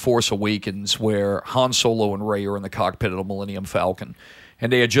scene in The Force Awakens where Han Solo and Rey are in the cockpit of the Millennium Falcon, and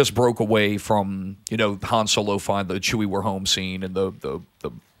they had just broke away from Han Solo find the Chewie we're home scene and the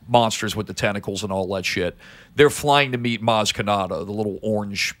monsters with the tentacles and all that shit. They're flying to meet Maz Kanata, the little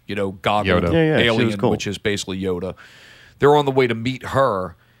orange goggle Yoda. Yeah, she was alien, cool. which is basically Yoda. They're on the way to meet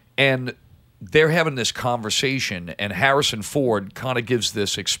her, and they're having this conversation, and Harrison Ford kind of gives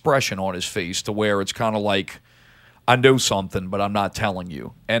this expression on his face to where it's kind of like, I know something, but I'm not telling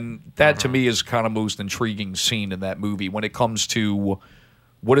you. And that, to me, is kind of most intriguing scene in that movie when it comes to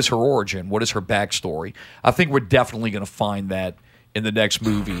what is her origin, what is her backstory. I think we're definitely going to find that in the next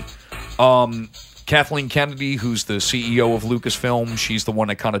movie. Kathleen Kennedy, who's the CEO of Lucasfilm, she's the one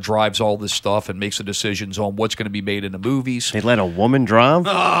that kind of drives all this stuff and makes the decisions on what's going to be made in the movies. They let a woman drive?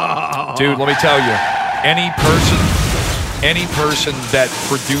 Dude, let me tell you, any person that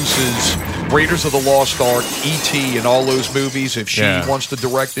produces Raiders of the Lost Ark, E.T., and all those movies, if she wants to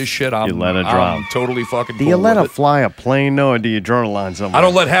direct this shit, You let her drive. I'm totally fucking Do cool you let her with it. fly a plane, though, or do you draw the line somewhere? I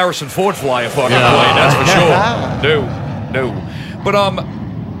don't let Harrison Ford fly a fucking plane, that's for sure. No. But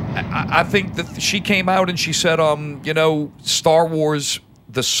I think that she came out and she said, Star Wars,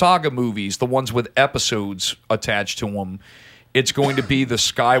 the saga movies, the ones with episodes attached to them, it's going to be the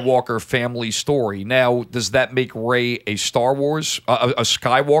Skywalker family story. Now, does that make Rey a Star Wars, a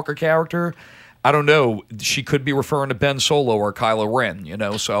Skywalker character? I don't know. She could be referring to Ben Solo or Kylo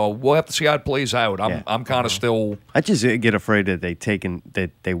Ren, so we'll have to see how it plays out. I'm kind of still... I just get afraid that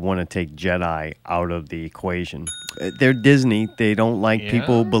they want to take Jedi out of the equation. They're Disney. They don't like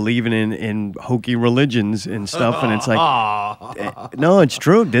people believing in hokey religions and stuff. And it's like, no, it's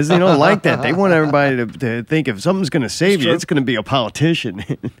true. Disney don't like that. They want everybody to think if something's going to save you, it's going to be a politician.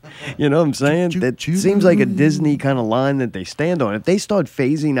 You know what I'm saying? That seems like a Disney kind of line that they stand on. If they start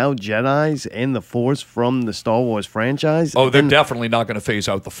phasing out Jedis and the Force from the Star Wars franchise, they're definitely not going to phase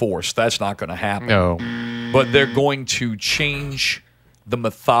out the Force. That's not going to happen. No. But they're going to change the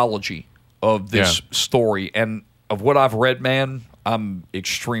mythology of this story. And of what I've read, man, I'm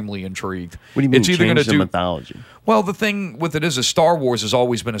extremely intrigued. What do you mean it's either change gonna the mythology? Well, the thing with it is that Star Wars has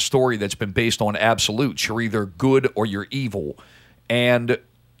always been a story that's been based on absolutes. You're either good or you're evil. And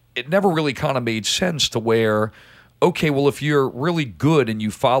it never really kind of made sense to where, okay, well, if you're really good and you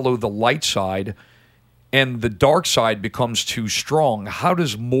follow the light side and the dark side becomes too strong, how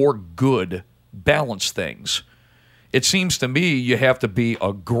does more good balance things? It seems to me you have to be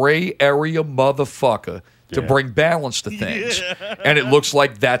a gray area motherfucker to bring balance to things. And it looks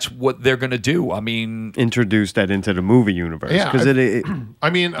like that's what they're going to do. I mean... Introduce that into the movie universe. Yeah.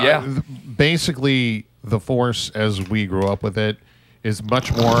 Because basically, the Force, as we grew up with it, is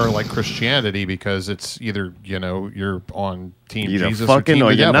much more like Christianity because it's either, you're on Team Either Jesus fucking or Team or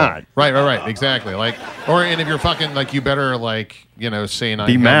the you're devil. not. Right. Exactly. And if you're fucking, you better, say 9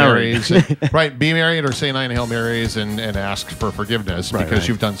 Be Hail married. Marys. Right, be married or say 9 Hail Marys and ask for forgiveness because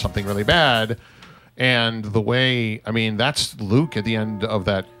you've done something really bad. And the way, that's Luke at the end of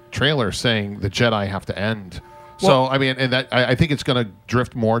that trailer saying the Jedi have to end. So I mean, and that I think it's going to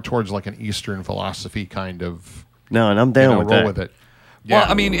drift more towards like an Eastern philosophy kind of. No, and I'm down with roll that. with it. Well,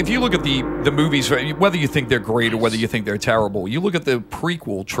 I mean, if you look at the movies, whether you think they're great or whether you think they're terrible, you look at the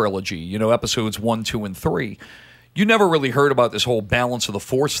prequel trilogy, episodes 1, 2, and 3. You never really heard about this whole balance of the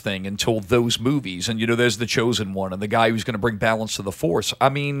Force thing until those movies. And, there's the Chosen One and the guy who's going to bring balance to the Force. I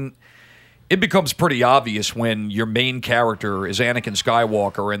mean, it becomes pretty obvious when your main character is Anakin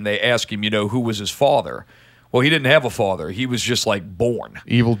Skywalker and they ask him, who was his father. Well, he didn't have a father. He was just like born.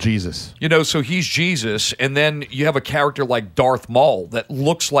 Evil Jesus. So he's Jesus, and then you have a character like Darth Maul that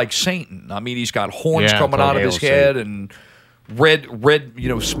looks like Satan. I mean, he's got horns coming out of his head and red,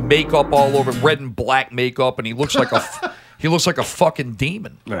 makeup all over, red and black makeup, and he looks like a fucking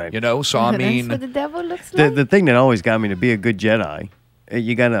demon. Right. So I mean, that's what the devil looks like. The thing that always got me to be a good Jedi,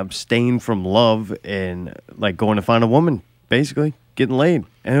 you got to abstain from love and like going to find a woman, basically getting laid,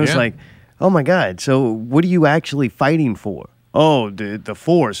 and it was like. Oh my God! So what are you actually fighting for? Oh, the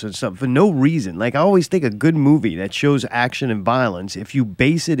Force and stuff for no reason. Like I always think a good movie that shows action and violence, if you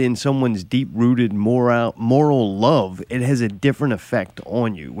base it in someone's deep-rooted moral love, it has a different effect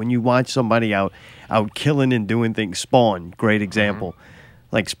on you. When you watch somebody out killing and doing things, Spawn, great example.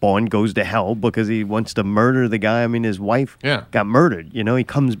 Like Spawn goes to hell because he wants to murder the guy. I mean, his wife got murdered. He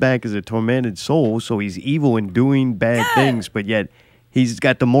comes back as a tormented soul, so he's evil and doing bad things, but yet. He's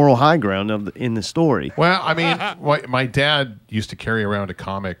got the moral high ground in the story. Well, I mean, my dad used to carry around a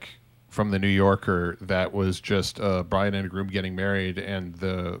comic from the New Yorker that was just a bride and a groom getting married, and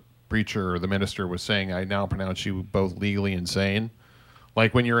the preacher or the minister was saying, "I now pronounce you both legally insane."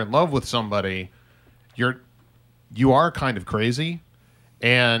 Like when you're in love with somebody, you are kind of crazy,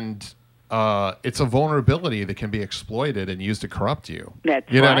 and it's a vulnerability that can be exploited and used to corrupt you. That's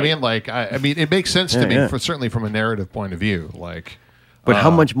you know right. what I mean? Like, I mean, it makes sense to me, certainly from a narrative point of view. Like. But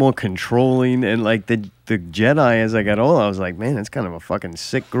how much more controlling and like the Jedi as I got older, I was like, man, that's kind of a fucking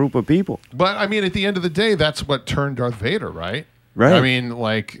sick group of people. But I mean, at the end of the day, that's what turned Darth Vader, right? Right. I mean,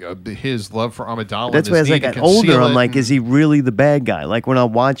 like his love for Amidala. That's why as I got older, I'm like, is he really the bad guy? Like when I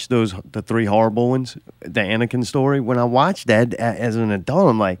watched the 3 horrible ones, the Anakin story, when I watched that as an adult,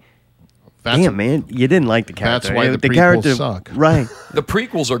 I'm like, damn, man, you didn't like the character. That's why the prequels character suck. Right. The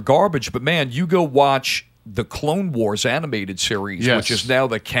prequels are garbage, but man, you go watch the Clone Wars animated series, which is now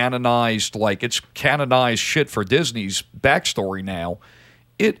the canonized, like it's canonized shit for Disney's backstory now.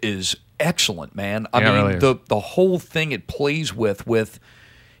 It is excellent, man. I mean, really the whole thing it plays with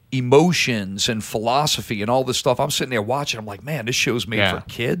emotions and philosophy and all this stuff. I'm sitting there watching. I'm like, man, this show's made for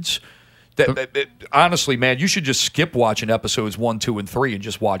kids. Honestly, man, you should just skip watching episodes 1, 2, and 3 and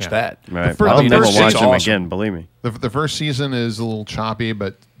just watch that. Right. I'll never watch them again, believe me. The first season is a little choppy,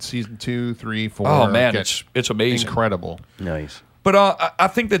 but season 2, 3, 4. Oh man, it's amazing, incredible, nice. But I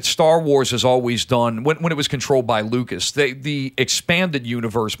think that Star Wars has always done, when it was controlled by Lucas, the expanded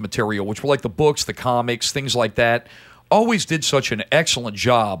universe material, which were like the books, the comics, things like that, always did such an excellent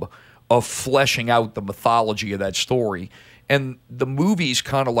job of fleshing out the mythology of that story. And the movies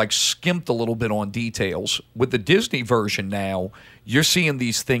kind of like skimped a little bit on details. With the Disney version now, you're seeing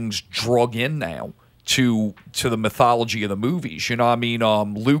these things drug in now to the mythology of the movies. You know what I mean?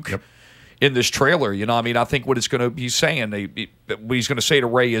 Luke... Yep. In this trailer, you know, I mean, I think what it's going to be saying, what he's going to say to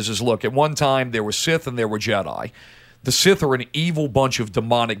Rey is, look, at one time there were Sith and there were Jedi. The Sith are an evil bunch of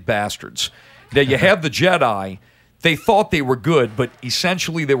demonic bastards. Now you have the Jedi. They thought they were good, but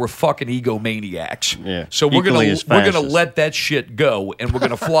essentially they were fucking egomaniacs. Yeah. So we're gonna let that shit go, and we're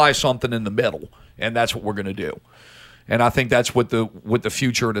gonna fly something in the middle, and that's what we're gonna do. And I think that's what the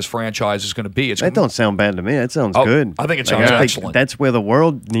future of this franchise is going to be. That don't sound bad to me. That sounds good. I think it sounds excellent. That's where the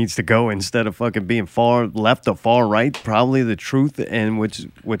world needs to go instead of fucking being far left or far right. Probably the truth and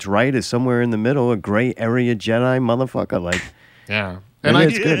what's right is somewhere in the middle, a gray area Jedi motherfucker. Like, yeah. And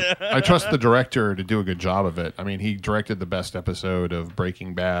I trust the director to do a good job of it. I mean, he directed the best episode of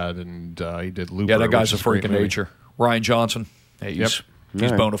Breaking Bad, and he did Looper. Yeah, that guy's a freak of nature. Rian Johnson. Hey, he's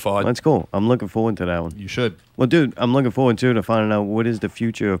bona fide. That's cool. I'm looking forward to that one. You should. Well, dude, I'm looking forward to finding out what is the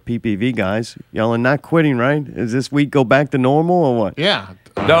future of PPV, guys. Y'all are not quitting, right? Is this week go back to normal or what? Yeah.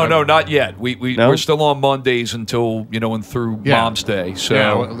 No, not yet. We're still on Mondays until and through Mom's Day.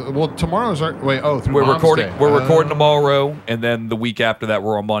 So well, tomorrow's through Mom's Day. We're recording tomorrow, and then the week after that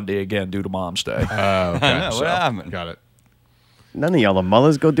we're on Monday again due to Mom's Day. Okay. What happened? Got it. None of y'all are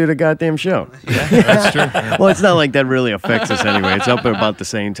mothers. Go do the goddamn show. Yeah, that's true. Well, it's not like that really affects us anyway. It's up at about the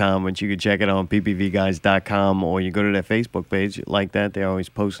same time, but you can check it on ppvguys.com or you go to their Facebook page like that. They're always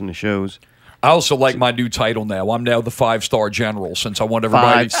posting the shows. I also like my new title now. I'm now the 5-star general since I want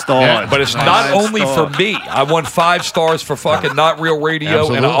everybody. 5 stars. But it's not only for me. I want 5 stars for fucking Not Real Radio, and I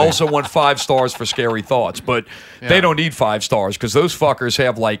Absolutely. also want 5 stars for Scary Thoughts. But they don't need 5 stars because those fuckers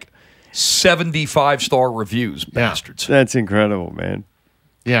have like 75-star reviews, bastards. That's incredible, man.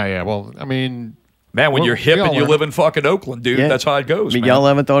 Yeah. Well, I mean, Man, when Well, you're hip we all and you learn live in fucking Oakland, dude, Yeah. that's how it goes, man. Y'all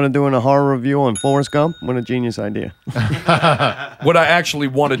ever thought of doing a horror review on Forrest Gump? What a genius idea. What I actually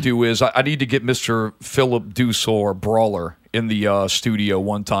want to do is I need to get Mr. Philip Dusor Brawler in the studio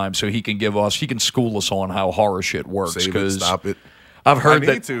one time so he can school us on how horror shit works. Save it, 'cause stop it. I've heard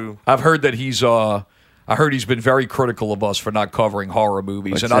I need to. I heard he's been very critical of us for not covering horror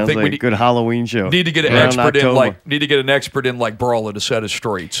movies, Which and I sounds think like we a good Halloween show. need to get an Around expert in October. like Brawler to set us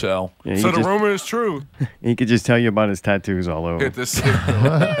straight. So, Yeah, So he, the just, rumor is true. he could just tell you about his tattoos all over. Get this.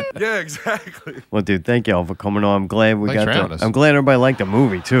 Yeah, exactly. Well, dude, thank y'all for coming on. I'm glad we Thanks for got having us. I'm glad everybody liked the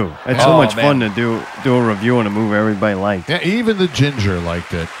movie too. It's so Oh, much man. fun to do a review on a movie everybody liked. yeah, even the ginger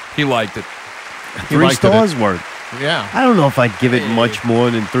liked it. he liked it. He 3 liked stars it. worth. Yeah. I don't know if I'd give it much more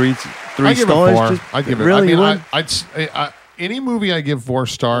than three I give stars. it 4. Just- I'd give it. Really, I you mean, would? any movie I give 4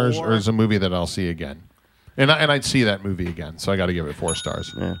 stars or is a movie that I'll see again, and I'd see that movie again. So I got to give it 4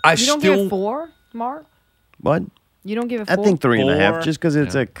 stars. Yeah. I You don't give it 4, Mark? What? You don't give it I 4? think 3.5, 4. just because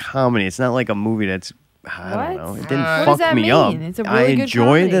it's a comedy. It's not like a movie that's. I don't know. It didn't What fuck does that me mean? up. It's a I really good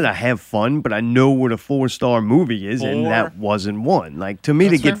enjoyed it. comedy. I have fun, but I know what a 4-star movie is, and 4. that wasn't one. Like to me,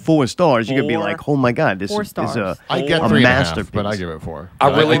 That's to get fair. 4 stars, you could be 4. like, "Oh my god, this 4 is stars. I get a 3.5, masterpiece." but I give it 4.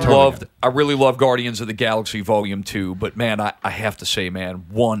 I really totally loved Guardians of the Galaxy Volume 2, but man, I have to say, man,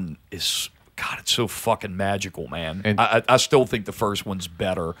 1 is God, it's so fucking magical, man. And- I still think the first one's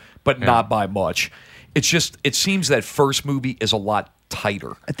better, but not by much. It's just it seems that first movie is a lot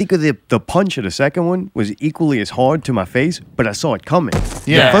tighter. I think the punch of the second one was equally as hard to my face, but I saw it coming.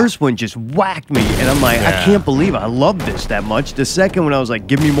 Yeah. The first one just whacked me, and I'm like, I Yeah. can't believe I love this that much. The second one, I was like,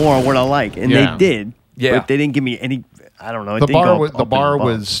 give me more of what I like, and Yeah. they did. Yeah. But they didn't give me any. I don't know. It The didn't bar, go was, up the and bar above.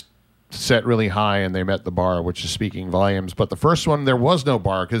 was set really high, and they met the bar, which is speaking volumes. But the first one, there was no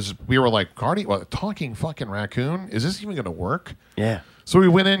bar because we were like, talking fucking raccoon? Is this even going to work? Yeah. So we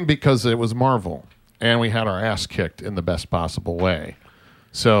went in because it was Marvel, and we had our ass kicked in the best possible way.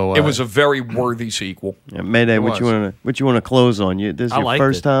 So It was a very worthy sequel. Yeah, Mayday, what you want to close on? This is I your liked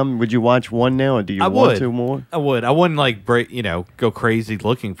first it. time. Would you watch one now, or do you I want would. to more? I would. I wouldn't like go crazy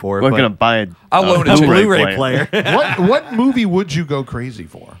looking for it. We're but gonna buy a I'll loan it to you. Blu-ray player. what movie would you go crazy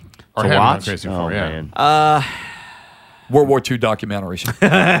for? Or To have watch? gone crazy Oh for? Yeah. man, World War II documentaries.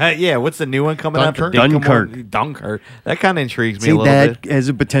 Yeah, what's the new one coming out? Dunkirk? Dunkirk. That kind of intrigues me see a little that bit. has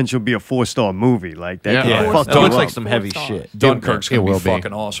a potential to be a 4-star movie like that. Yeah. could Yeah. fuck It you looks up. like some heavy 4 shit. Dunkirk's It gonna be will be.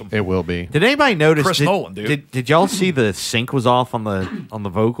 fucking awesome. It will be. Did anybody notice? Chris Nolan, dude. Did y'all see the sync was off on the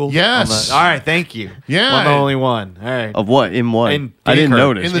vocals? Yes. All right, thank you. Yeah. I'm the only one. All right. Of what? In what? In I didn't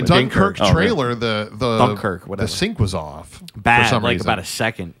Dunkirk. notice. In the but- Dunkirk Oh, really? trailer, the Dunkirk, the whatever. sync was off Bad, for some like reason. about a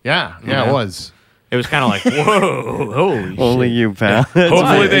second. yeah, it was. It was kind of like, whoa, holy Only shit. you, pal.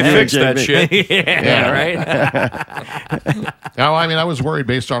 Hopefully they Yeah, fix that JB. shit. yeah, right. Now, I mean, I was worried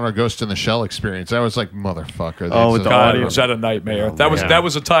based on our Ghost in the Shell experience. I was like, motherfucker. Oh, this with is- the God, audio. was that a nightmare? That man.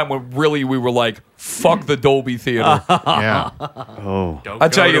 was a time when really we were like, fuck the Dolby Theater. Yeah. Oh, Don't I go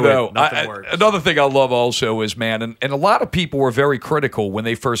tell you to it. though, Nothing works. another thing I love also is, man, and a lot of people were very critical when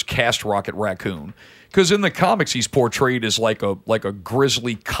they first cast Rocket Raccoon, because in the comics he's portrayed as like a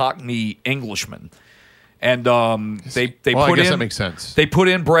grizzly Cockney Englishman, and they Well, I put guess in that makes sense. They put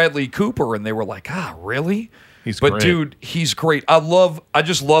in Bradley Cooper, and they were like, really? He's but great. dude, he's great. I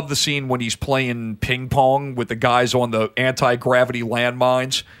just love the scene when he's playing ping pong with the guys on the anti-gravity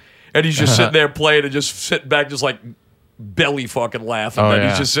landmines, and he's just sitting there playing and just sitting back, just like belly fucking laughing. Oh, and yeah.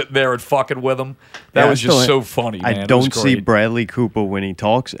 he's just sitting there and fucking with him. That Yeah, was I still- just so funny, man. I It was don't see great. Bradley Cooper when he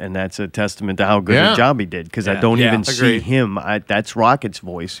talks, and that's a testament to how good Yeah. a job he did. Because I Yeah. don't Yeah, even see agreed. him. That's Rocket's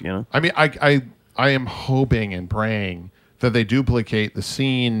voice, you know. I mean, I am hoping and praying that they duplicate the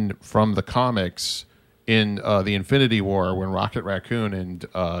scene from the comics in the Infinity War when Rocket Raccoon and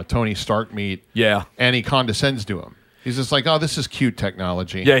Tony Stark meet. Yeah. And he condescends to him. He's just like, oh, this is cute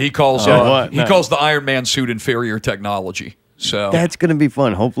technology. Yeah, he calls what? he Nice. calls the Iron Man suit inferior technology. So That's gonna be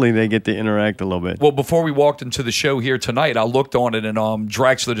fun. Hopefully, they get to interact a little bit. well, before we walked into the show here tonight, I looked on it, and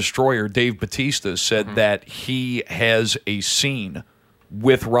Drax the Destroyer, Dave Bautista, said that he has a scene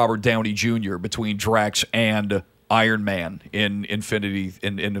with Robert Downey Jr. between Drax and Iron Man in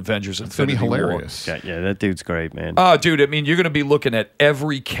Avengers It's going to Infinity be War. hilarious. Yeah, that dude's great, man. Oh, dude, I mean, you're going to be looking at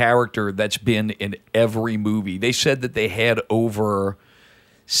every character that's been in every movie. They said that they had over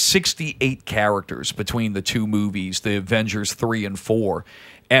 68 characters between the two movies, the Avengers 3 and 4.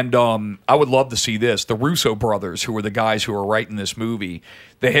 And I would love to see this. The Russo brothers, who are the guys who are writing this movie,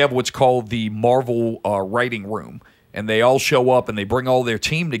 they have what's called the Marvel writing room. And they all show up and they bring all their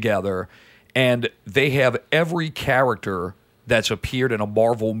team together. And they have every character that's appeared in a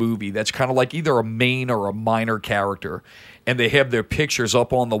Marvel movie that's kind of like either a main or a minor character. And they have their pictures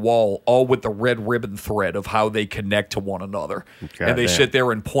up on the wall, all with the red ribbon thread of how they connect to one another. And they sit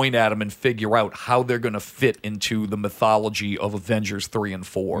there and point at them and figure out how they're going to fit into the mythology of Avengers 3 and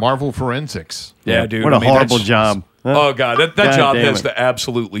 4. Marvel Forensics. Yeah, dude. What a horrible job. Huh? Oh, God. That God job damn has it. to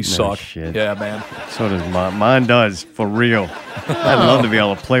absolutely suck. Shit. Yeah, man. So does mine does, for real. I'd love to be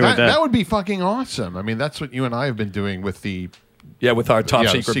able to play with that. That would be fucking awesome. I mean, that's what you and I have been doing with the... Yeah, with our top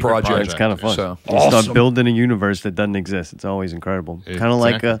secret project. It's kind of fun. So, You start building a universe that doesn't exist. It's always incredible. Kind of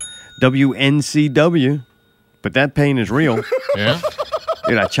like WNCW, but that pain is real. Yeah?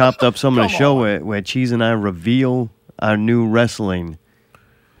 Dude, I chopped up some of the show where Cheese and I reveal our new wrestling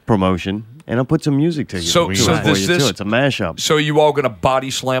promotion, and I'll put some music to you. So for does you, this... too. It's a mashup. So are you all going to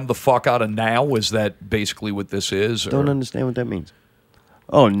body slam the fuck out of Now? Is that basically what this is? Don't understand what that means.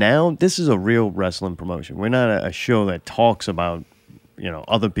 Oh, Now? This is a real wrestling promotion. We're not a show that talks about,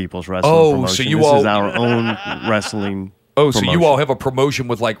 other people's wrestling promotion. So you this all... is our own wrestling promotion. So you all have a promotion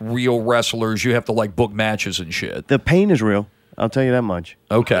with, like, real wrestlers. You have to, like, book matches and shit. The pain is real. I'll tell you that much.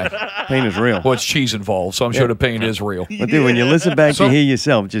 Okay. Pain is real. Well, it's cheese involved, so I'm sure the pain is real. But dude, when you listen back to hear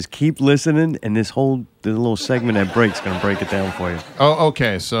yourself, just keep listening, and this little segment that breaks going to break it down for you. Oh,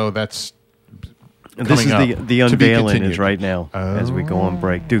 okay. So that's This is coming up. the To be unveiling continued. is right now as we go on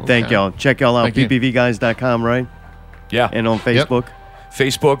break. Dude, thank y'all. Check y'all out, Thank you. ppvguys.com, right? Yeah. And on Facebook.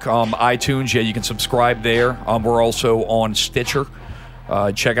 Facebook, iTunes, yeah, you can subscribe there. We're also on Stitcher.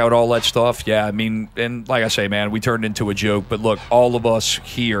 Check out all that stuff. Yeah, I mean, and like I say, man, we turned into a joke. But look, all of us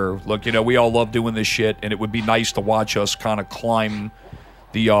here, look, we all love doing this shit, and it would be nice to watch us kind of climb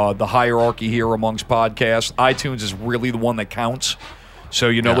the hierarchy here amongst podcasts. iTunes is really the one that counts. So,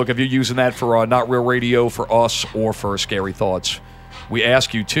 look, if you're using that for Not Real Radio, for us, or for Scary Thoughts, we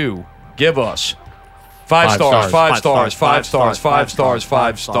ask you to give us 5 stars, 5 stars, 5 stars, 5 stars,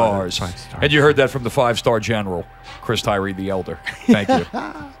 5 stars. And you heard that from the 5-star general, Chris Tyree the Elder. Thank you.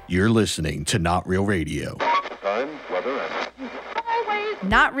 You're listening to Not Real Radio.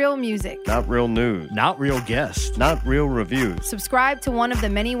 Not real music. Not real news. Not real guests. Not real reviews. Subscribe to one of the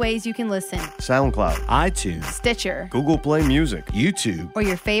many ways you can listen. SoundCloud. iTunes. Stitcher. Google Play Music. YouTube. Or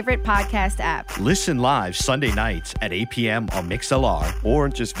your favorite podcast app. Listen live Sunday nights at 8 p.m. on MixLR. Or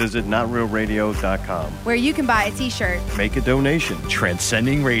just visit NotRealRadio.com. Where you can buy a t-shirt. Make a donation.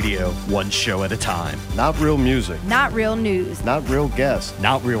 Transcending radio, one show at a time. Not real music. Not real news. Not real guests.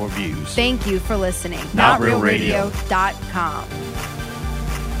 Not real reviews. Thank you for listening. NotRealRadio.com.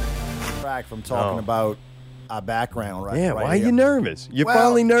 From talking about our background, right? Yeah, right why are here. you nervous? You're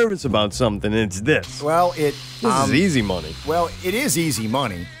finally nervous about something. It's this. Well, This is easy money. Well, it is easy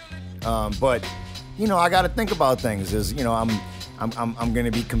money, but I got to think about things. I'm going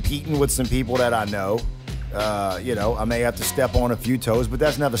to be competing with some people that I know. I may have to step on a few toes, but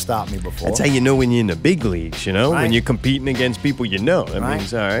that's never stopped me before. That's how you know when you're in the big leagues, Right. when you're competing against people you know. That Right.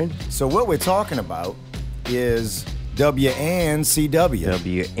 means, all right. So what we're talking about is WNCW.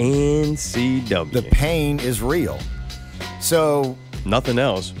 WNCW. The pain is real. So nothing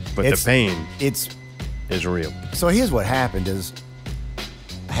else, but the It's- pain it's is real. So here's what happened is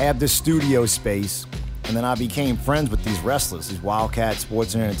I had this studio space, and then I became friends with these wrestlers, these Wildcat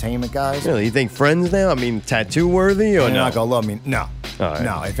Sports and Entertainment guys. Really, you think friends now? I mean, tattoo worthy or They're no? not gonna love me. No. All right.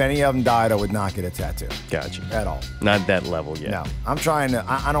 No. If any of them died, I would not get a tattoo. Gotcha. At all. Not that level yet. No. I'm trying to.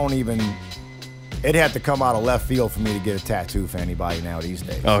 I don't even. It'd have to come out of left field for me to get a tattoo for anybody now these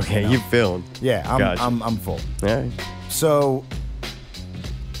days. Okay, you feeling? Yeah, Gotcha. I'm full. All right. So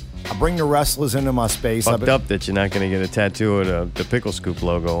I bring the wrestlers into my space. Fucked up that you're not going to get a tattoo of the Pickle Scoop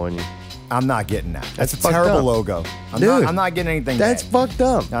logo on you. I'm not getting that. That's a fucked terrible up. logo. Dude, I'm not getting anything. That's bad. fucked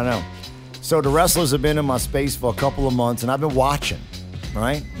up. I know. So the wrestlers have been in my space for a couple of months, and I've been watching.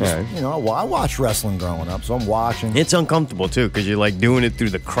 Right? Right. I watched wrestling growing up, so I'm watching. It's uncomfortable, too, because you're like doing it through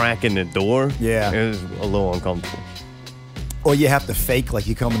the crack in the door. Yeah. It was a little uncomfortable. Or you have to fake like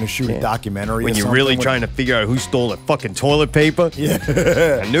you're coming to shoot a documentary. When or you're something really with- trying to figure out who stole the fucking toilet paper.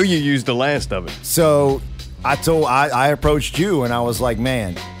 Yeah. I knew you used the last of it. So I approached you, and I was like,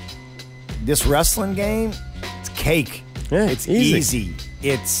 man, this wrestling game, it's cake. Yeah, it's easy.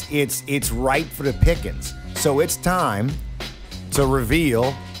 It's ripe for the pickings. So it's time to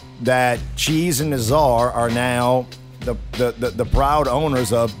reveal that Cheese and Nazar are now the proud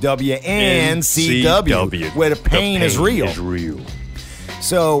owners of WNCW, where the pain is real.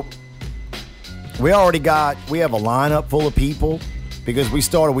 So we have a lineup full of people because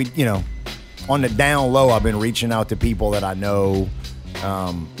on the down low, I've been reaching out to people that I know.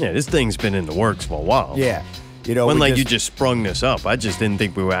 This thing's been in the works for a while. Yeah. You just sprung this up. I just didn't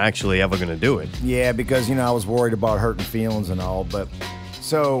think we were actually ever going to do it. Yeah, because, I was worried about hurting feelings and all. But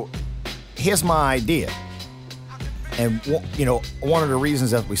so here's my idea. And, one of the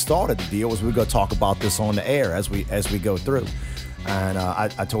reasons that we started the deal was we were going to talk about this on the air as we go through. And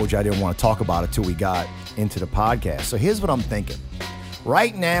I told you I didn't want to talk about it till we got into the podcast. So here's what I'm thinking.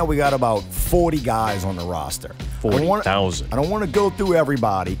 Right now, we got about 40 guys on the roster. 40,000. I don't want to go through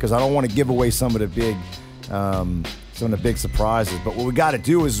everybody because I don't want to give away some of the big surprises. But what we got to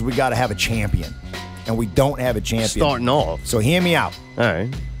do is we got to have a champion, and we don't have a champion. Starting off. So hear me out. All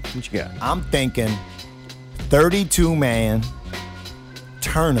right. What you got? I'm thinking 32-man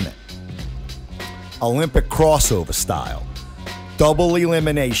tournament, Olympic crossover style. Double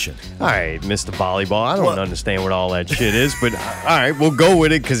elimination. All right, Mr. Volleyball. I don't understand what all that shit is, but all right, we'll go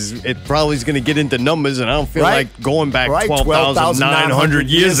with it because it probably is going to get into numbers, and I don't feel like going back 12,900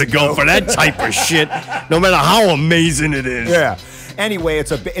 years ago for that type of shit, no matter how amazing it is. Yeah. Anyway, it's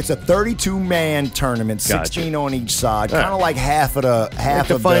a 32-man tournament, 16 on each side, kind of like half of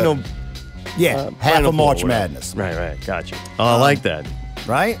the final. Half of March Madness. Right. Gotcha. Oh, I like that.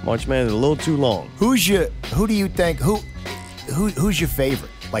 Right? March Madness is a little too long. Who do you think? Who's your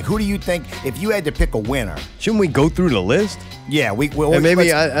favorite? Like, who do you think, if you had to pick a winner? Shouldn't we go through the list? Yeah,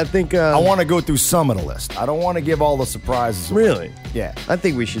 I think I want to go through some of the list. I don't want to give all the surprises away. Really? Yeah. I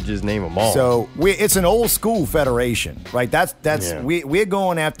think we should just name them all. So it's an old school federation, right? We're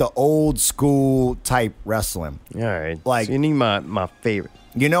going after old school type wrestling. All right. Like, so you need my favorite.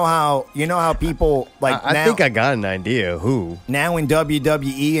 You know how people like. I think I got an idea who. Now in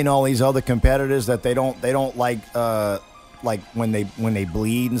WWE and all these other competitors that they don't like when they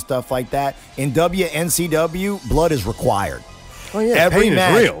bleed and stuff like that. In WNCW, blood is required. Oh yeah, every pain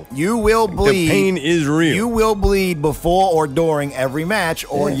match, is real. You will bleed. The pain is real. You will bleed before or during every match,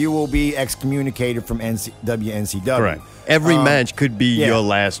 or you will be excommunicated from WNCW. Correct. Every match could be your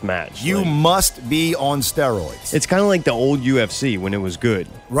last match. You must be on steroids. It's kind of like the old UFC when it was good.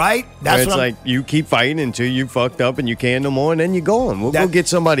 Right? That's it's like you keep fighting until you fucked up and you can't no more, and then you're going. We'll go get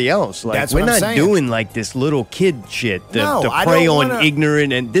somebody else. Like, that's we're what I'm not saying. doing like this little kid shit to I prey don't on wanna...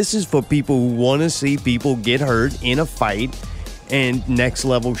 ignorant. And this is for people who want to see people get hurt in a fight. And next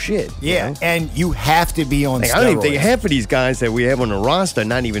level shit. Yeah, you know? And you have to be on steroids. I don't even think half of these guys that we have on the roster are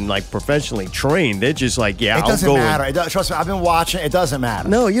not even like professionally trained. They're just like, it doesn't matter. Trust me, I've been watching. It doesn't matter.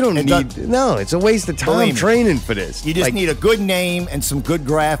 No, you don't need. No, it's a waste of time training for this. You just need a good name and some good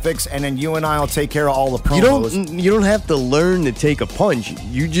graphics, and then you and I will take care of all the promos. You don't have to learn to take a punch.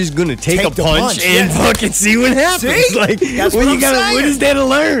 You're just gonna take a punch and fucking see what happens. See? Like, that's what I'm saying. What is there to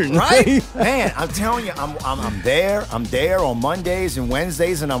learn? Right, man. I'm telling you, I'm there. I'm there on Mondays and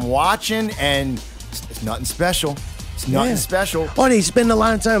Wednesdays, and I'm watching, and it's nothing special. It's nothing special. Oh, they spend a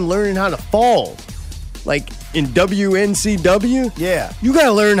lot of time learning how to fall. Like in WNCW, you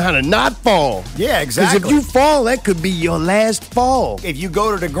gotta learn how to not fall. Yeah, exactly. Because if you fall, that could be your last fall. If you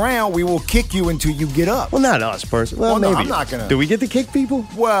go to the ground, we will kick you until you get up. Well, not us personally. Well, maybe. No, I'm not gonna. Do we get to kick people?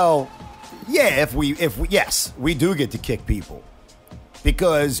 Well, yeah. Yes, we do get to kick people.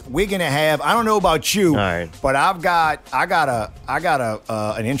 Because we're gonna have, I don't know about you, but I got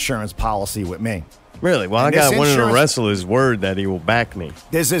an insurance policy with me. Really? Well, I got one of the wrestlers' word that he will back me.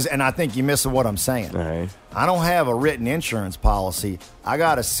 This is, and I think you're missing what I'm saying. All right. I don't have a written insurance policy. I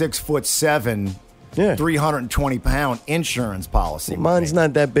got a 6'7", 320-pound insurance policy. Well, mine's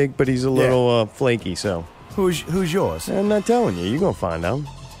not that big, but he's a little flaky. So who's yours? I'm not telling you. You're gonna find out.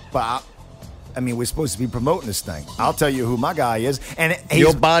 But I mean, we're supposed to be promoting this thing. I'll tell you who my guy is, and he's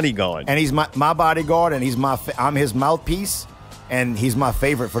your bodyguard, and he's my bodyguard, and I'm his mouthpiece, and he's my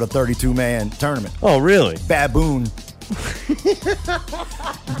favorite for the 32-man tournament. Oh, really? Baboon.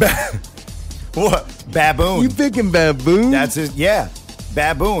 What? Baboon. You picking Baboon? That's his. Yeah,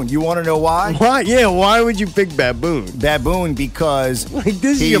 Baboon. You want to know why? Why? Yeah. Why would you pick Baboon? Baboon because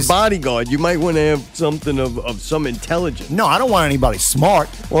this is your bodyguard. You might want to have something of some intelligence. No, I don't want anybody smart.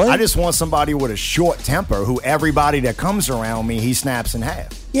 What? I just want somebody with a short temper who everybody that comes around me, he snaps in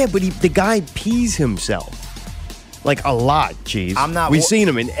half. Yeah, but the guy pees himself. Like a lot, Cheese. I'm not- We've seen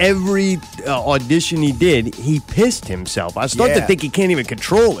him in every audition he did. He pissed himself. I start to Yeah. think he can't even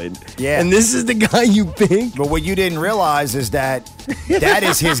control it. Yeah. And this is the guy you pick. But what you didn't realize is that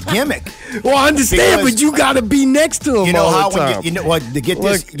is his gimmick. Well, I understand, Because- but you got to be next to him You know all how the time. when you know what to get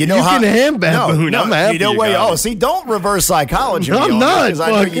this. Look, You know you how can ham baboon. No, I'm happy You know you what? got Oh, it. see, don't reverse psychology. No, I'm not, because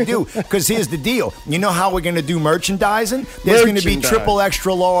I know fuck. you do. Because here's the deal. You know how we're gonna do merchandising? There's gonna be Merchandise. triple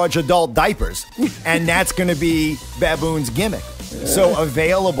extra large adult diapers, and that's gonna be Baboon's gimmick. So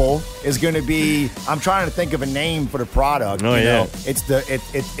available is going to be. I'm trying to think of a name for the product. Oh, you yeah. know. It's the.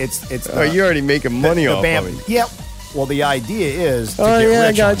 Oh, you're already making money off of it. Yep. Well, the idea is to Oh, get yeah, I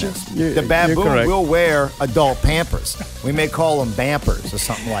rich got on you. this. You're- The you're baboon correct. will wear adult Pampers. We may call them Bampers or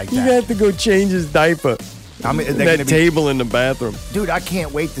something like You that. have to go change his diaper. I mean, they're that gonna be- table in the bathroom. Dude, I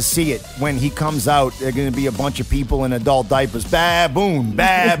can't wait to see it when he comes out. They're going to be a bunch of people in adult diapers. Baboon,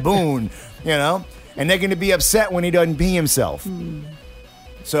 baboon, you know? And they're going to be upset when he doesn't pee himself.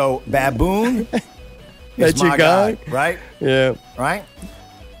 So, Baboon is That's my your guy? right? Yeah. Right?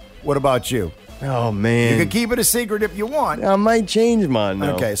 What about you? Oh, man. You can keep it a secret if you want. I might change mine,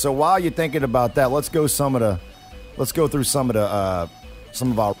 though. Okay, so while you're thinking about that, let's go through some of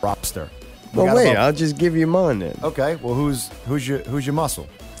our roster. We Well, got wait, about- I'll just give you mine then. Okay, well, who's your muscle?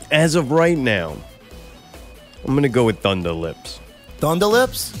 As of right now, I'm going to go with Thunder Lips. Thunder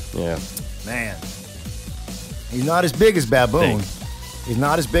Lips? Yeah. Man, he's not as big as Baboon. He's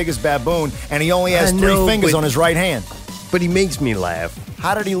not as big as Baboon, and he only has I 3 know, fingers but- on his right hand. But he makes me laugh.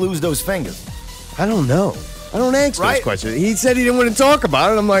 How did he lose those fingers? I don't know. I don't ask those Right? questions. He said he didn't want to talk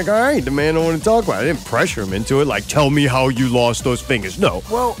about it. I'm like, all right, the man don't want to talk about it. I didn't pressure him into it. Like, tell me how you lost those fingers. No.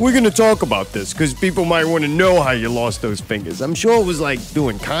 Well- we're going to talk about this because people might want to know how you lost those fingers. I'm sure it was like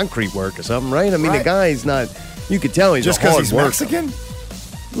doing concrete work or something, right? I mean, Right. the guy's not, you could tell he's Just a hard because he's worker. Mexican?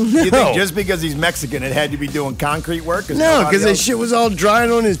 No. You think just because he's Mexican, it had to be doing concrete work? No, nobody because that else- shit was all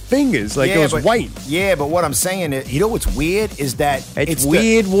drying on his fingers. Like it was but, white. Yeah, but what I'm saying is, you know what's weird is that It's the-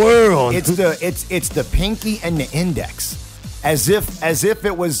 weird world. It's the pinky and the index, as if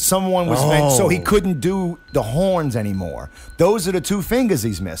it was someone was meant, so he Oh. couldn't do the horns anymore. Those are the 2 fingers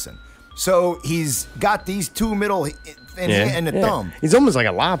he's missing. So he's got these 2 middle and the yeah. thumb. He's almost like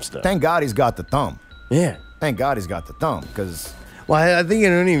a lobster. Thank God he's got the thumb. Yeah. Thank God he's got the thumb because. Well, I think he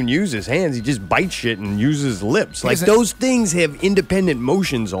don't even use his hands. He just bites shit and uses his lips. Like, Isn't- those things have independent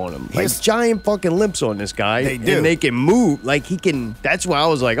motions on them. Like, His- giant fucking lips on this guy. They do. And they can move. Like, he can... That's why I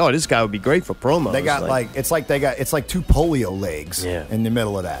was like, oh, this guy would be great for promos. They got it's like 2 polio legs Yeah. in the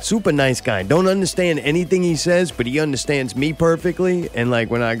middle of that. Super nice guy. Don't understand anything he says, but he understands me perfectly. And, like,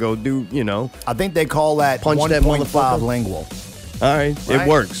 when I go do, you know... I think they call that Punch that 1.5 motherfucker. lingual. All right, Right? it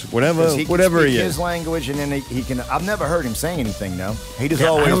works. Whatever 'Cause he can whatever speak he his is. language, and then he can. I've never heard him say anything though. He just Yeah, I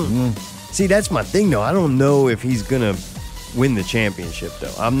always. don't- See, that's my thing, though. I don't know if he's going to win the championship,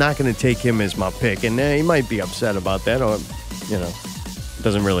 though. I'm not going to take him as my pick. And he might be upset about that, or, you know, it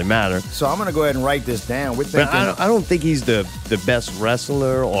doesn't really matter. So I'm gonna go ahead and write this down. We're But thinking. I don't think he's the best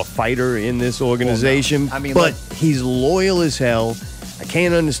wrestler or fighter in this organization. I mean, but look- he's loyal as hell. I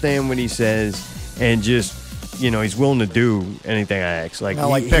can't understand what he says, and just he's willing to do anything I ask. Like, Now,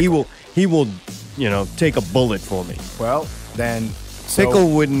 like he Pickle. will, take a bullet for me. well, then. So, Pickle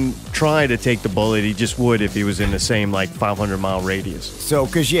wouldn't try to take the bullet. He just would if he was in the same 500-mile radius. So,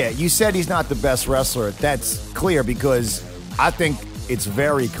 because you said he's not the best wrestler. That's clear because I think it's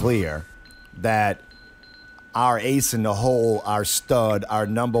very clear that our ace in the hole, our stud, our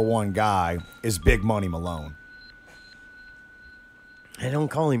number 1 guy is Big Money Malone. I don't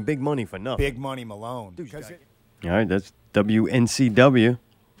call him Big Money for nothing. Big Money Malone. All right, that's WNCW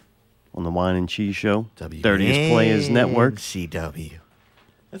on the Wine and Cheese Show, 30th Players Network. CW.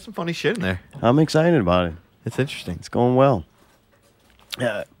 That's some funny shit in there. I'm excited about it. It's interesting. It's going well.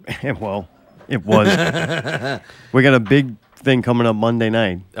 Well, it was. We got a big thing coming up Monday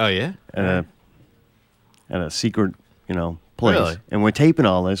night Oh, yeah? at a secret, place. Really? And we're taping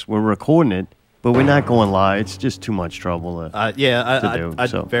all this. We're recording it, but we're not going live. It's just too much trouble.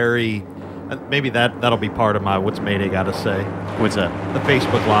 Maybe that'll be part of my What's Mayday Gotta Say. What's that? The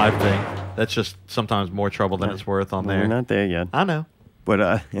Facebook Live thing. That's just sometimes more trouble than it's worth on We're there. not there yet. I know.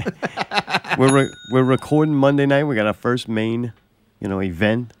 But we're recording Monday night. We got our first main,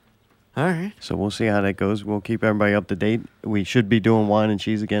 event. All right. So we'll see how that goes. We'll keep everybody up to date. We should be doing Wine and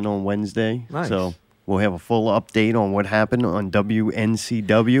Cheese again on Wednesday. Nice. So we'll have a full update on what happened on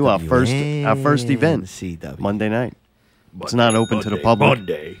WNCW, our first event, CW. Monday night. It's not open to the public.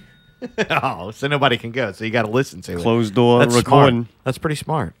 Monday. Oh, so nobody can go. So you got to listen to it. Closed door That's recording. Smart. That's pretty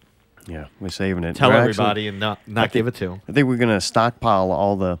smart. Yeah, we're saving it. Tell We're everybody actually- and not give it to them. I think we're gonna stockpile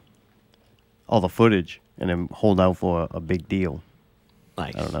all the footage and then hold out for a big deal.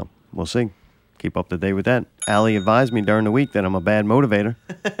 Nice. I don't know. We'll see. Keep up to date with that. Allie advised me during the week that I'm a bad motivator.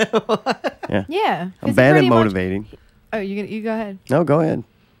 Yeah. Yeah. 'cause I'm he bad at pretty much- motivating. Oh, you go ahead. No, go ahead.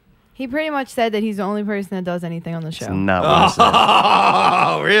 He pretty much said that he's the only person that does anything on the show. It's not what I said.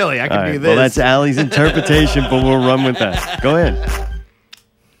 Oh, really? I can All do right, this. well, that's Allie's interpretation, but we'll run with that. Go ahead.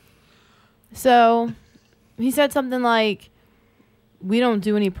 So he said something like, "We don't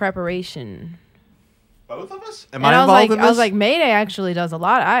do any preparation." Both of us? And I was like, Mayday actually does a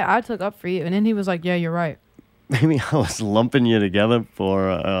lot. I took up for you, and then he was like, "Yeah, you're right." Maybe I was lumping you together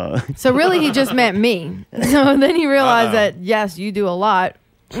for. So really, he just meant me. So then he realized that yes, you do a lot,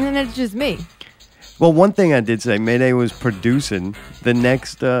 and then it's just me. Well, one thing I did say, Mayday was producing the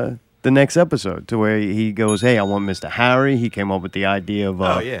next episode, to where he goes, "Hey, I want Mr. Harry." He came up with the idea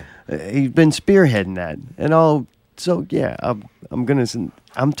of. He's been spearheading that, and all. So yeah,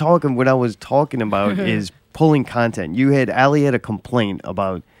 I'm talking. What I was talking about is pulling content. Allie had a complaint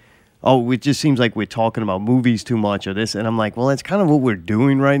about. Oh, it just seems like we're talking about movies too much or this. And I'm like, well, that's kind of what we're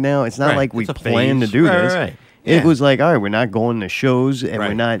doing right now. It's not like we plan to do this. Right. It was like, all right, we're not going to shows and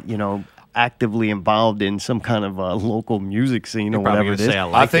we're not, actively involved in some kind of local music scene or whatever it is.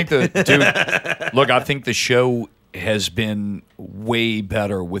 I think I think the show has been way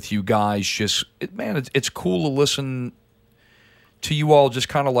better with you guys. It's cool to listen to you all just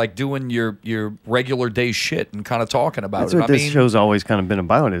kind of like doing your regular day shit and kind of talking about That's it. what this show's always kind of been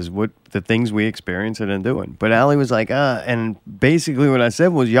about, is what the things we experience and doing. But Allie was like, and basically what I said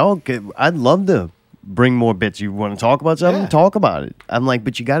was, I'd love to bring more bits. You want to talk about something? Talk about it. I'm like,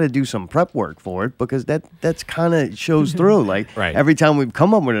 but you got to do some prep work for it, because that's kind of shows through. Like every time we've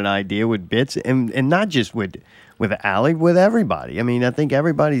come up with an idea with bits, and not just with Allie, with everybody. I mean, I think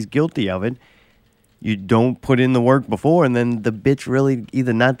everybody's guilty of it. You don't put in the work before, and then the bit's really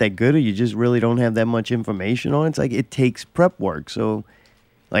either not that good, or you just really don't have that much information on it. It's like it takes prep work. So,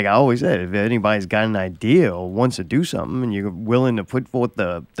 like I always said, if anybody's got an idea or wants to do something, and you're willing to put forth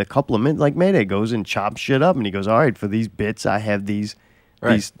the couple of minutes, like Mayday goes and chops shit up, and he goes, all right, for these bits, I have these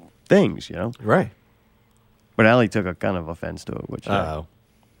things, Right. But Allie took a kind of offense to it, which... No,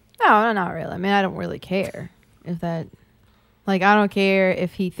 not really. I mean, I don't really care if that... Like, I don't care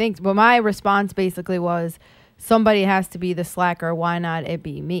if he thinks... But my response basically was, somebody has to be the slacker. Why not it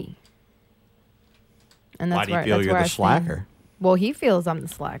be me? And that's Why do you feel you're the slacker? Well, he feels I'm the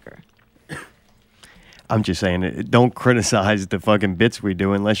slacker. I'm just saying, don't criticize the fucking bits we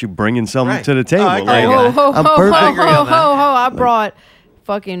do unless you're bringing something to the table. I'm perfect. I brought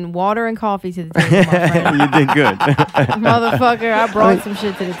fucking water and coffee to the table, my friend. You did good. Motherfucker, I brought some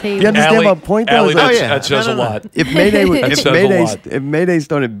shit to the table. You understand my point, though? Allie, that says a lot. If Mayday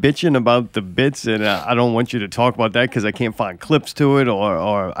started bitching about the bits, and I don't want you to talk about that because I can't find clips to it,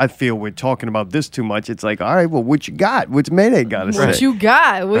 or I feel we're talking about this too much, it's like, all right, well, what you got? What's Mayday got to say? What you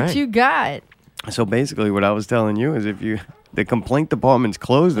got? What you got? So basically what I was telling you is, the complaint department's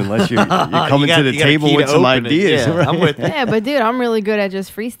closed unless you're coming to the table with some ideas. Yeah, right? I'm with Yeah, but dude, I'm really good at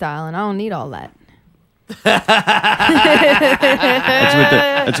just freestyling. I don't need all that.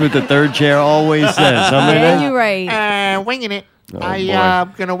 That's what the third chair always says. Huh, Yeah, you're right. Winging it. Oh,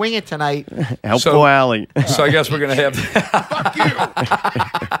 I'm going to wing it tonight. Helpful Allie. So I guess we're going to have... Fuck you!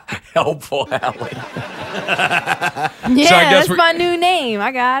 Helpful Allie. Yeah, So I guess that's my new name.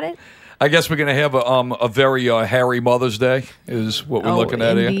 I got it. I guess we're going to have a very hairy Mother's Day is what we're looking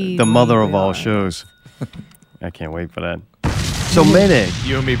at here. The mother of all shows. I can't wait for that. So Mayday.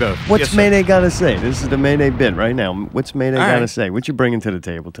 You and me both. What's Yes, sir. Mayday got to say? This is the Mayday bit right now. What's Mayday All got to right. say? What you bringing to the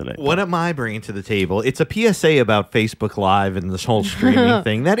table today? What am I bringing to the table? It's a PSA about Facebook Live and this whole streaming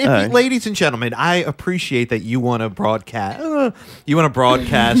thing. That, if All right. ladies and gentlemen, I appreciate that you want to broadcast.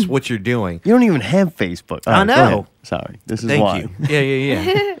 What you're doing. You don't even have Facebook. All I right, go know. ahead. Sorry. This is Thank why. you.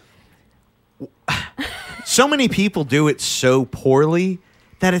 Yeah. So many people do it so poorly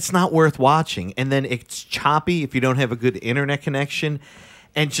that it's not worth watching, and then it's choppy if you don't have a good internet connection.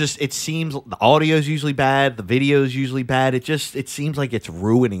 And just, it seems the audio is usually bad, the video is usually bad. It seems like it's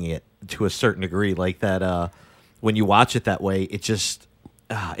ruining it to a certain degree. Like that, when you watch it that way, it just,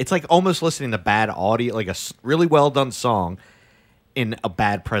 it's like almost listening to bad audio, like a really well done song in a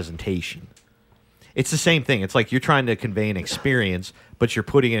bad presentation. It's the same thing. It's like you're trying to convey an experience, but you're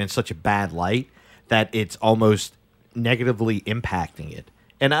putting it in such a bad light that it's almost negatively impacting it.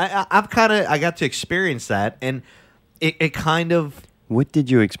 And I got to experience that, and it kind of. What did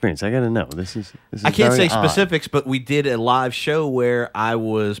you experience? I got to know. This is I can't say very odd. specifics, but we did a live show where I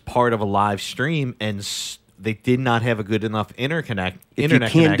was part of a live stream, and they did not have a good enough internet If you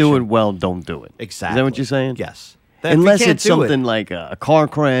can't do it well, don't do it. Exactly. Is that what you're saying? Yes. That, unless we can't it's do something like a car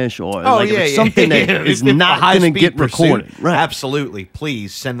crash or Oh, like if yeah, it's yeah, something yeah. that is If a not going to high-speed get pursuit, recorded. Right. Absolutely.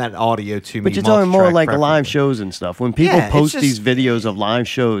 Please send that audio to me. But you're talking more multi-track like live preferably. shows and stuff. When people Yeah, it's post just- these videos of live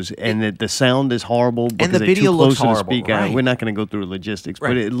shows and the sound is horrible because the they're video too close looks to the horrible, speaker, right. we're not going to go through logistics, but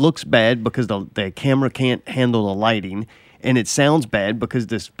Right. it looks bad because the camera can't handle the lighting. And it sounds bad because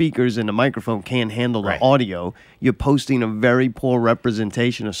the speakers and the microphone can't handle the audio. You're posting a very poor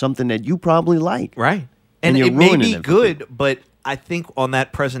representation of something that you probably like. Right. And you're it may ruining be it for good, but I think on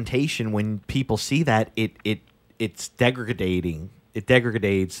that presentation, when people see that, it's degrading. It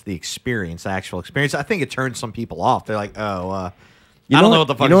degrades the experience, the actual experience. I think it turns some people off. They're like, I don't know what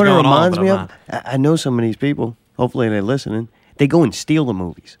the fuck you know is what it going reminds on. me but of? I know some of these people. Hopefully they're listening. They go and steal the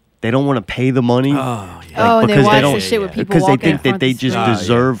movies. They don't want to pay the money. Oh, and they watch the shit with people because they walking in think front that they of the just screen.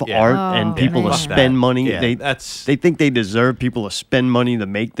 deserve yeah. art Oh, and people man. to spend money. Yeah, they think they deserve people to spend money to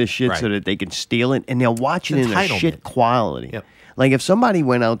make this shit so Right. that they can steal it, and they'll watch it in a Entitlement. shit quality. Yep. Like if somebody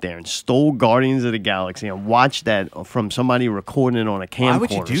went out there and stole Guardians of the Galaxy and watched that from somebody recording it on a camcorder. Why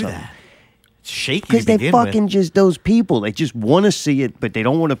would you or do something, that? It's shaky because to they begin fucking with. just those people. They just want to see it, but they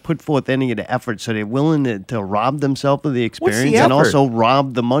don't want to put forth any of the effort. So they're willing to rob themselves of the experience and effort? also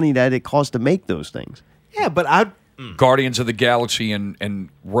rob the money that it costs to make those things. Yeah, but I. Guardians of the Galaxy and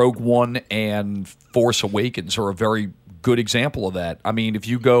Rogue One and Force Awakens are a very good example of that. I mean, if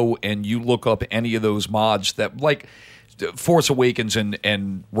you go and you look up any of those mods that like Force Awakens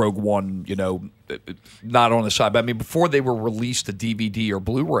and Rogue One, not on the side, but I mean, before they were released to DVD or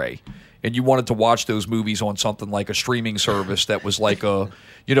Blu-ray, and you wanted to watch those movies on something like a streaming service that was like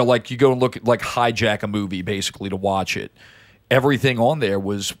like you go and look at like hijack a movie basically to watch it. Everything on there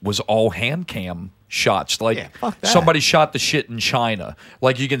was all hand cam shots. Like fuck that. somebody shot the shit in China.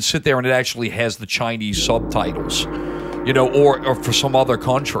 Like you can sit there and it actually has the Chinese subtitles, or for some other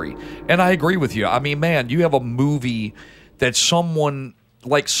country. And I agree with you. I mean, man, you have a movie that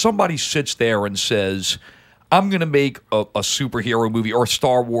somebody sits there and says, I'm going to make a superhero movie or a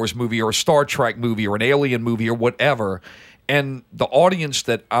Star Wars movie or a Star Trek movie or an alien movie or whatever. And the audience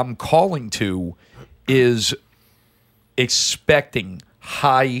that I'm calling to is expecting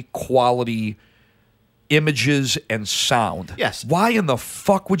high quality images and sound. Yes. Why in the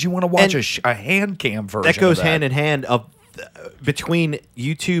fuck would you want to watch And a hand cam version That goes of that? hand in hand of between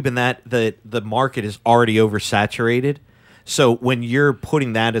YouTube and that the market is already oversaturated. So when you're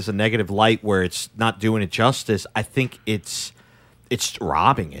putting that as a negative light where it's not doing it justice, I think it's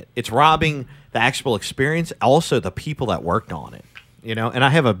robbing it. It's robbing the actual experience, also the people that worked on it. And I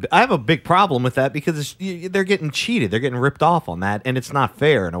have a big problem with that because they're getting cheated, they're getting ripped off on that, and it's not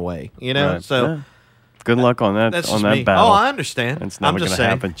fair in a way. Right. So Yeah. Good luck on that that's on just that me. battle. Oh, I understand. It's I'm never just going to saying.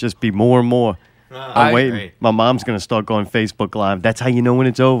 happen. Just be more and more. I'm waiting. agree. My mom's going to start going Facebook Live. That's how you know when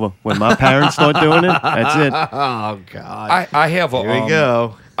it's over. When my parents start doing it, that's it. Oh God! I have a Here we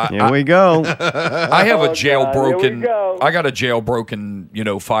go. Here we go. I have a Oh, here we jailbroken. go. I got a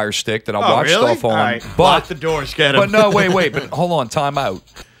jailbroken, Fire Stick that I Oh, watch really? stuff on. All right. But Lock the doors, get 'em. But no, wait. But hold on, time out.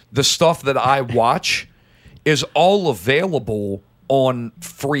 The stuff that I watch is all available on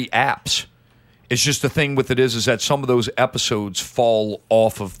free apps. It's just the thing with it is that some of those episodes fall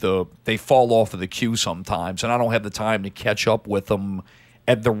off of the queue sometimes, and I don't have the time to catch up with them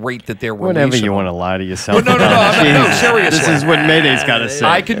at the rate that they're releasing. Whatever you them. want to lie to yourself. Well, no, about. no, Jesus. seriously. This is what Mayday's got to say.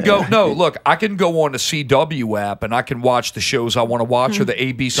 I can go. No, look, I can go on the CW app and I can watch the shows I want to watch or the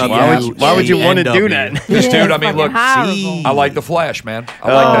ABC Why app. why would you want to do that? Because, dude, I mean, look, horrible. I like The Flash, man.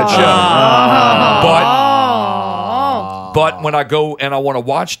 I like that show. But when I go and I want to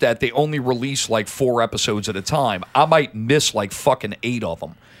watch that, they only release like 4 episodes at a time. I might miss like fucking 8 of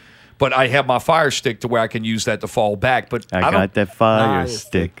them. But I have my Fire Stick to where I can use that to fall back. But I don't. got that fire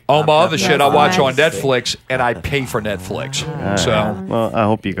stick. All my other shit I watch on Nice. Netflix, and I pay for Netflix. So Well, I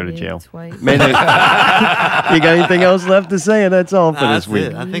hope you go to jail. It's white. Mayday, you got anything else left to say, or that's all for this That's week?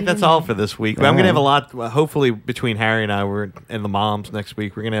 it. I think that's all for this week. But I'm going to have a lot, hopefully, between Harry and I and the moms next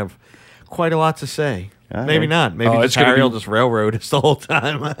week, we're going to have quite a lot to say. All Maybe right. not. Maybe Oh, just it's gonna Harry be- will just railroad us the whole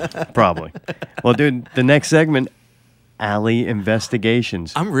time. Probably. Well, dude, the next segment, Alley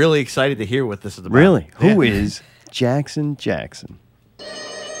Investigations. I'm really excited to hear what this is about. Really? Who Yeah. is Jackson Jackson?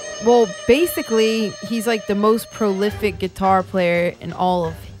 Well, basically, he's like the most prolific guitar player in all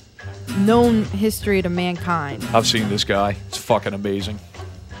of known history to mankind. I've seen this guy. It's fucking amazing.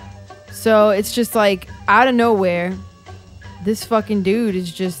 So it's just like out of nowhere, this fucking dude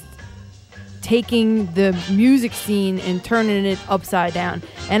is just taking the music scene and turning it upside down.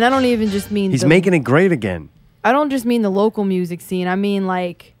 And I don't even just mean He's making it great again. I don't just mean the local music scene. I mean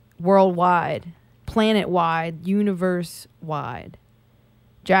like worldwide, planet-wide, universe-wide.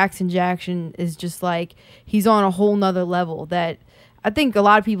 Jackson is just like, he's on a whole nother level that I think a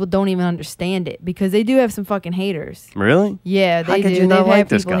lot of people don't even understand it, because they do have some fucking haters. Really? Yeah, How they could do. you not They've like had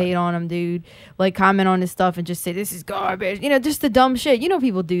this people guy? hate on him, dude. Like, comment on his stuff and just say, this is garbage. You know, just the dumb shit. You know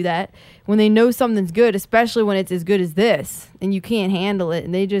people do that when they know something's good, especially when it's as good as this, and you can't handle it,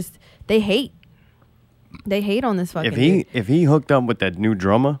 and they hate. They hate on this fucking dude. If he hooked up with that new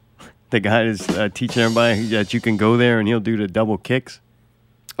drummer, the guy that's teaching everybody that you can go there and he'll do the double kicks.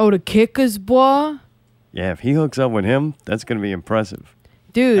 Oh, the kickers, boy. Yeah, if he hooks up with him, that's going to be impressive.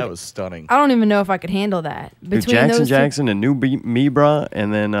 Dude, That was stunning. I don't even know if I could handle that. If Jackson and New Mebra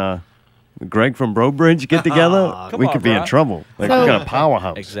and then Greg from Brobridge get together, we could be in trouble. Like, So- we got a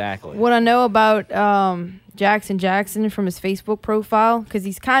powerhouse. Exactly. What I know about Jackson from his Facebook profile, because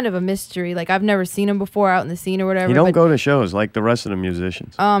he's kind of a mystery. Like, I've never seen him before out in the scene or whatever. He don't but, go to shows like the rest of the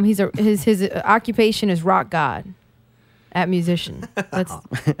musicians. his occupation is rock god at musician. That's All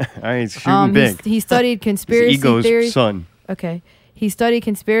right, he's shooting big. He studied conspiracy His ego's theories. son. Okay. He studied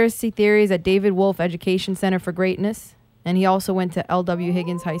conspiracy theories at David Wolf Education Center for Greatness, and he also went to L.W.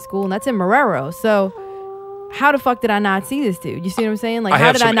 Higgins High School, and that's in Marrero. So, how the fuck did I not see this dude? You see what I'm saying? Like, I how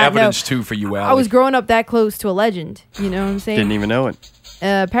have did some I not evidence know? too for you, I Allie. was growing up that close to a legend. You know what I'm saying? Didn't even know it.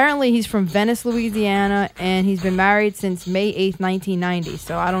 Apparently, he's from Venice, Louisiana, and he's been married since May 8th, 1990.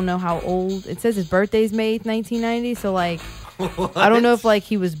 So I don't know how old. It says his birthday's May 8th, 1990. So, like, I don't know if, like,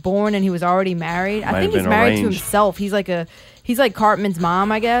 he was born and he was already married. I Might think have he's been married to arranged. himself. He's like Cartman's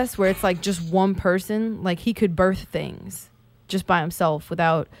mom, I guess, where it's like just one person. Like, he could birth things just by himself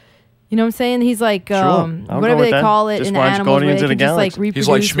without. You know what I'm saying? He's like, I'll whatever go with they that. call it Just in the watch animals, where Guardians they of the can just like Galaxy. reproduce. He's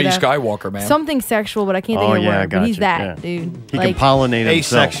like Shmi without- Skywalker, man. Something sexual, but I can't think Oh, of the yeah, I word. But he's gotcha, that, yeah. dude. He Like, can pollinate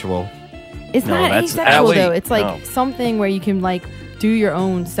himself. Asexual. it's No, not that's asexual Allie. though. It's like No. something where you can like do your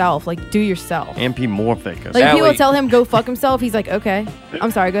own self, like do yourself. Ampimorphic. Like if people Allie. tell him go fuck himself, he's like, okay.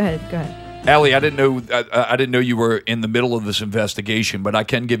 I'm sorry. Go ahead. Go ahead. Allie, I didn't know you were in the middle of this investigation, but I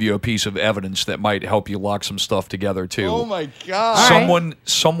can give you a piece of evidence that might help you lock some stuff together too. Oh my God.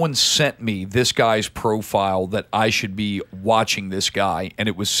 Someone sent me this guy's profile that I should be watching this guy, and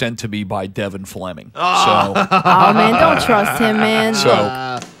it was sent to me by Devin Fleming. Oh man, don't trust him, man.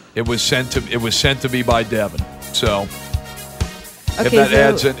 So it was sent to me by Devin. So Okay,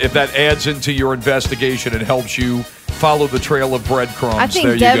 if that adds into your investigation and helps you follow the trail of breadcrumbs, I there think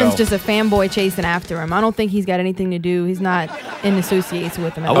you Devin's go. just a fanboy chasing after him. I don't think he's got anything to do. He's not in association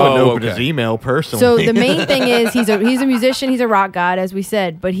with him. I At wouldn't all. open his email personally. So the main thing is he's a musician, he's a rock god, as we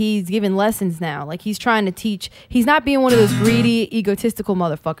said, but he's giving lessons now. Like he's trying to teach. He's not being one of those greedy, egotistical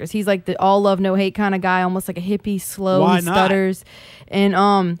motherfuckers. He's like the all love, no hate kind of guy, almost like a hippie, slow. Why he not? stutters, and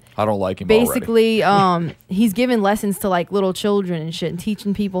I don't like him already. basically he's giving lessons to like little children and shit, and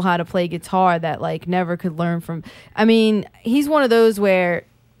teaching people how to play guitar that like never could learn from. I mean, he's one of those where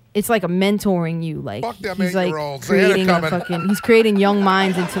it's like a mentoring you. Like Fuck them he's like 8-year-olds. They had it creating a coming. fucking. He's creating young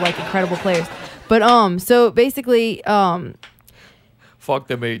minds into like incredible players. But so basically Fuck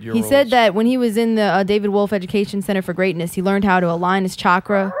them 8-year-olds. he said that when he was in the David Wolf Education Center for Greatness, he learned how to align his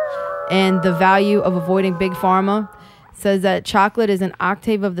chakra and the value of avoiding big pharma. Says that chocolate is an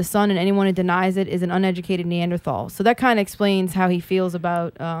octave of the sun, and anyone who denies it is an uneducated Neanderthal. So that kind of explains how he feels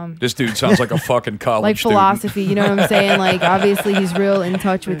about This dude sounds like a fucking college like student. philosophy. You know what I'm saying? Like obviously he's real in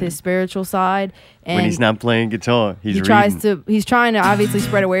touch with his spiritual side, and When he's not playing guitar, he's he reading. he's trying to obviously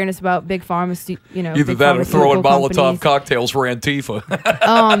spread awareness about big pharma. Either big that or throwing pharmaceutical Molotov companies. cocktails for Antifa.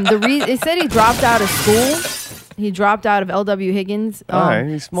 It said he dropped out of school. He dropped out of L.W. Higgins. All right,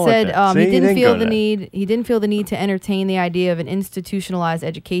 he's smart Said then. he See, he didn't didn't feel go the there. need. He didn't feel the need to entertain the idea of an institutionalized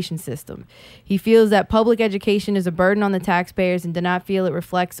education system. He feels that public education is a burden on the taxpayers and did not feel it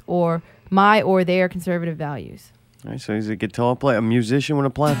reflects or their conservative values. All right, so he's a guitar player, a musician with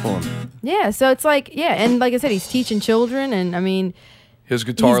a platform. Yeah, so it's like and like I said, he's teaching children, and I mean. His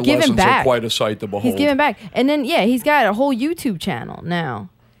guitar He's giving lessons back. are quite a sight to behold. He's giving back. And then, he's got a whole YouTube channel now.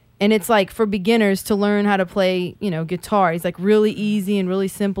 And it's like for beginners to learn how to play, guitar. He's like really easy and really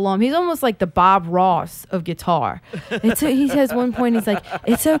simple. He's almost like the Bob Ross of guitar. He says one point, he's like,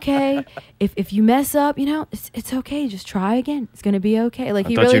 it's okay. If you mess up, it's okay. Just try again. It's going to be okay. Like I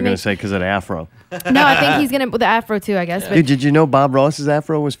he thought really you were going to makes, say because of the afro. no, I think he's going to, with the afro too, I guess. But Dude, did you know Bob Ross's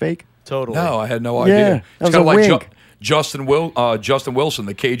afro was fake? Totally. No, I had no Yeah, idea. that It's was kind of a like wink. Justin Wilson,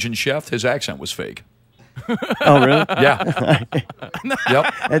 the Cajun chef. His accent was fake. Oh, really? Yeah.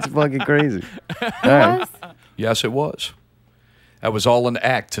 Yep. That's fucking crazy. All who right. was? Yes, it was. That was all an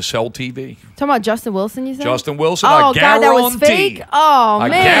act to sell TV. Talking about Justin Wilson, you said? Justin Wilson, Oh, I God, that guarantee. was fake? Oh, I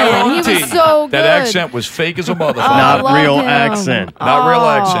man. He was guarantee so good. That accent was fake as a motherfucker. Not love real him. accent. Not real Oh,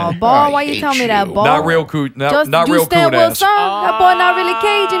 accent. Ball, why you telling me that, Ball? Not real cool. Not real Justin cool ass. Wilson. That boy not really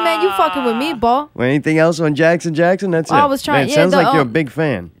Cajun, man. You fucking with me, Ball. Well, anything else on Jackson? That's it. I was trying- Man, yeah, sounds like you're a the, big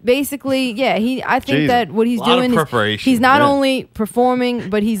fan. Basically, yeah, I think Jesus. that what he's A lot of doing is preparation. he's not Yeah. only performing,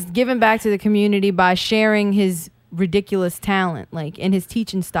 but he's giving back to the community by sharing his ridiculous talent, like in his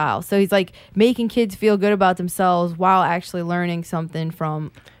teaching style. So he's like making kids feel good about themselves while actually learning something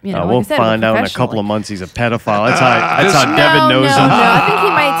from, you know, like we'll I said, find out in a professional. couple of months he's a pedophile. That's how No, Devin knows no, him. no. I think he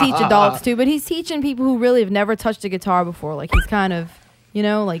might teach adults too, but he's teaching people who really have never touched a guitar before. Like he's kind of, you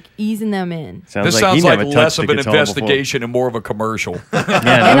know, like easing them in. Sounds This like sounds he like never less touched of the an guitar investigation and more of a commercial. before. And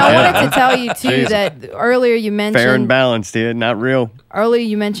I wanted Yeah, to tell you too Jesus. that earlier you fair and mentioned balanced here, not real.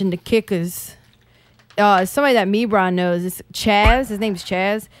 the Kickers. Somebody that Mebron knows is Chaz. His name's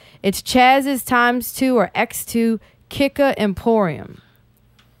Chaz. It's Chaz's ×2 or X2 Kicker Emporium.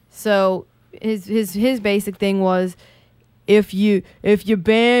 So his basic thing was if your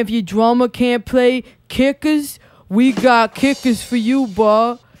drummer can't play kickers, we got kickers for you,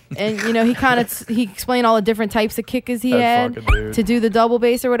 boy. And you know he explained all the different types of kickers he That had fucking dude. to do the double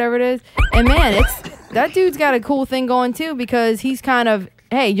bass or whatever it is. And man, that dude's got a cool thing going too, because he's kind of,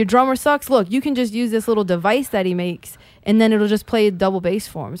 hey, your drummer sucks. Look, you can just use this little device that he makes, and then it'll just play double bass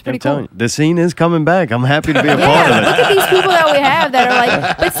for him. It's pretty I'm telling cool. you, the scene is coming back. I'm happy to be a part Yeah, of look it. at these people that we have that are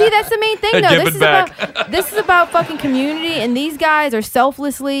like, but see, that's the main thing, though. Give This it is back. this is about fucking community, and these guys are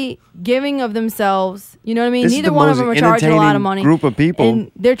selflessly giving of themselves. You know what I mean? This is Neither the one of most them are charging a lot of entertaining money. group of people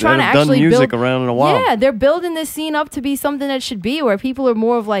and they're trying that to have done actually music build, around in a while. Yeah, they're building this scene up to be something that should be, where people are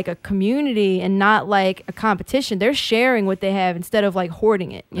more of like a community and not like a competition. They're sharing what they have instead of like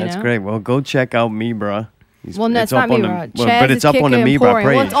hoarding it. You That's know? great. Well, go check out Mebra. Well, no, it's not up on Mebra. the, but it's up on the Mebra page.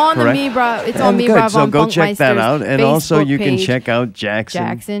 Well, it's on correct? the Mebra. It's Yeah, on good. Mebra So von go check that Funkmeister's out, and also Facebook you can page. check out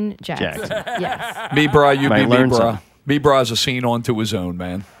Jackson. Jackson. Yes. Me, bra, you Might be me, learn bra. something. Me, bra's a scene onto his own,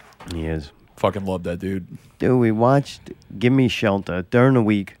 man. He is. Fucking love that dude. Dude, we watched Give Me Shelter during the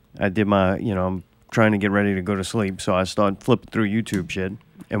week. I did my, I'm trying to get ready to go to sleep, so I started flipping through YouTube shit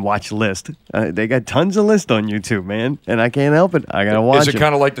and watch list. They got tons of list on YouTube, man, and I can't help it. I gotta watch Is it it.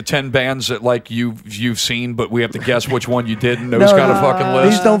 kind of like the 10 bands that like you've seen, but we have to guess which one you didn't? Those kind of fucking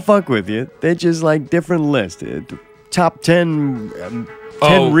lists. These don't fuck with you. They're just like different lists. Top 10.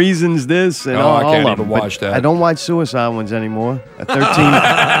 10 reasons this and Oh, all, I can't all of even them. But watch that. I don't watch suicide ones anymore. 13.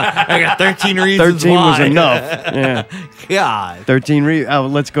 I got 13 reasons 13 was why. enough. Yeah. God. 13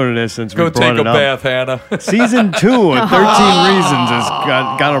 let's go to this since Go we brought take a it up. bath, Hannah. Season 2 of 13 Reasons has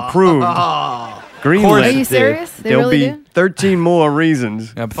got approved. Greenlit. Are you serious? They There'll really be do? 13 more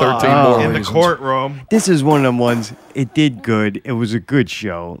reasons. I'm 13 more In the reasons. courtroom. This is one of them ones. It did good. It was a good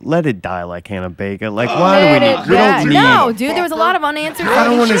show. Let it die like Hannah Baker. Like, why do we need? We don't need. No, dude, there was a lot of unanswered. I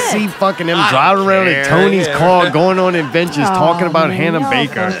don't want to shit. see fucking them driving around in Tony's car, going on adventures, talking about man, Hannah y'all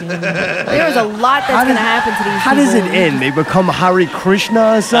Baker. There was a lot that's going to happen to these How does it people. end? They become Hare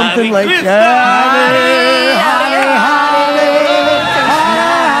Krishna or something like Krishna.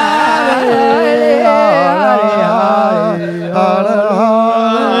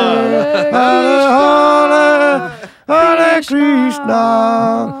 Hare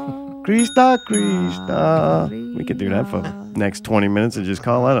Krishna, Krishna, Krishna. We could do that for the next 20 minutes and just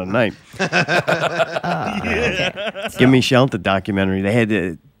call that a night. Give Me Shelter documentary. They had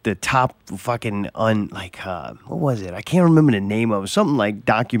the top fucking what was it? I can't remember the name of it. Something like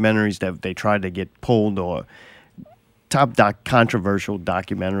documentaries that they tried to get pulled or top controversial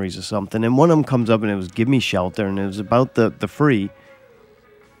documentaries or something. And one of them comes up and it was Give Me Shelter, and it was about the free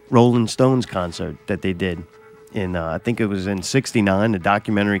Rolling Stones concert that they did. I think it was in '69. The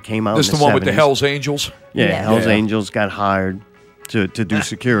documentary came out. This in the one with the 70s. Hell's Angels? Yeah, Yeah. Hell's Yeah. Angels got hired to do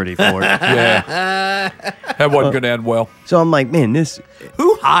security for it. Yeah. That wasn't going to end well. So I'm like, man, this.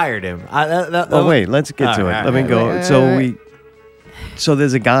 Who hired him? Oh wait, let's get to it. Let me go. So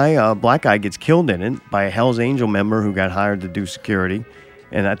there's a guy, a black guy, gets killed in it by a Hell's Angel member who got hired to do security,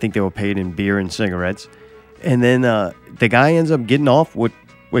 and I think they were paid in beer and cigarettes. And then the guy ends up getting off with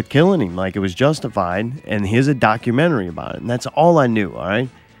killing him, like it was justified. And here's a documentary about it, and that's all I knew. All right.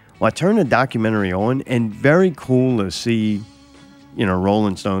 Well, I turned the documentary on, and very cool to see,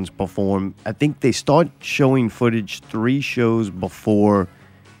 Rolling Stones perform. I think they start showing footage 3 shows before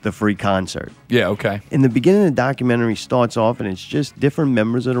the free concert. Yeah, okay. In the beginning, the documentary starts off, and it's just different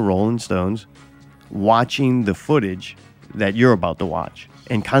members of the Rolling Stones watching the footage that you're about to watch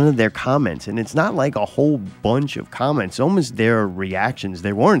and kind of their comments. And it's not like a whole bunch of comments, almost their reactions.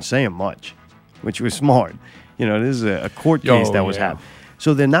 They weren't saying much, which was smart. You know, this is a court case that was happening.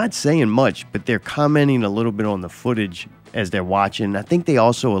 So they're not saying much, but they're commenting a little bit on the footage as they're watching. I think they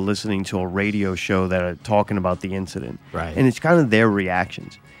also are listening to a radio show that are talking about the incident. Right. And it's kind of their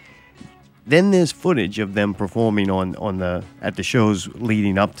reactions. Then there's footage of them performing at the shows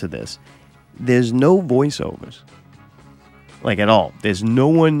leading up to this. There's no voiceovers. Like at all. There's no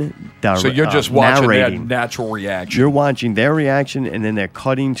one So you're just watching narrating. their natural reaction. You're watching their reaction, and then they're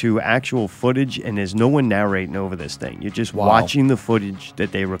cutting to actual footage, and there's no one narrating over this thing. You're just watching the footage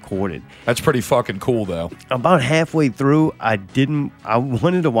that they recorded. That's pretty fucking cool, though. About halfway through, I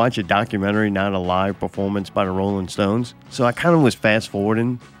wanted to watch a documentary, not a live performance by the Rolling Stones. So I kind of was fast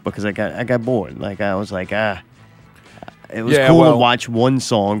forwarding because I got bored. Like I was like, it was cool to watch one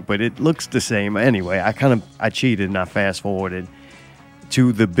song, but it looks the same. Anyway, I cheated and I fast forwarded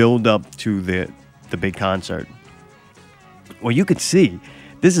to the build up to the big concert. Well, you could see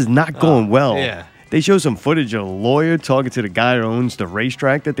this is not going well. Yeah. They show some footage of a lawyer talking to the guy who owns the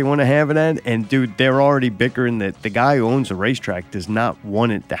racetrack that they want to have it at. And, dude, they're already bickering that the guy who owns the racetrack does not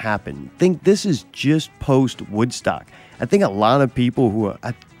want it to happen. I think this is just post-Woodstock. I think a lot of people who are...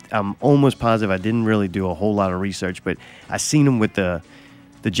 I'm almost positive I didn't really do a whole lot of research, but I seen him with the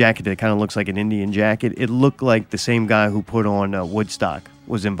jacket that kind of looks like an Indian jacket. It looked like the same guy who put on Woodstock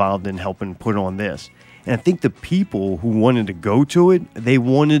was involved in helping put on this. And I think the people who wanted to go to it, they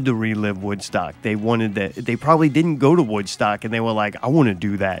wanted to relive Woodstock. They probably didn't go to Woodstock, and they were like, I want to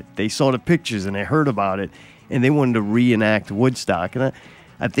do that. They saw the pictures, and they heard about it, and they wanted to reenact Woodstock. And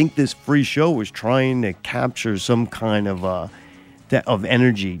I think this free show was trying to capture some kind of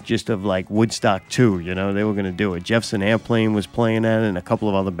energy, just of like Woodstock 2, you know, they were going to do it. Jefferson Airplane was playing at it, and a couple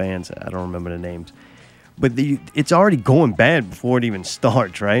of other bands. I don't remember the names. But it's already going bad before it even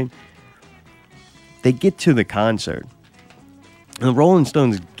starts, right? They get to the concert. And the Rolling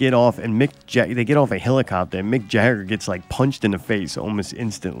Stones get off, and they get off a helicopter, and Mick Jagger gets like punched in the face almost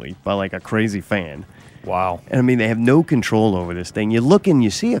instantly by like a crazy fan. Wow. And I mean, they have no control over this thing. You look and you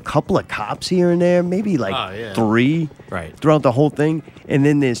see a couple of cops here and there, maybe like 3 throughout the whole thing. And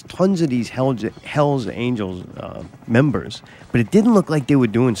then there's tons of these Hell's Angels members. But it didn't look like they were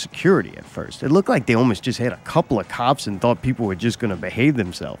doing security at first. It looked like they almost just had a couple of cops and thought people were just going to behave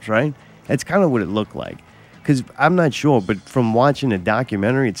themselves, right? That's kind of what it looked like. Because I'm not sure, but from watching the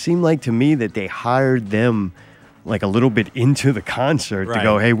documentary, it seemed like to me that they hired them like a little bit into the concert to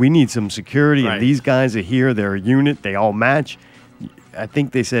go, hey, we need some security, and these guys are here, they're a unit, they all match. I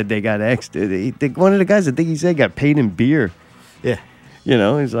think they said they got one of the guys, I think he said, got paid in beer. Yeah. You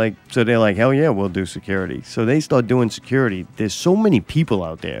know, it's like, so they're like, hell yeah, we'll do security. So they start doing security. There's so many people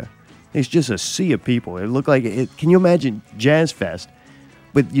out there. It's just a sea of people. It looked like, can you imagine Jazz Fest?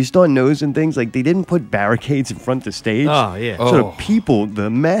 But you start noticing things like they didn't put barricades in front of the stage. Oh, yeah. So the people,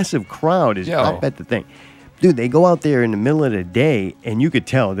 the massive crowd is up at the thing. Dude, they go out there in the middle of the day, and you could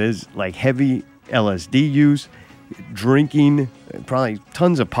tell there's like heavy LSD use, drinking, probably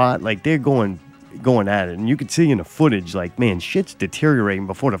tons of pot. Like they're going at it, and you could see in the footage, like, man, shit's deteriorating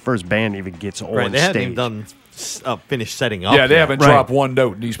before the first band even gets on stage. They haven't even done finished setting up. Yeah, they haven't dropped one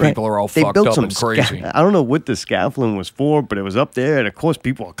note, and these people are all fucked up and crazy. I don't know what the scaffolding was for, but it was up there, and of course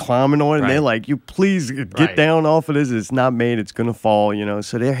people are climbing on it, and they're like, you please get down off of this. It's not made. It's going to fall, you know.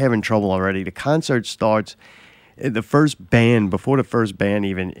 So they're having trouble already. The concert starts. Before the first band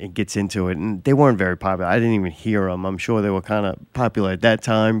even gets into it, and they weren't very popular. I didn't even hear them. I'm sure they were kind of popular at that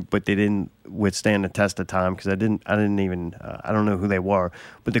time, but they didn't withstand the test of time because I don't know who they were.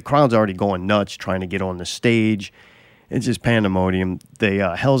 But the crowd's already going nuts trying to get on the stage. It's just pandemonium.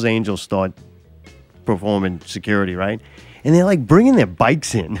 The Hell's Angels start performing security, right? And they're like bringing their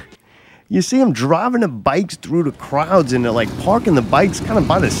bikes in. You see them driving the bikes through the crowds, and they're like parking the bikes kind of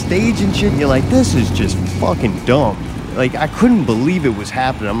by the stage and shit. And you're like, this is just fucking dumb. Like, I couldn't believe it was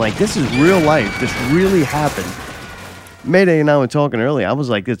happening. I'm like, this is real life. This really happened. Mayday and I were talking earlier. I was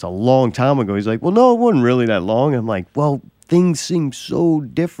like, it's a long time ago. He's like, well, no, it wasn't really that long. I'm like, well, things seem so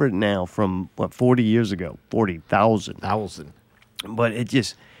different now from, 40 years ago? 40,000. But it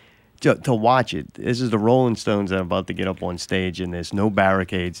just... To watch it, this is the Rolling Stones that are about to get up on stage, and there's no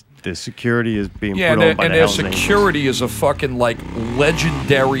barricades. The security is being put on by the and their Hells Angels. security is a fucking like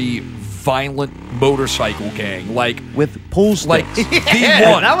legendary violent motorcycle gang, like with pool sticks, like the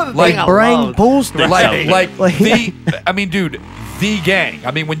one, that was the like thing I bring pool sticks, like out. the. I mean, dude, the gang. I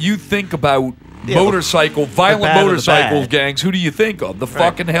mean, when you think about motorcycle, violent bad of the motorcycle bad. gangs. Who do you think of? The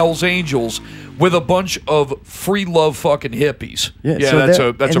fucking Hell's Angels with a bunch of free love fucking hippies. Yeah, Yeah, so that's they're- a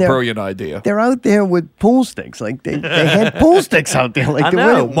and they're- brilliant idea. They're out there with pool sticks. Like they had pool sticks out there. Like I the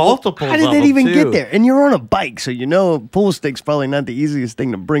know, way- multiples How did of they them, even too. get there? And you're on a bike, so you know pool sticks probably not the easiest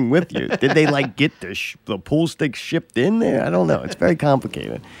thing to bring with you. Did they like get the pool sticks shipped in there? I don't know. It's very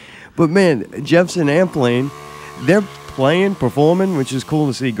complicated. But man, Jefferson Airplane, they're playing, performing, which is cool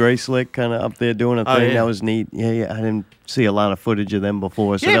to see. Grace Slick kind of up there doing a Oh, thing. yeah. That was neat. Yeah. I didn't see a lot of footage of them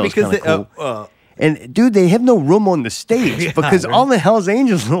before, so Yeah, that was because kind of they, cool. And dude, they have no room on the stage Yeah, because right. all the Hell's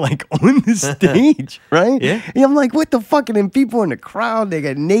Angels are like on the stage, right? Yeah. And I'm like, what the fuck? And then people in the crowd, they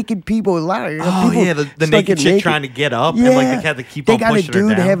got naked people. A lot of Oh, people yeah, the stuck naked in chick trying to get up, and, like, they had to keep They on got a pushing her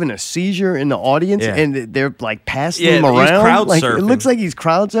dude down. having a seizure in the audience, Yeah. and they're like passing Yeah, him he's around. crowd Like, it surfing. looks like he's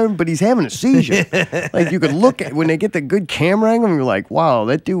crowd surfing, but he's having a seizure. Like you could look at when they get the good camera angle, you're like, wow,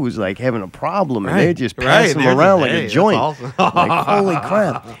 that dude was like having a problem, and they Right. just Right, pass him they're around just, like hey, a that's joint. awesome. Like holy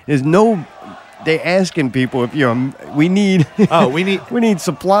crap! There's no. They asking people if you're. We need. Oh, we need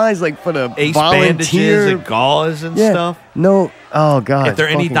supplies like for the ace volunteer bandages and gauze and Yeah. stuff. No. Oh god. If there are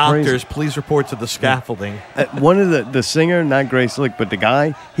it's any fucking doctors, crazy. please report to the scaffolding. One of the singer, not Grace Slick, but the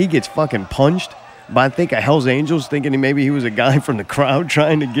guy, he gets fucking punched. But I think a Hell's Angels thinking maybe he was a guy from the crowd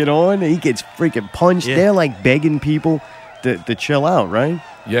trying to get on. And he gets freaking punched. Yeah. They're like begging people to chill out, right?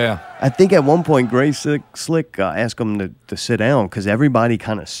 Yeah. I think at one point Grace Slick asked him to sit down because everybody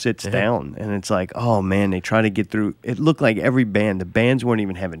kind of sits down. And it's like, oh man, they try to get through. It looked like every band, the bands weren't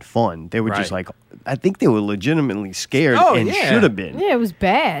even having fun. They were just Right. like, I think they were legitimately scared Oh, and yeah. should have been. Yeah, it was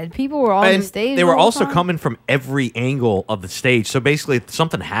bad. People were on And the stage. they were all the also time. coming from every angle of the stage. So basically, if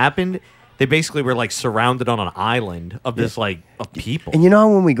something happened, they basically were like surrounded on an island of this like of people. And you know how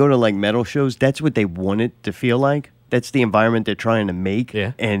when we go to like metal shows, that's what they want it to feel like? That's the environment they're trying to make.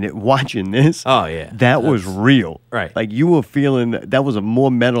 Yeah. And watching this, Oh, yeah. that was real. Right. Like you were feeling that was a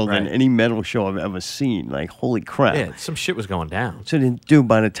more metal than Right. any metal show I've ever seen. Like, holy crap. Yeah, some shit was going down. So then, dude,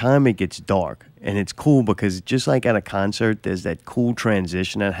 by the time it gets dark, and it's cool because just like at a concert, there's that cool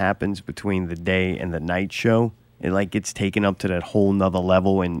transition that happens between the day and the night show. It like gets taken up to that whole nother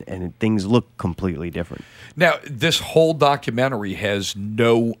level, and things look completely different. Now, this whole documentary has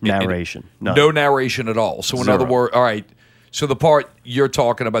no Narration. None. no narration at all. So, in Zero. other words, all right. So the part you're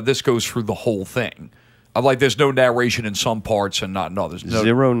talking about, this goes through the whole thing. I'm like, there's no narration in some parts and not in others. No,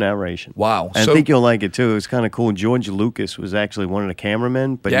 Zero narration. Wow. I So- think you'll like it too. It's kind of cool. George Lucas was actually one of the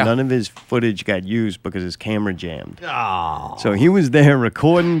cameramen, but Yeah. none of his footage got used because his camera jammed. Oh. So he was there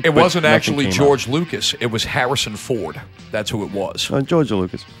recording. It but wasn't nothing actually came George Lucas. It was Harrison Ford. That's who it was. out. George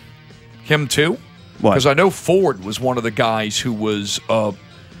Lucas. Him too? What? Because I know Ford was one of the guys who was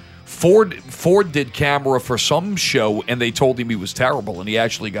Ford did camera for some show, and they told him he was terrible, and he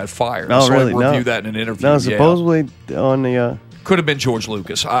actually got fired. I Oh, saw really? him review No. that in an interview. No, Yeah. supposedly on the. Could have been George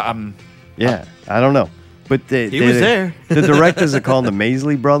Lucas. I'm Yeah, I don't know, but He was there. The directors are called the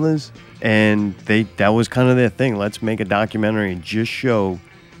Maisley Brothers, and that was kind of their thing. Let's make a documentary and just show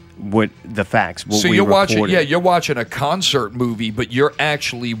what the facts. What so we you're watching, recorded. you're watching a concert movie, but you're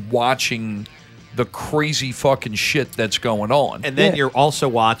actually watching the crazy fucking shit that's going on. And then Yeah. you're also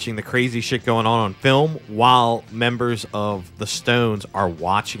watching the crazy shit going on film while members of the Stones are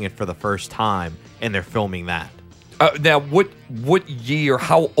watching it for the first time and they're filming that. Now, what year?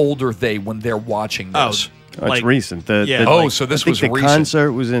 How old are they when they're watching this? Oh, it's recent. So this I think was the recent.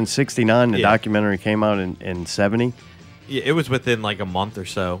 concert was in '69. The Yeah. documentary came out in '70. Yeah, it was within like a month or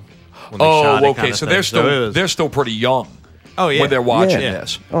so. When they shot it Oh, okay. kinda So thing. they're still it was- they're still pretty young. Oh, yeah. when they're watching Yeah.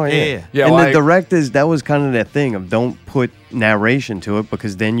 this. Oh yeah, Yeah. And well, the directors, that was kind of their thing of don't put narration to it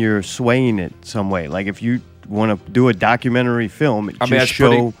because then you're swaying it some way. Like if you want to do a documentary film, I mean, just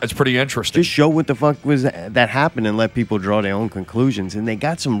show that's pretty interesting. just show what the fuck was that happened and let people draw their own conclusions. And they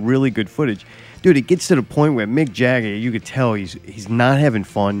got some really good footage, dude. It gets to the point where Mick Jagger, you could tell he's not having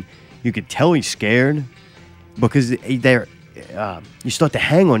fun. You could tell he's scared because they're. You start to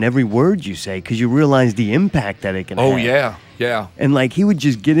hang on every word you say because you realize the impact that it can have. Oh yeah. And like he would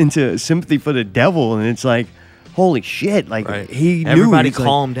just get into sympathy for the devil, and it's like, holy shit! Like Right. he knew. Everybody he's like-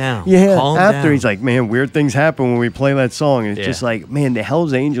 calm down. Yeah. Calm after down. he's like, man, weird things happen when we play that song, and it's Yeah. just like, man, the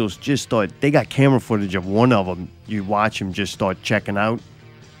Hell's Angels just thought they got camera footage of one of them. You watch him just start checking out.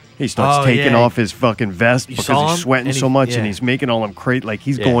 He starts Oh, taking yeah. off his fucking vest You because saw he's him? sweating And so he- much, yeah. and he's making all them crate like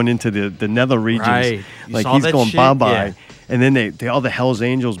he's Yeah. going into the nether regions, Right. You like saw he's that going shit? bye bye. Yeah. And then the other Hell's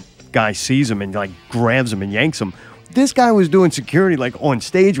Angels guy sees him and like grabs him and yanks him. This guy was doing security like on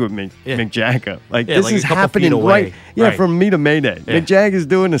stage with me, Yeah. Mick Jagger. Like Yeah, this like a is couple happening feet away. right. Yeah, Right. from me to Mayday. Yeah. Mick Jagger's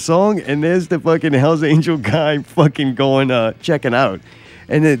doing a song, and there's the fucking Hell's Angel guy fucking going checking out.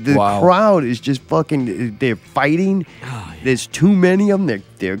 And the Wow. crowd is just fucking, they're fighting. There's too many of them.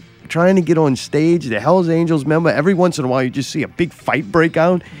 They're trying to get on stage. The Hells Angels member, every once in a while, you just see a big fight break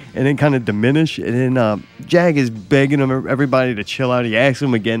out and then kind of diminish. And then Jag is begging everybody to chill out. He asks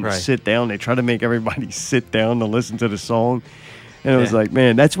them again to sit down. They try to make everybody sit down to listen to the song. And it was like,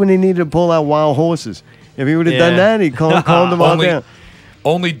 man, that's when they needed to pull out Wild Horses. If he would have done that, he'd calmed them all down.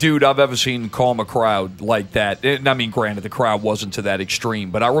 Only dude I've ever seen calm a crowd like that. And I mean, granted, the crowd wasn't to that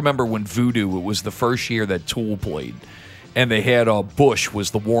extreme, but I remember when Voodoo, it was the first year that Tool played, and they had Bush was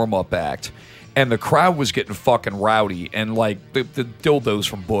the warm-up act, and the crowd was getting fucking rowdy, and like the dildos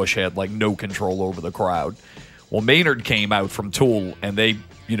from Bush had like no control over the crowd. Well, Maynard came out from Tool, and they,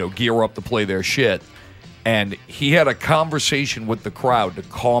 gear up to play their shit. And he had a conversation with the crowd to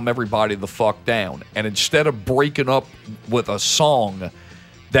calm everybody the fuck down. And instead of breaking up with a song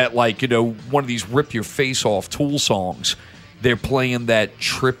that, like, one of these rip your face off Tool songs, they're playing that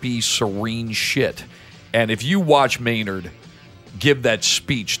trippy, serene shit. And if you watch Maynard give that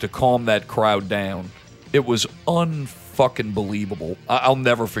speech to calm that crowd down, it was unfucking believable. I'll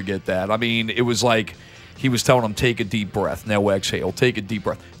never forget that. I mean, it was like he was telling them, take a deep breath, now exhale, take a deep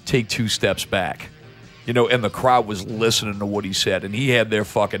breath, take 2 steps back. And the crowd was listening to what he said, and he had their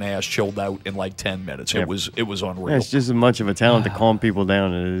fucking ass chilled out in like 10 minutes. Yeah. It was unreal. Yeah, it's just as much of a talent to calm people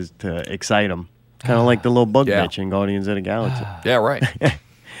down as it is to excite them. Kind of like the little bug bitch in Guardians of the Galaxy. Yeah, right.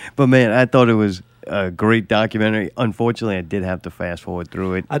 But man, I thought it was a great documentary. Unfortunately, I did have to fast forward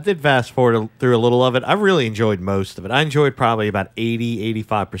through it. I did fast forward through a little of it. I really enjoyed most of it. I enjoyed probably about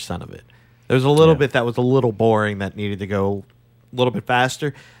 85% of it. There was a little bit that was a little boring that needed to go a little bit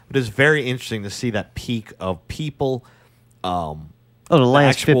faster. But it's very interesting to see that peak of people. The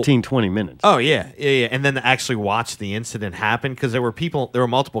last 15, 20 minutes. Oh, yeah. And then to actually watch the incident happen, because there were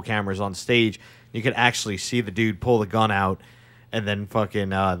multiple cameras on stage. You could actually see the dude pull the gun out and then fucking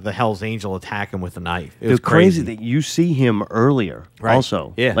the Hell's Angel attack him with a knife. It was crazy that you see him earlier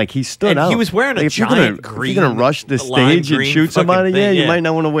also. Yeah. Like he stood And out. he was wearing a Like, giant If you're going to rush the lime stage and green shoot somebody, fucking thing, you might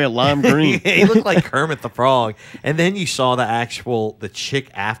not want to wear lime green. He looked like Kermit the Frog. And then you saw the chick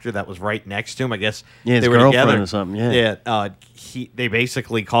after that was right next to him. I guess his they were girlfriend together or something. Yeah. They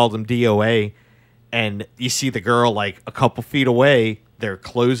basically called him DOA. And you see the girl like a couple feet away. They're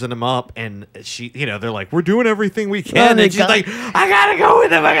closing him up, and they're like, "We're doing everything we can." And she's like, "I gotta go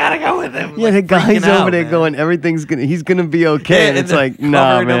with him. I gotta go with him." Yeah, like, the guy's freaking over out, there man. going, he's gonna be okay. Yeah, and it's they're like,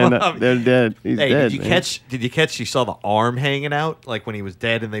 nah, covering him man, up. they're dead. He's dead. Did you man. catch? Did you catch? You saw the arm hanging out, like when he was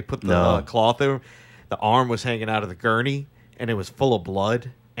dead, and they put the cloth over him. The arm was hanging out of the gurney, and it was full of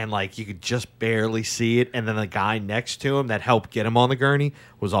blood, and like you could just barely see it. And then the guy next to him that helped get him on the gurney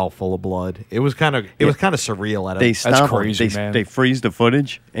was all full of blood. It was kind of surreal. They stop him. They freeze the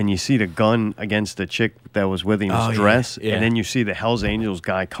footage, and you see the gun against the chick that was with him's dress, and then you see the Hell's Angels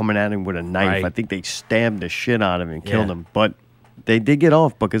guy coming at him with a knife. Right. I think they stabbed the shit out of him and killed him, but they did get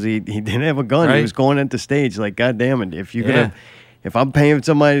off because he didn't have a gun. Right. He was going at the stage like, God damn it! If I'm paying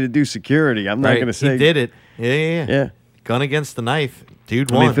somebody to do security, I'm not going to say he did it. Yeah. Gun against the knife,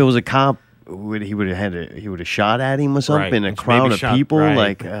 dude. I mean, if it was a cop, he would have shot at him or something. Right. A Just crowd maybe of shot- people, right.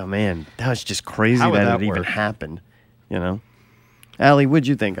 like, oh man, that was just crazy How would that that it even work? happened. Allie, what'd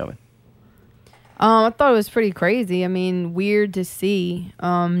you think of it? I thought it was pretty crazy. I mean, weird to see,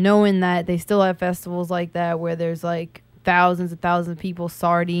 knowing that they still have festivals like that where there's like thousands and thousands of people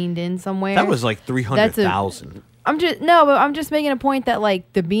sardined in somewhere. That was like 300,000. But I'm just making a point that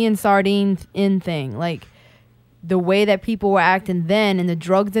like the being sardined in thing, like the way that people were acting then and the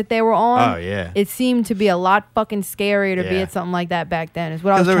drugs that they were on. Oh, yeah. It seemed to be a lot fucking scarier to be Yeah. at something like that back then. Is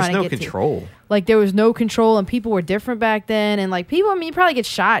what I was Because there was trying no to get control. to. Like there was no control and people were different back then. And like people, I mean, you probably get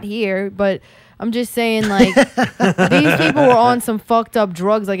shot here, but I'm just saying, like, these people were on some fucked up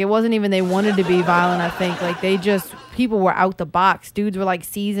drugs. Like, it wasn't even they wanted to be violent, I think. Like, people were out the box. Dudes were, like,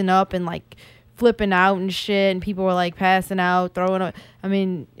 seizing up and, like, flipping out and shit. And people were, like, passing out, throwing up. I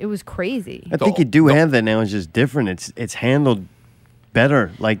mean, it was crazy. I think you do have that now. It's just different. It's handled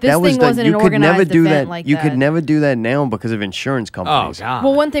better. Like This that was thing the, wasn't you an could never organized do event that. like You that. could never do that now because of insurance companies.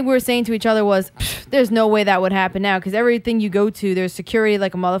 Well, one thing we were saying to each other was, there's no way that would happen now because everything you go to, there's security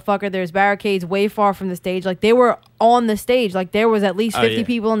like a motherfucker. There's barricades way far from the stage. Like, they were on the stage. Like, there was at least 50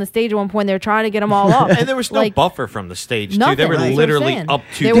 people on the stage at one point. They were trying to get them all up. And there was no like, buffer from the stage, too. nothing, They were that's what I'm literally saying. up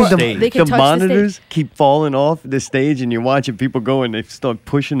to They the were- stage. they could the touch the monitors stage. keep falling off the stage, and you're watching people go and they start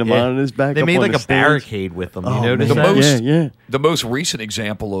pushing the monitors back. They up made on like the a stage. barricade with them. You Oh, notice man. that? The most recent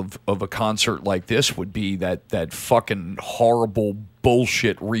example of a concert like this would be that fucking horrible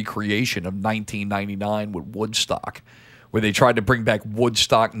bullshit recreation of 1999 with Woodstock, where they tried to bring back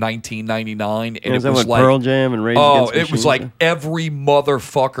Woodstock 1999, and Was it that was with like Pearl Jam and Rage oh, Against the it was Machine? like every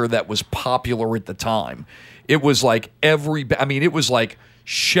motherfucker that was popular at the time. It was like it was like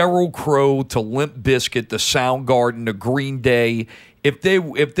Sheryl Crow to Limp Bizkit to Soundgarden to Green Day. If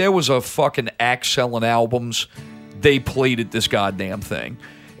there was a fucking act selling albums, they played at this goddamn thing.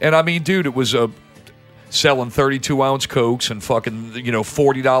 And I mean, dude, it was selling 32-ounce Cokes and fucking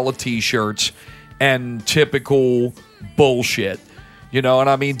 $40 T-shirts and typical bullshit. And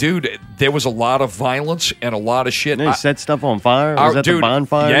I mean, dude, there was a lot of violence and a lot of shit. They set stuff on fire. Was that the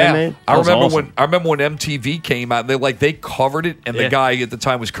bonfire yeah. they made? I That was awesome. remember when MTV came out. They covered it, and the guy at the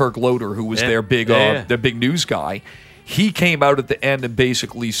time was Kirk Loder, who was their big news guy. He came out at the end and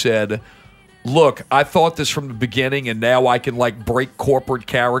basically said, "Look, I thought this from the beginning, and now I can break corporate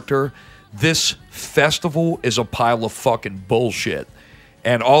character. This festival is a pile of fucking bullshit,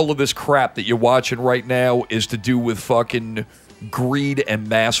 and all of this crap that you're watching right now is to do with fucking greed and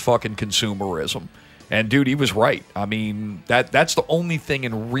mass fucking consumerism." And dude, he was right. I mean, that's the only thing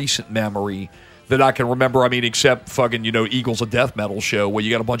in recent memory that I can remember. I mean, except fucking Eagles, a death metal show where you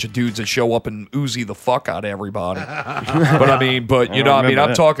got a bunch of dudes that show up and Uzi the fuck out of everybody. I'm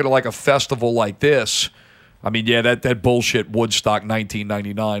talking to like a festival like this. I mean, yeah, that bullshit Woodstock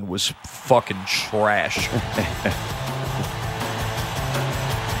 1999 was fucking trash.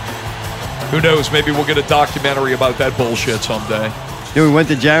 Who knows? Maybe we'll get a documentary about that bullshit someday. Dude, we went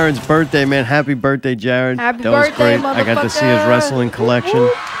to Jared's birthday, man. Happy birthday, Jared. Happy that was birthday, great. I got to see his wrestling collection.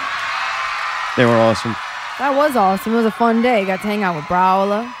 They were awesome. That was awesome. It was a fun day. Got to hang out with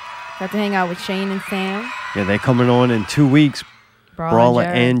Brawler. Got to hang out with Shane and Sam. Yeah, they're coming on in 2 weeks. Brawler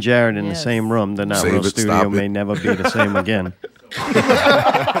and Jared in the same room. The Not Real Studio may never be the same again.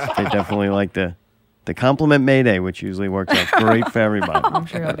 They definitely like the compliment Mayday, which usually works out great for everybody. I'm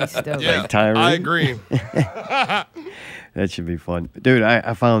sure I'll be stoked. Yeah, Tyree. I agree. That should be fun. Dude,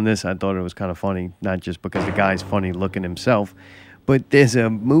 I found this. I thought it was kind of funny, not just because the guy's funny looking himself, but there's a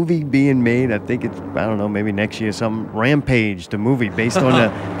movie being made. I think it's, I don't know, maybe next year, some Rampage, the movie based on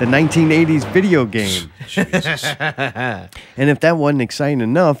the 1980s video game. Jesus. And if that wasn't exciting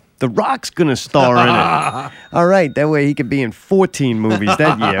enough, The Rock's going to star in it. All right, that way he could be in 14 movies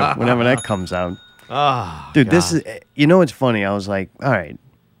that year, whenever that comes out. Oh, dude, God. this is, it's funny. I was like, all right,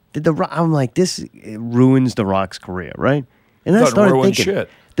 I'm like, this ruins The Rock's career, right? And I Doesn't started ruin thinking, shit.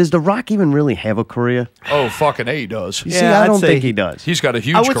 does The Rock even really have a career? Oh, fucking A, he does. You see, I don't think he does. He's got a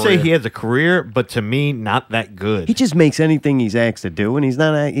huge I would career. say he has a career, but to me, not that good. He just makes anything he's asked to do, and he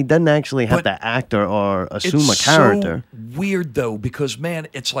doesn't actually have to act or assume a character. So weird though, because man,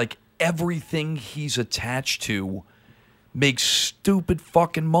 it's like everything he's attached to makes stupid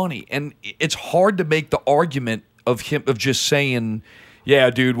fucking money, and it's hard to make the argument of just saying, yeah,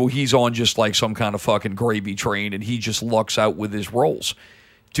 dude, well, he's on just like some kind of fucking gravy train, and he just lucks out with his roles.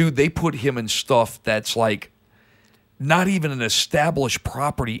 Dude, they put him in stuff that's like not even an established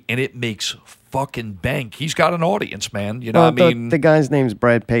property, and it makes fucking bank. He's got an audience, man. You know what I mean? The guy's name's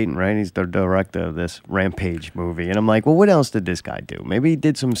Brad Payton, right? He's the director of this Rampage movie. And I'm like, well, what else did this guy do? Maybe he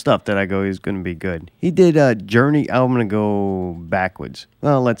did some stuff that I go, he's going to be good. He did Journey. I'm going to go backwards.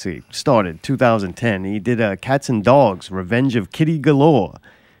 Well, let's see. Started 2010. He did Cats and Dogs, Revenge of Kitty Galore.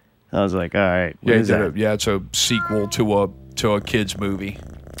 I was like, all right. What is that? It's a sequel to a kid's movie.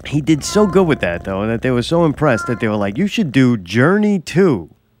 He did so good with that, though, that they were so impressed that they were like, you should do Journey 2.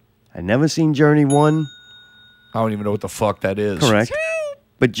 I'd never seen Journey 1. I don't even know what the fuck that is. Correct.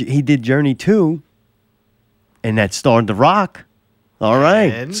 But he did Journey 2, and that starred The Rock. All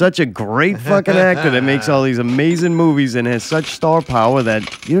right. And? Such a great fucking actor that makes all these amazing movies and has such star power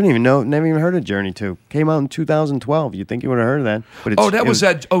that you don't even know, never even heard of Journey 2. Came out in 2012. You'd think you would have heard of that. But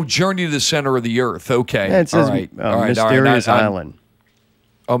it's, Journey to the Center of the Earth. Okay. Yeah, it says all right. Mysterious Island.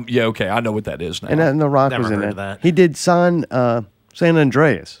 Yeah, okay. I know what that is now. And The Rock Never was in heard it. of that. He did San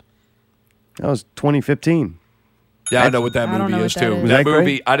Andreas. That was 2015. Yeah, I know what that I don't movie know is what that too. is. Was That that great?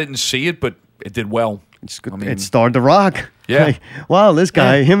 movie, I didn't see it, but it did well. I mean, It starred The Rock. Yeah. Like, wow, this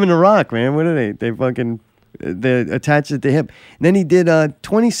guy, him and The Rock, man. What are they? They fucking, they attached it to him. And then he did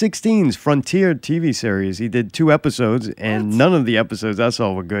 2016's Frontier TV series. He did 2 episodes, and none of the episodes I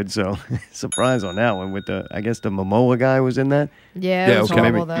saw were good. So, surprise on that one. With I guess the Momoa guy was in that. Yeah, it was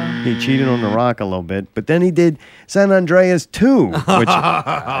horrible, though. He cheated on The Rock a little bit. But then he did San Andreas 2, which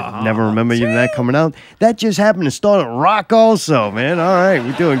I never remember even that coming out. That just happened to start at Rock also, man. All right,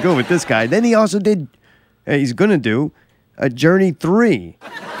 we're doing good with this guy. Then he also did, he's going to do Journey 3.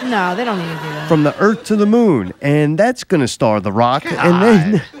 No, they don't need to do that. From the Earth to the Moon, and that's going to star The Rock, and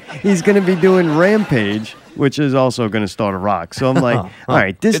then he's going to be doing Rampage, which is also going to star The Rock. So I'm like, all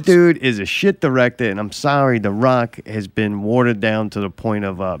right, this dude is a shit director, and I'm sorry, The Rock has been watered down to the point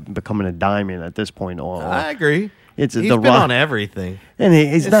of becoming a diamond at this point. I agree. He's been Rock on everything, and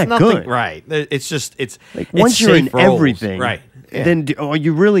it's not nothing, good. Right? It's like once you're in roles. everything, right? Yeah. Then are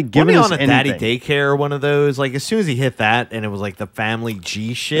you really giving us on a anything? Daddy Daycare or one of those? Like as soon as he hit that, and it was like the Family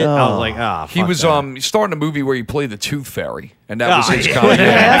G shit. I was like, he was starting a movie where he played the Tooth Fairy, and that was his Yeah,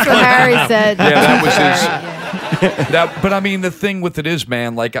 that's what Harry said. Yeah, that was his. But I mean, the thing with it is,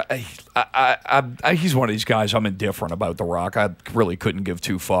 man, like he's one of these guys. I'm indifferent about The Rock. I really couldn't give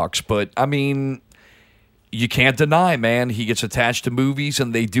two fucks. But I mean, you can't deny, man. He gets attached to movies,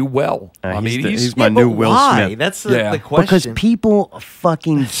 and they do well. I mean, he's my new Will Smith. That's the question. Because people are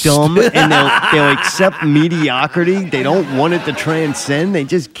fucking dumb, and they'll accept mediocrity. They don't want it to transcend. They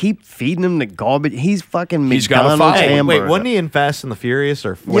just keep feeding him the garbage. He's fucking McDonald's hamburger. Wait, wasn't he in Fast and the Furious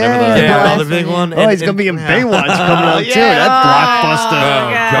or whatever the other big one? Oh, he's gonna be in Baywatch coming out too. That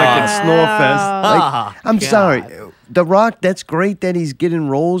blockbuster, fucking Snorefest. I'm sorry. The Rock, that's great that he's getting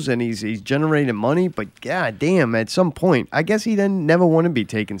roles and he's generating money, but god damn, at some point, I guess he didn't never want to be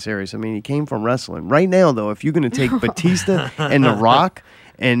taken serious. I mean, he came from wrestling. Right now, though, if you're going to take Batista and The Rock,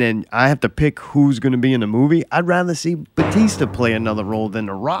 and then I have to pick who's going to be in the movie, I'd rather see Batista play another role than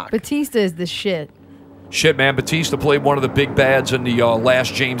The Rock. Batista is the shit. Shit, man, Batista played one of the big bads in the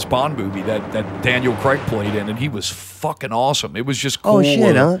last James Bond movie that Daniel Craig played in, and he was fucking awesome. It was just cool. Oh,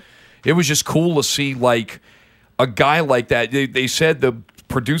 shit, huh? It was just cool to see, like, a guy like that. They said, the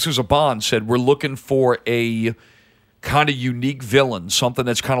producers of Bond said, we're looking for a kind of unique villain, something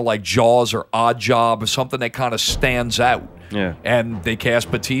that's kind of like Jaws or Odd Job, or something that kind of stands out. Yeah. And they cast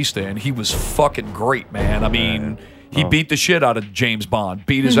Batista, and he was fucking great, man. I mean, he beat the shit out of James Bond,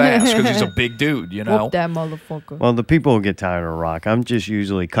 beat his ass because he's a big dude, you know? Whoop that motherfucker. Well, the people get tired of Rock. I'm just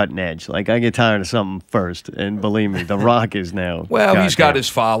usually cutting edge. Like, I get tired of something first, and believe me, The Rock is now. Well, he's got his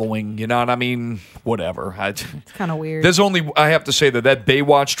following, you know what I mean? Whatever. It's kind of weird. There's only, I have to say that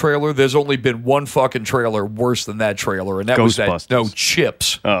Baywatch trailer, there's only been one fucking trailer worse than that trailer, and that was that, no,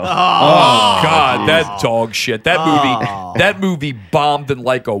 Chips. Oh God, that dog shit. That movie bombed in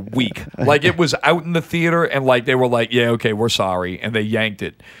like a week. Like, it was out in the theater, and like they were like, yeah, okay, we're sorry, and they yanked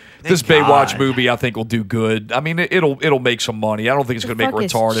it. This Baywatch movie, I think, will do good. I mean, it'll make some money. I don't think it's going to make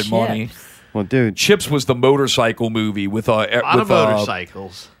retarded money. Well, dude, Chips was the motorcycle movie with a lot of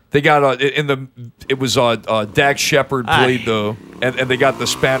motorcycles. They got it was Dax Shepard played and they got the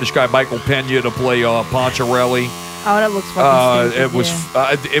Spanish guy Michael Pena to play Poncherelli. Oh, that looks fucking stupid. It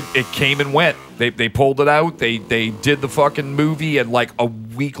was it came and went. They pulled it out. They did the fucking movie, and like a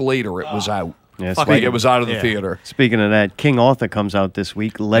week later, it was out. Yeah, like it was out of the theater. Speaking of that, King Arthur comes out this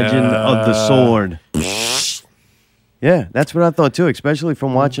week. Legend of the Sword. Yeah, that's what I thought too, especially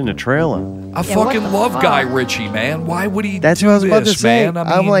from watching the trailer. I fucking love Guy Ritchie, man. Why would he That's do what I was about this, to say. man?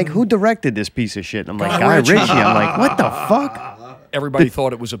 I I'm mean, like, who directed this piece of shit? I'm like, Guy Ritchie. I'm like, what the fuck? Everybody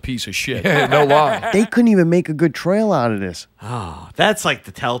thought it was a piece of shit. No lie. They couldn't even make a good trailer out of this. Oh, that's like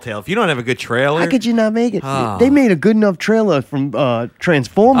the telltale. If you don't have a good trailer, how could you not make it? They made a good enough trailer from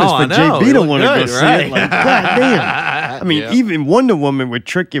Transformers for JB to want to go see it. Like, goddamn. I mean, even Wonder Woman would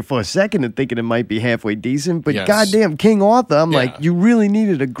trick you for a second into thinking it might be halfway decent, but goddamn King Arthur, I'm like, you really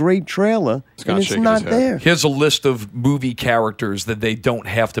needed a great trailer, and it's not there. Here's a list of movie characters that they don't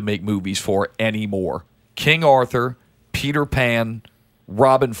have to make movies for anymore. King Arthur, Peter Pan,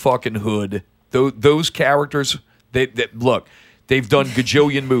 Robin fucking Hood. Those characters, look, they've done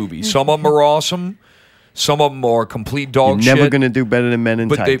gajillion movies. Some of them are awesome. Some of them are complete dog shit. You're never going to do better than Men in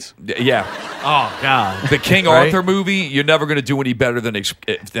Tights. Oh, God. The King Arthur movie, you're never going to do any better than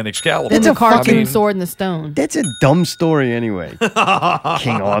Excalibur. That's a cartoon Sword in the Stone. That's a dumb story anyway. King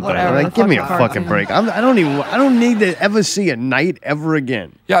Arthur. Whatever, like, give me a fucking break. I don't need to ever see a knight ever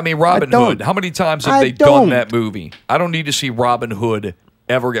again. Yeah, I mean, Robin Hood. How many times have they done that movie? I don't need to see Robin Hood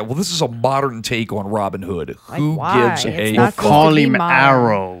ever again. Well, this is a modern take on Robin Hood. Who gives a... We'll call him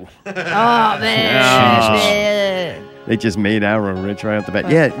Arrow. Oh, man. They just made Arrow rich right off the bat.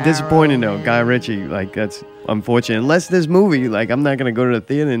 Yeah, disappointing though. Guy Ritchie, like, that's unfortunate. Unless this movie, like, I'm not going to go to the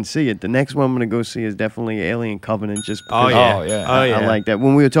theater and see it. The next one I'm going to go see is definitely Alien Covenant. Just because I like that.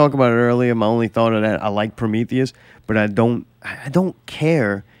 When we were talking about it earlier, my only thought of that, I like Prometheus, but I don't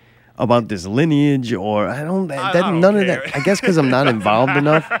care about this lineage, or none of that. I guess because I'm not involved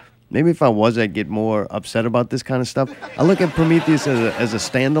enough. Maybe if I was, I'd get more upset about this kind of stuff. I look at Prometheus as a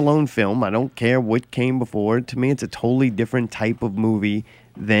standalone film. I don't care what came before it. To me, it's a totally different type of movie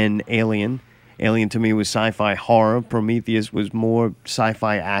than Alien. Alien to me was sci-fi horror. Prometheus was more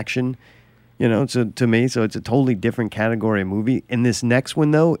sci-fi action. You know, to me, so it's a totally different category of movie. In this next one,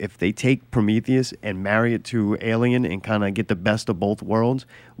 though, if they take Prometheus and marry it to Alien and kind of get the best of both worlds,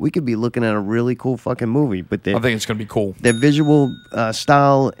 we could be looking at a really cool fucking movie. But I think it's going to be cool. Their visual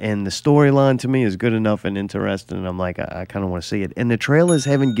style and the storyline to me is good enough and interesting, and I'm like, I kind of want to see it. And the trailers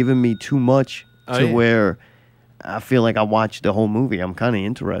haven't given me too much where I feel like I watched the whole movie. I'm kind of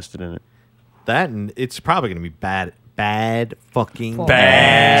interested in it. That, and it's probably going to be bad fucking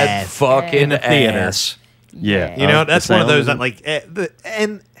in the theater. Ass. Yeah, you know, that's one of those that like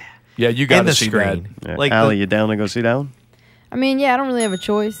yeah, you got to see screen. Yeah. Like Allie, you down to go see that one? I mean, yeah, I don't really have a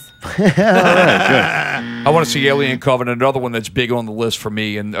choice. I want to see Alien Covenant. Another one that's big on the list for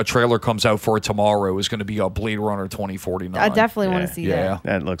me, and a trailer comes out for it tomorrow, is going to be Blade Runner 2049. I definitely want to see that.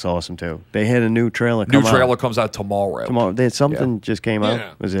 That looks awesome too. They had a new trailer come New trailer comes out tomorrow. They had something just came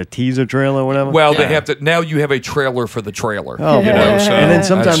out. Was it a teaser trailer or whatever? Well, they have to, now you have a trailer for the trailer. Oh, you know, so and then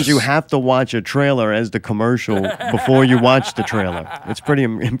sometimes you have to watch a trailer as the commercial before you watch the trailer. It's pretty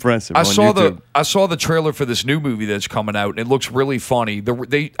impressive. I on saw YouTube. I saw the trailer for this new movie that's coming out, and it looks really funny.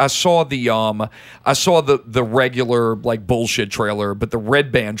 I saw the regular like bullshit trailer, but the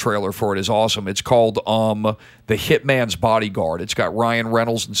red band trailer for it is awesome. It's called The Hitman's Bodyguard. It's got Ryan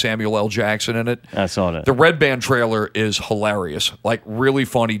Reynolds and Samuel L. Jackson in it. I saw that. The red band trailer is hilarious, like really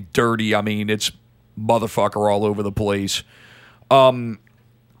funny, dirty. I mean, it's motherfucker all over the place.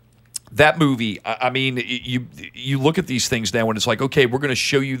 That movie, I mean, you look at these things now and it's like, okay, we're going to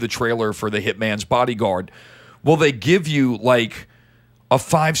show you the trailer for The Hitman's Bodyguard. Well, they give you like a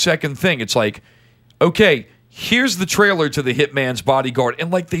 5-second thing. It's like, okay, here's the trailer to The Hitman's Bodyguard.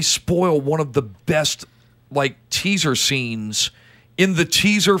 And like they spoil one of the best like teaser scenes in the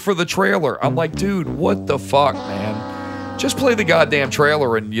teaser for the trailer. I'm like, dude, what the fuck, man? Just play the goddamn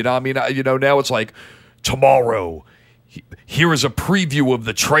trailer. And, you know, I mean, now it's like, tomorrow, here is a preview of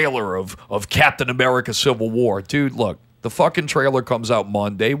the trailer of Captain America Civil War. Dude, look, the fucking trailer comes out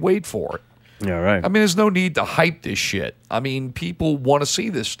Monday. Wait for it. Yeah, right. I mean, there's no need to hype this shit. I mean, people want to see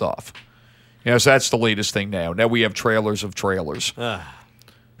this stuff. You know, so that's the latest thing now. Now we have trailers of trailers.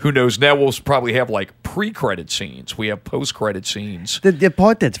 Who knows? Now we'll probably have like pre-credit scenes. We have post-credit scenes. The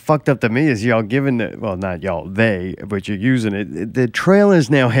part that's fucked up to me is y'all giving not y'all, but you're using it. The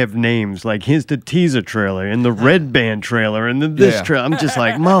trailers now have names. Like, here's the teaser trailer and the red band trailer and this trailer. I'm just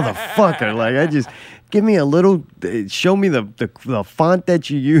like, motherfucker. Like, give me a little, show me the font that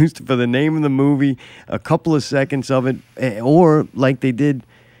you used for the name of the movie, a couple of seconds of it, or like they did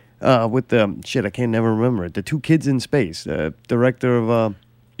with the, I can't never remember it, the Two Kids in Space, director of...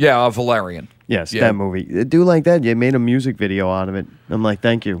 Valerian. Yes, that movie. Do like that. You made a music video out of it. I'm like,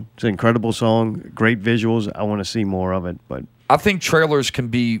 thank you. It's an incredible song, great visuals. I want to see more of it. But I think trailers can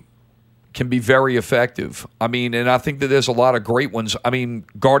be very effective. I mean, and I think that there's a lot of great ones. I mean,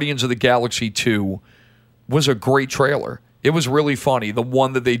 Guardians of the Galaxy 2 was a great trailer. It was really funny. The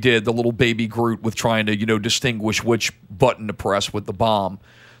one that they did, the little baby Groot with trying to, distinguish which button to press with the bomb.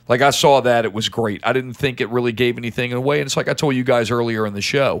 Like, I saw that. It was great. I didn't think it really gave anything away. And it's like I told you guys earlier in the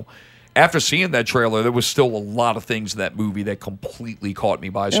show. After seeing that trailer, there was still a lot of things in that movie that completely caught me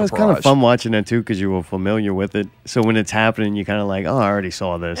by surprise. It was kind of fun watching that, too, because you were familiar with it. So when it's happening, you're kind of like, oh, I already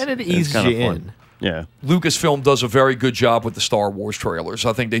saw this. And it eases you in. Yeah. Lucasfilm does a very good job with the Star Wars trailers.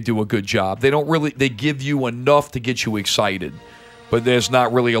 I think they do a good job. They give you enough to get you excited. But there's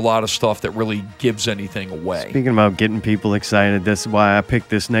not really a lot of stuff that really gives anything away. Speaking about getting people excited, that's why I picked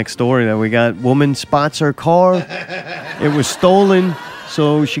this next story that we got. Woman spots her car. It was stolen,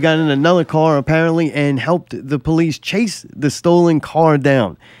 so she got in another car apparently and helped the police chase the stolen car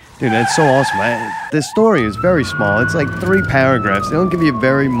down. Dude, that's so awesome. This story is very small. It's like 3 paragraphs. They don't give you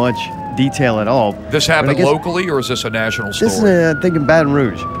very much detail at all. This happened locally, or is this a national story? This is, I think, in Baton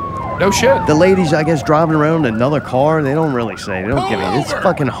Rouge. No shit. The ladies, I guess, driving around in another car, they don't really say. They don't give it. It's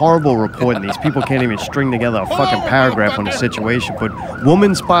fucking horrible reporting. These people can't even string together a fucking paragraph on the situation. But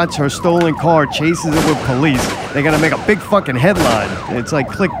woman spots her stolen car, chases it with police. They got to make a big fucking headline. It's like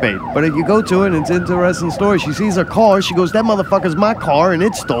clickbait. But if you go to it, it's an interesting story. She sees her car. She goes, that motherfucker's my car, and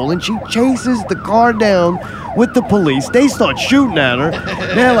it's stolen. She chases the car down with the police. They start shooting at her.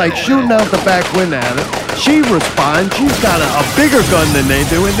 They're like shooting out the back window at her. She responds. She's got a bigger gun than they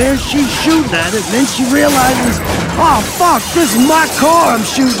do, and there she's shooting at it. And then she realizes, oh fuck, this is my car I'm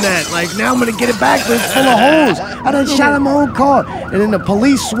shooting at. Like, now I'm gonna get it back, but it's full of holes. I done shot at my own car. And then the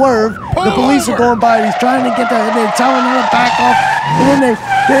police swerve. The police are going by. He's trying to get there, and they're telling her to back off. And then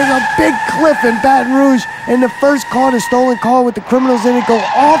there's a big cliff in Baton Rouge, and the first car, the stolen car with the criminals in it, go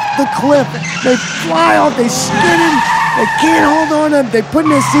off the cliff. They fly off. They skid in. They can't hold on up. They're putting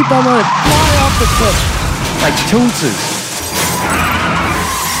their seatbelt on and fly off the cliff like toonces.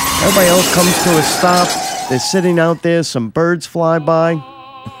 Everybody else comes to a stop. They're sitting out there. Some birds fly by.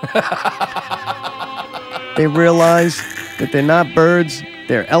 They realize that they're not birds.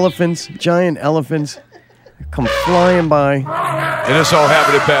 They're elephants, giant elephants. They come flying by. And this all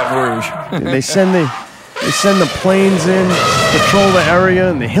happened at Baton Rouge. They send the planes in, patrol the area,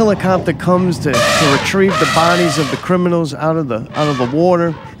 and the helicopter comes to retrieve the bodies of the criminals out of the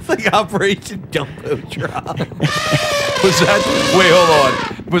water. It's like Operation Dumbo Drop. Was that? Wait, hold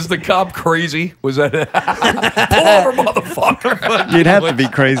on. Was the cop crazy? Was that? Pull over, motherfucker! You'd have to be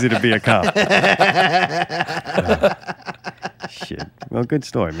crazy to be a cop. Shit. Well, good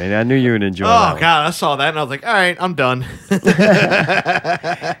story, man. I knew you would enjoy that. Oh, God, I saw that and I was like, all right, I'm done.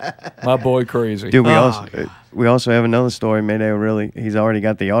 My boy crazy. Dude, we also have another story, man. He's already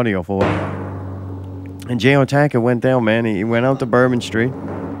got the audio for it. And J.O. Tackett went down, man. He went out to Bourbon Street.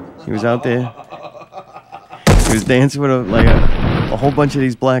 He was out there. He was dancing with a whole bunch of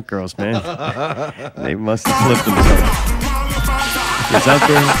these black girls, man. They must have flipped themselves. He was out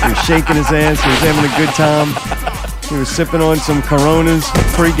there. He was shaking his ass. He was having a good time. He was sipping on some Coronas,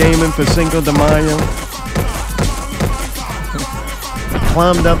 pre-gaming for Cinco de Mayo.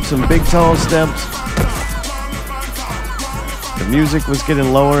 Climbed up some big tall steps. The music was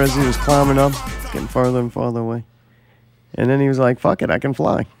getting lower as he was climbing up, getting farther and farther away. And then he was like, fuck it, I can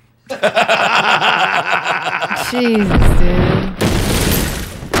fly. Jesus, dude.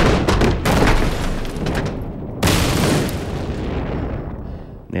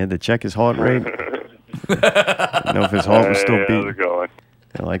 They had to check his heart rate. Know if his heart was still beating. How's it going?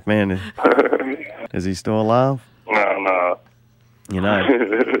 They're like, man, is he still alive? No. You know,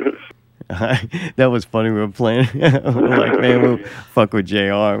 that was funny. We were playing. We're like, man, we'll fuck with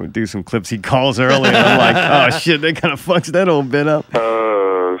JR. We'll do some clips he calls early. And I'm like, oh, shit, they kind of fucks that old bit up.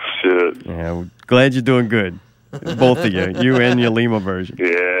 Oh, shit. Yeah, we're glad you're doing good. Both of you and your Lima version.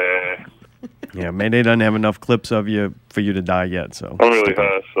 Yeah. Yeah, man, they don't have enough clips of you for you to die yet, so. I'm really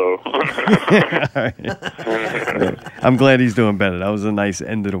high, so. I'm glad he's doing better. That was a nice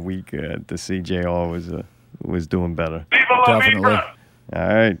end of the week to see JR was doing better. Definitely. All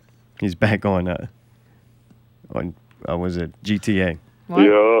right. He's back on was it GTA? What?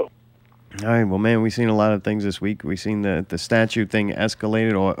 Yeah. All right, well, man, we've seen a lot of things this week. We've seen the statue thing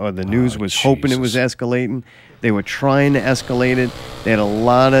escalated, or the news was hoping it was escalating. They were trying to escalate it. They had a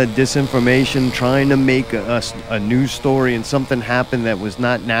lot of disinformation, trying to make a news story, and something happened that was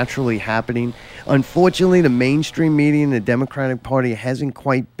not naturally happening. Unfortunately, the mainstream media and the Democratic Party hasn't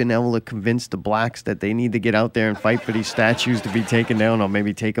quite been able to convince the blacks that they need to get out there and fight for these statues to be taken down, or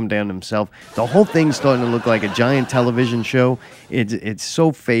maybe take them down themselves. The whole thing's starting to look like a giant television show. It's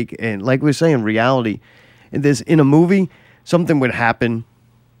so fake, and like we were saying, reality. In a movie, something would happen,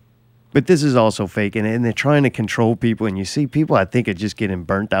 but this is also fake, and they're trying to control people, and you see people, I think, are just getting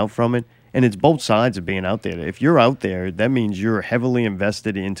burnt out from it. And it's both sides of being out there. If you're out there, that means you're heavily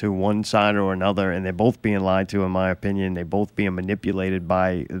invested into one side or another, and they're both being lied to, in my opinion. They're both being manipulated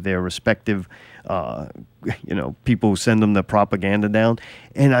by their respective, people who send them the propaganda down.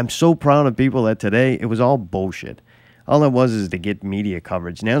 And I'm so proud of people that today, it was all bullshit. All it was is to get media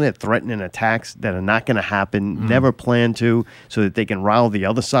coverage. Now they're threatening attacks that are not going to happen, never planned to, so that they can rile the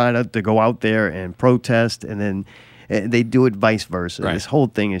other side up to go out there and protest, and then they do it vice versa. Right. This whole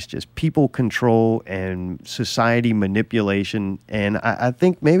thing is just people control and society manipulation. And I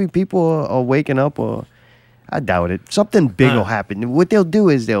think maybe people are waking up, or I doubt it. Something big will happen. What they'll do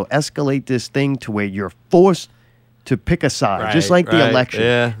is they'll escalate this thing to where you're forced to pick a side, just like the election.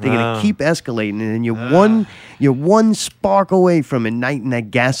 Yeah. They're going to keep escalating, and then you're one spark away from igniting that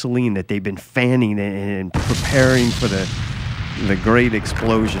gasoline that they've been fanning and preparing for the great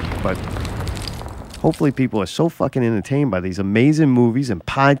explosion. But hopefully people are so fucking entertained by these amazing movies and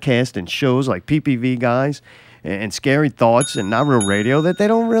podcasts and shows like PPV Guys and Scary Thoughts and Not Real Radio that they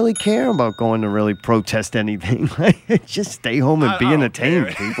don't really care about going to really protest anything. Just stay home and be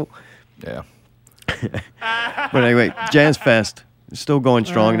entertained, people. Yeah. But anyway, Jazz Fest is still going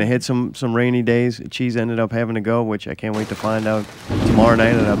strong. They had some rainy days. Cheese ended up having to go, which I can't wait to find out tomorrow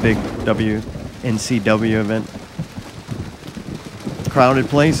night at our big WNCW event. Crowded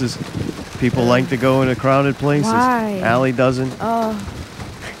places. People like to go into crowded places. Why? Allie doesn't.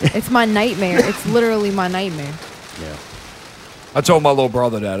 It's my nightmare. It's literally my nightmare. Yeah. I told my little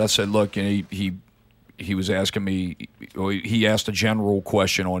brother that. I said, look, and he was asking me, he asked a general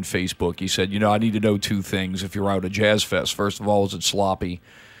question on Facebook. He said, I need to know two things if you're out at Jazz Fest. First of all, is it sloppy?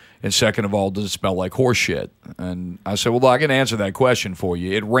 And second of all, does it smell like horse shit? And I said, well, I can answer that question for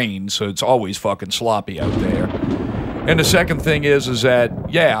you. It rains, so it's always fucking sloppy out there. And the second thing is that,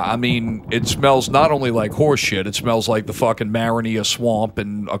 yeah, I mean, it smells not only like horse shit, it smells like the fucking Maronia swamp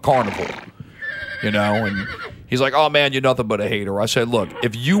and a carnival, you know? And he's like, oh, man, you're nothing but a hater. I said, look,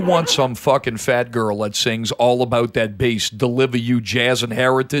 if you want some fucking fat girl that sings all about that bass deliver you jazz and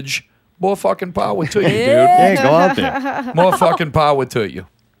heritage, more fucking power to you, dude. Yeah, go out there. More fucking power to you.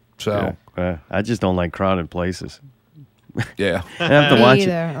 So, I just don't like crowded places. Yeah. I have to Me watch it.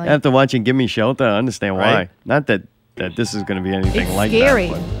 either, like- I have to watch and Give Me Shelter. I understand why. Right. Not that this is going to be anything It's like scary.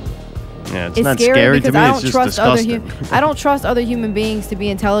 that. But, yeah, it's It's not scary to because me. I It's don't just trust other disgusting. I don't trust other human beings to be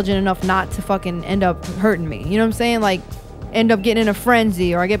intelligent enough not to fucking end up hurting me. You know what I'm saying? Like, end up getting in a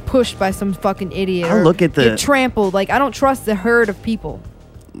frenzy, or I get pushed by some fucking idiot, I or look at the- get trampled. Like, I don't trust the herd of people.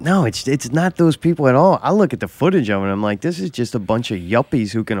 No, it's not those people at all. I look at the footage of it and I'm like, this is just a bunch of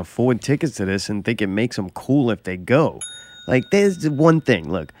yuppies who can afford tickets to this and think it makes them cool if they go. Like, there's one thing.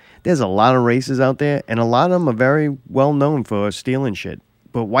 Look, there's a lot of races out there, and a lot of them are very well known for stealing shit.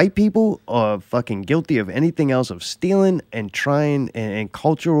 But white people are fucking guilty of anything else, of stealing and trying and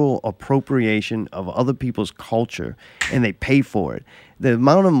cultural appropriation of other people's culture, and they pay for it. The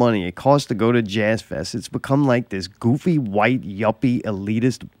amount of money it costs to go to Jazz Fest, it's become like this goofy, white, yuppie,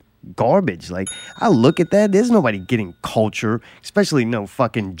 elitist garbage. Like, I look at that, there's nobody getting culture, especially no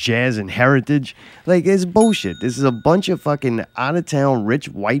fucking jazz and heritage. Like, it's bullshit. This is a bunch of fucking out-of-town rich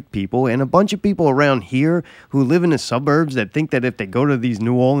white people and a bunch of people around here who live in the suburbs that think that if they go to these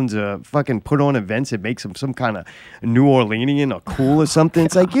New Orleans fucking put on events, it makes them some kind of New Orleanian or cool or something.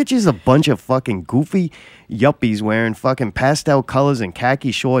 It's like, you're just a bunch of fucking goofy yuppies wearing fucking pastel colors and khaki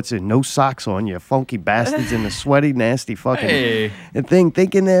shorts and no socks on, you funky bastards, in the sweaty, nasty fucking thing,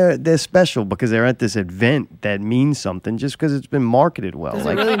 thinking they're special because they're at this event that means something just because it's been marketed well. Does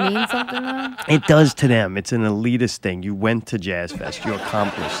Like, it really mean something, though? it does to them. It's an elitist thing. You went to Jazz Fest. You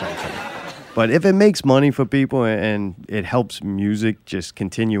accomplished something. But if it makes money for people and it helps music just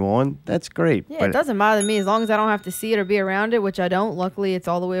continue on, that's great. Yeah, but it doesn't bother me as long as I don't have to see it or be around it, which I don't. Luckily, it's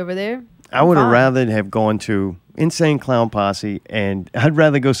all the way over there. I would have Fine. rather have gone to Insane Clown Posse, and I'd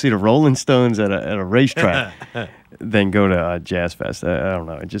rather go see the Rolling Stones at a racetrack than go to Jazz Fest. I don't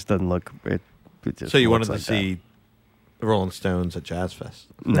know. It just doesn't look. It just So you looks wanted like to see the Rolling Stones at Jazz Fest?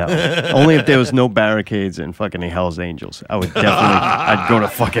 No, only if there was no barricades and fucking Hell's Angels. I would definitely. I'd go to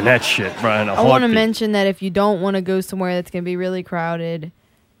fucking that shit, Brian. I want to mention that if you don't want to go somewhere that's going to be really crowded,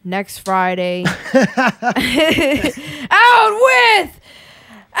 next Friday, out with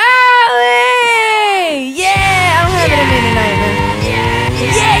Allie! Yeah! I don't have it in me tonight, man.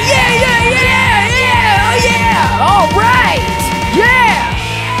 Yeah! Oh, yeah! All right!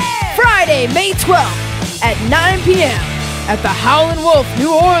 Yeah! Friday, May 12th at 9 p.m. at the Howlin' Wolf,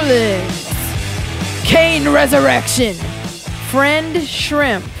 New Orleans. Kane Resurrection, Friend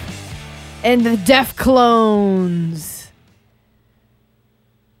Shrimp, and the Def Clones.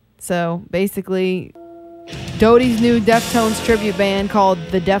 So, basically, Doty's new Deftones tribute band called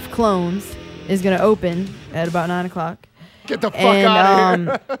the Def Clones is going to open at about 9 o'clock. Get the fuck out of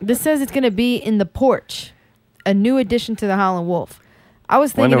here. This says it's going to be in the porch, a new addition to the Howlin' Wolf. I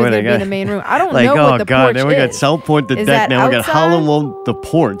was thinking it was going to be in the main room. I don't like, know oh what the god, porch then we got is. Southport the Is deck. that Now we got outside? Howlin' Wolf the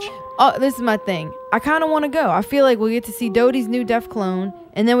porch. Oh, this is my thing. I kind of want to go. I feel like we'll get to see Doty's new Def Clone,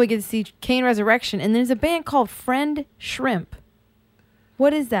 and then we get to see Kane Resurrection, and there's a band called Friend Shrimp.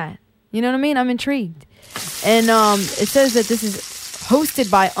 What is that? You know what I mean? I'm intrigued. And it says that this is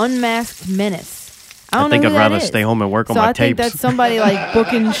hosted by Unmasked Menace. I think know I'd who that rather is. stay home and work on so my I think tapes. that's somebody like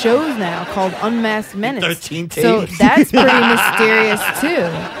booking shows now called Unmasked Menace. 13 So tapes. that's pretty mysterious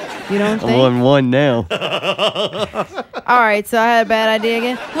too. You don't think? I'm on one now. All right, so I had a bad idea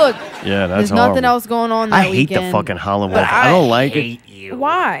again. Look, Yeah, that's there's nothing horrible. else going on that I hate weekend. the fucking Howlin' But Wolf. I don't like it.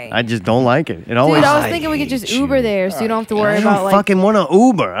 Why? I just don't like it. It Dude, always. I was thinking we could just Uber there, so you don't have to worry I about don't like. fucking want to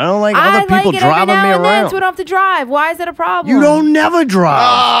Uber. I don't like I other people like it every driving now me and then, around. so we don't have to drive. Why is that a problem? You don't never drive.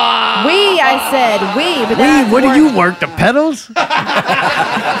 I said we, but then I have to What do work- you work the pedals?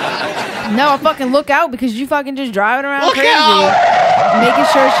 No, I fucking look out because you fucking just driving around crazy, making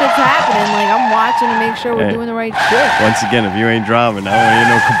sure shit's happening. Like I'm watching to make sure we're Hey. doing the right shit. Once again, if you ain't driving, I don't hear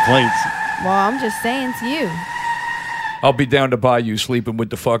no complaints. Well, I'm just saying to you. I'll be down to buy you sleeping with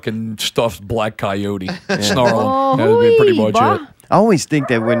the fucking stuffed black coyote snarling. Oh, That'd be pretty much bah. it. I always think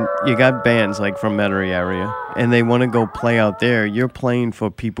that when you got bands like from Metairie area and they want to go play out there, you're playing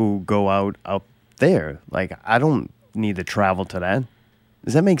for people who go out there. Like, I don't need to travel to that.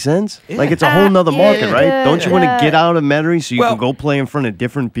 Does that make sense? Like, it's a whole nother market, right? Don't you want to get out of Metairie so you can go play in front of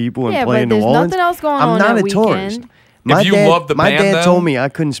different people and Yeah, play but in New there's Orleans? nothing else going I'm on not that a tourist. weekend. My If you dad, love the my band, dad though- told me I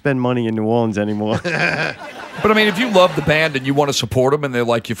couldn't spend money in New Orleans anymore. But I mean, if you love the band and you want to support them and they're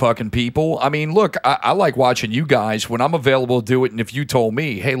like your fucking people, I mean, look, I like watching you guys when I'm available to do it. And if you told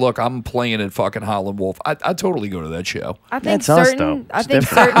me, hey, look, I'm playing at fucking Howlin' Wolf, I'd totally go to that show. I think That's us, certain. though. I It's think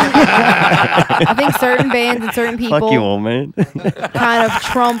different. certain. I think certain bands and certain people Fuck you, old man. kind of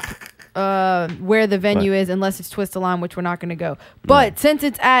trump where the venue is, unless it's Twist the Line, which we're not going to go. But since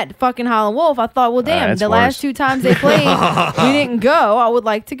it's at fucking Howlin' Wolf, I thought, well, damn, that's the worse. last 2 times they played, we didn't go. I would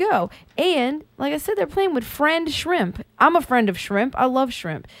like to go. And like I said, they're playing with Friend Shrimp. I'm a friend of Shrimp. I love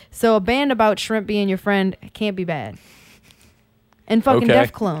Shrimp. So a band about Shrimp being your friend can't be bad. And fucking Okay.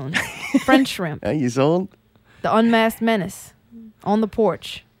 Def Clone, Friend Shrimp, Are you sold? the Unmasked Menace, On the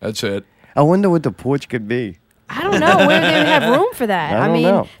Porch. That's it. I wonder what the porch could be. I don't know where they would have room for that. I don't mean,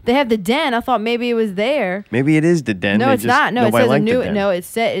 know. they have the Den. I thought maybe it was there. Maybe it is the den. No, They it's just- not. No, it nobody says a liked the new. den. No, it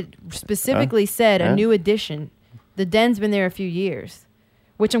said it specifically said a Huh? new edition. The Den's been there a few years,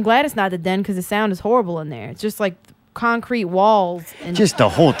 which I'm glad it's not the Den because the sound is horrible in there. It's just like concrete walls and Just the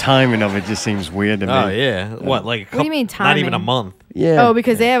whole timing of it just seems weird to me. Oh yeah, what like? What do you mean Not even a timing? month. Yeah. Oh,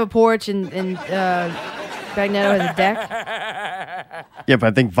 because they have a porch and Magneto has a deck. Yeah, but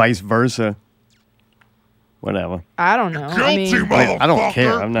I think vice versa. Whatever. I don't know. I mean, I don't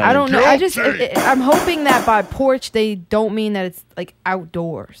care. I'm not. I don't know. I'm hoping that by porch they don't mean that it's like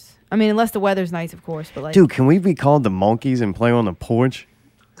outdoors. I mean, unless the weather's nice, of course. But like, Dude, can we be called the Monkeys and play on the porch?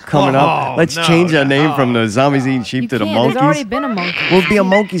 Coming Oh, up, let's no, change our name no. from the Zombies Eating Sheep you to the can't. There's already Monkeys. been a monkey. We'll be a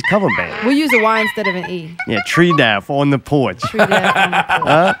Monkeys cover band. We'll use a Y instead of an E. Yeah, Tree Daff on the porch. Tree Daff on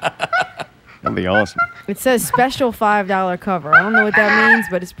the porch. That'd be awesome. It says special $5 cover. I don't know what that means,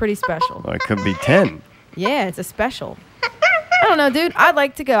 but it's pretty special. Or it could be 10. Yeah, it's a special. I don't know, dude. I'd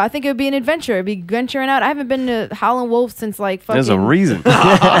like to go. I think it would be an adventure. It'd be venturing out. I haven't been to Howlin' Wolf since like fucking. There's a reason. me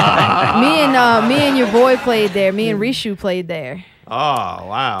and your boy played there. Me and Rishu played there. Oh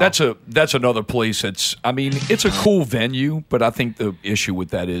wow. That's another place that's, I mean, it's a cool venue, but I think the issue with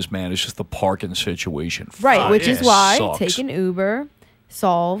that is, man, it's just the parking situation. Right, which is why sucks. taking Uber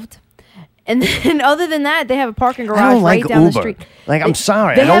solved. And then other than that, they have a parking garage I don't right like down Uber. the street. Like, I'm They-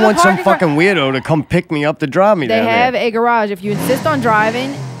 sorry. they I don't have a want some parking gar- fucking weirdo to come pick me up to drive me They down have there. a garage. If you insist on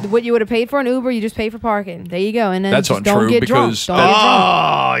driving, what you would have paid for an Uber, you just pay for parking. There you go. And then That's just untrue don't get drunk. because Don't get drunk.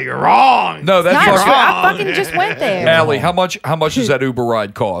 Oh, you're wrong. No, that's Not fucking true. I fucking just went there. Allie, how much does that Uber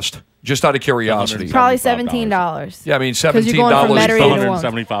ride cost? Just out of curiosity. Probably $17. Yeah, I mean Because you're going from Metairie to one.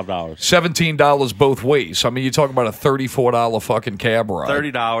 $175. $17 both ways. I mean, you're talking about a $34 fucking cab ride.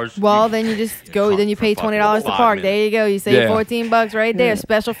 $30. Well, then you just go. Then you pay $20 to park. There you go. You save Yeah. $14 right there.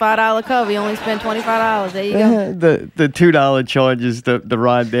 Special $5 cover. You only spend $25. There you go. The $2 charge is the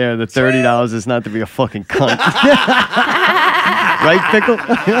ride there. The $30 is not to be a fucking cunt. Right, Pickle?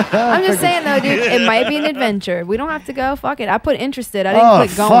 I'm just saying though, dude. It might be an adventure. We don't have to go. Fuck it. I put interested. I didn't Oh,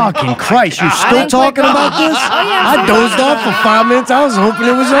 click going. fucking Christ. You I still didn't click talking going. about this? Oh yeah. I dozed off for 5 minutes. I was hoping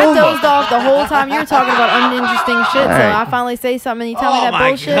it was I over. dozed off the whole time you were talking about uninteresting shit. So Alright. I finally say something and you tell me that my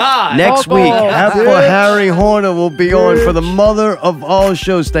bullshit. God. Next Fuck week, off, Half for bitch. Harry Horner will be on for the mother of all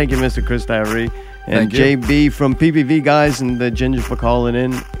shows. Thank you, Mr. Chris Tyree. And Thank you. JB from PPV guys and the Ginger for calling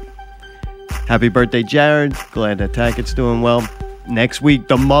in. Happy birthday, Jared. Glad that Tackett's doing well. Next week,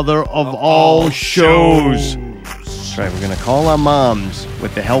 the mother of all shows. That's right, we're going to call our moms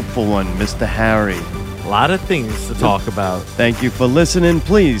with the helpful one, Mr. Harry. A lot of things to talk about. Thank you for listening.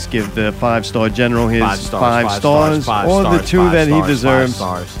 Please give the 5-star general his 5 stars. 5 stars, or the 2 that he deserves.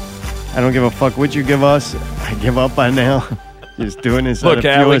 5 stars. I don't give a fuck what you give us. I give up by now. Just doing this out Look, of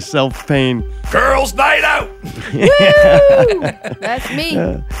pure Allie. self-pain. Girls' night out. That's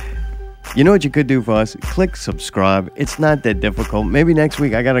me. You know what you could do for us? Click subscribe. It's not that difficult. Maybe next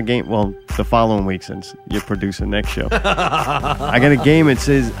week I got a game. Well, the following week since you're producing next show. I got a game that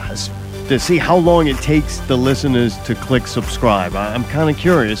says to see how long it takes the listeners to click subscribe. I'm kind of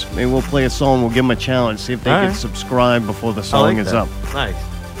curious. Maybe we'll play a song. We'll give them a challenge. See if they All can right. subscribe before the I song like is that. up. Nice.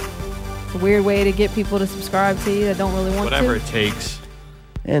 It's a weird way to get people to subscribe to you that don't really want Whatever to. it takes.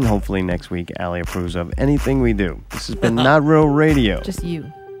 And hopefully next week Allie approves of anything we do. This has been Not Real Radio. Just you.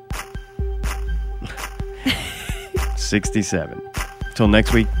 67. Till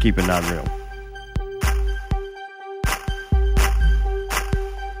next week, keep it not real.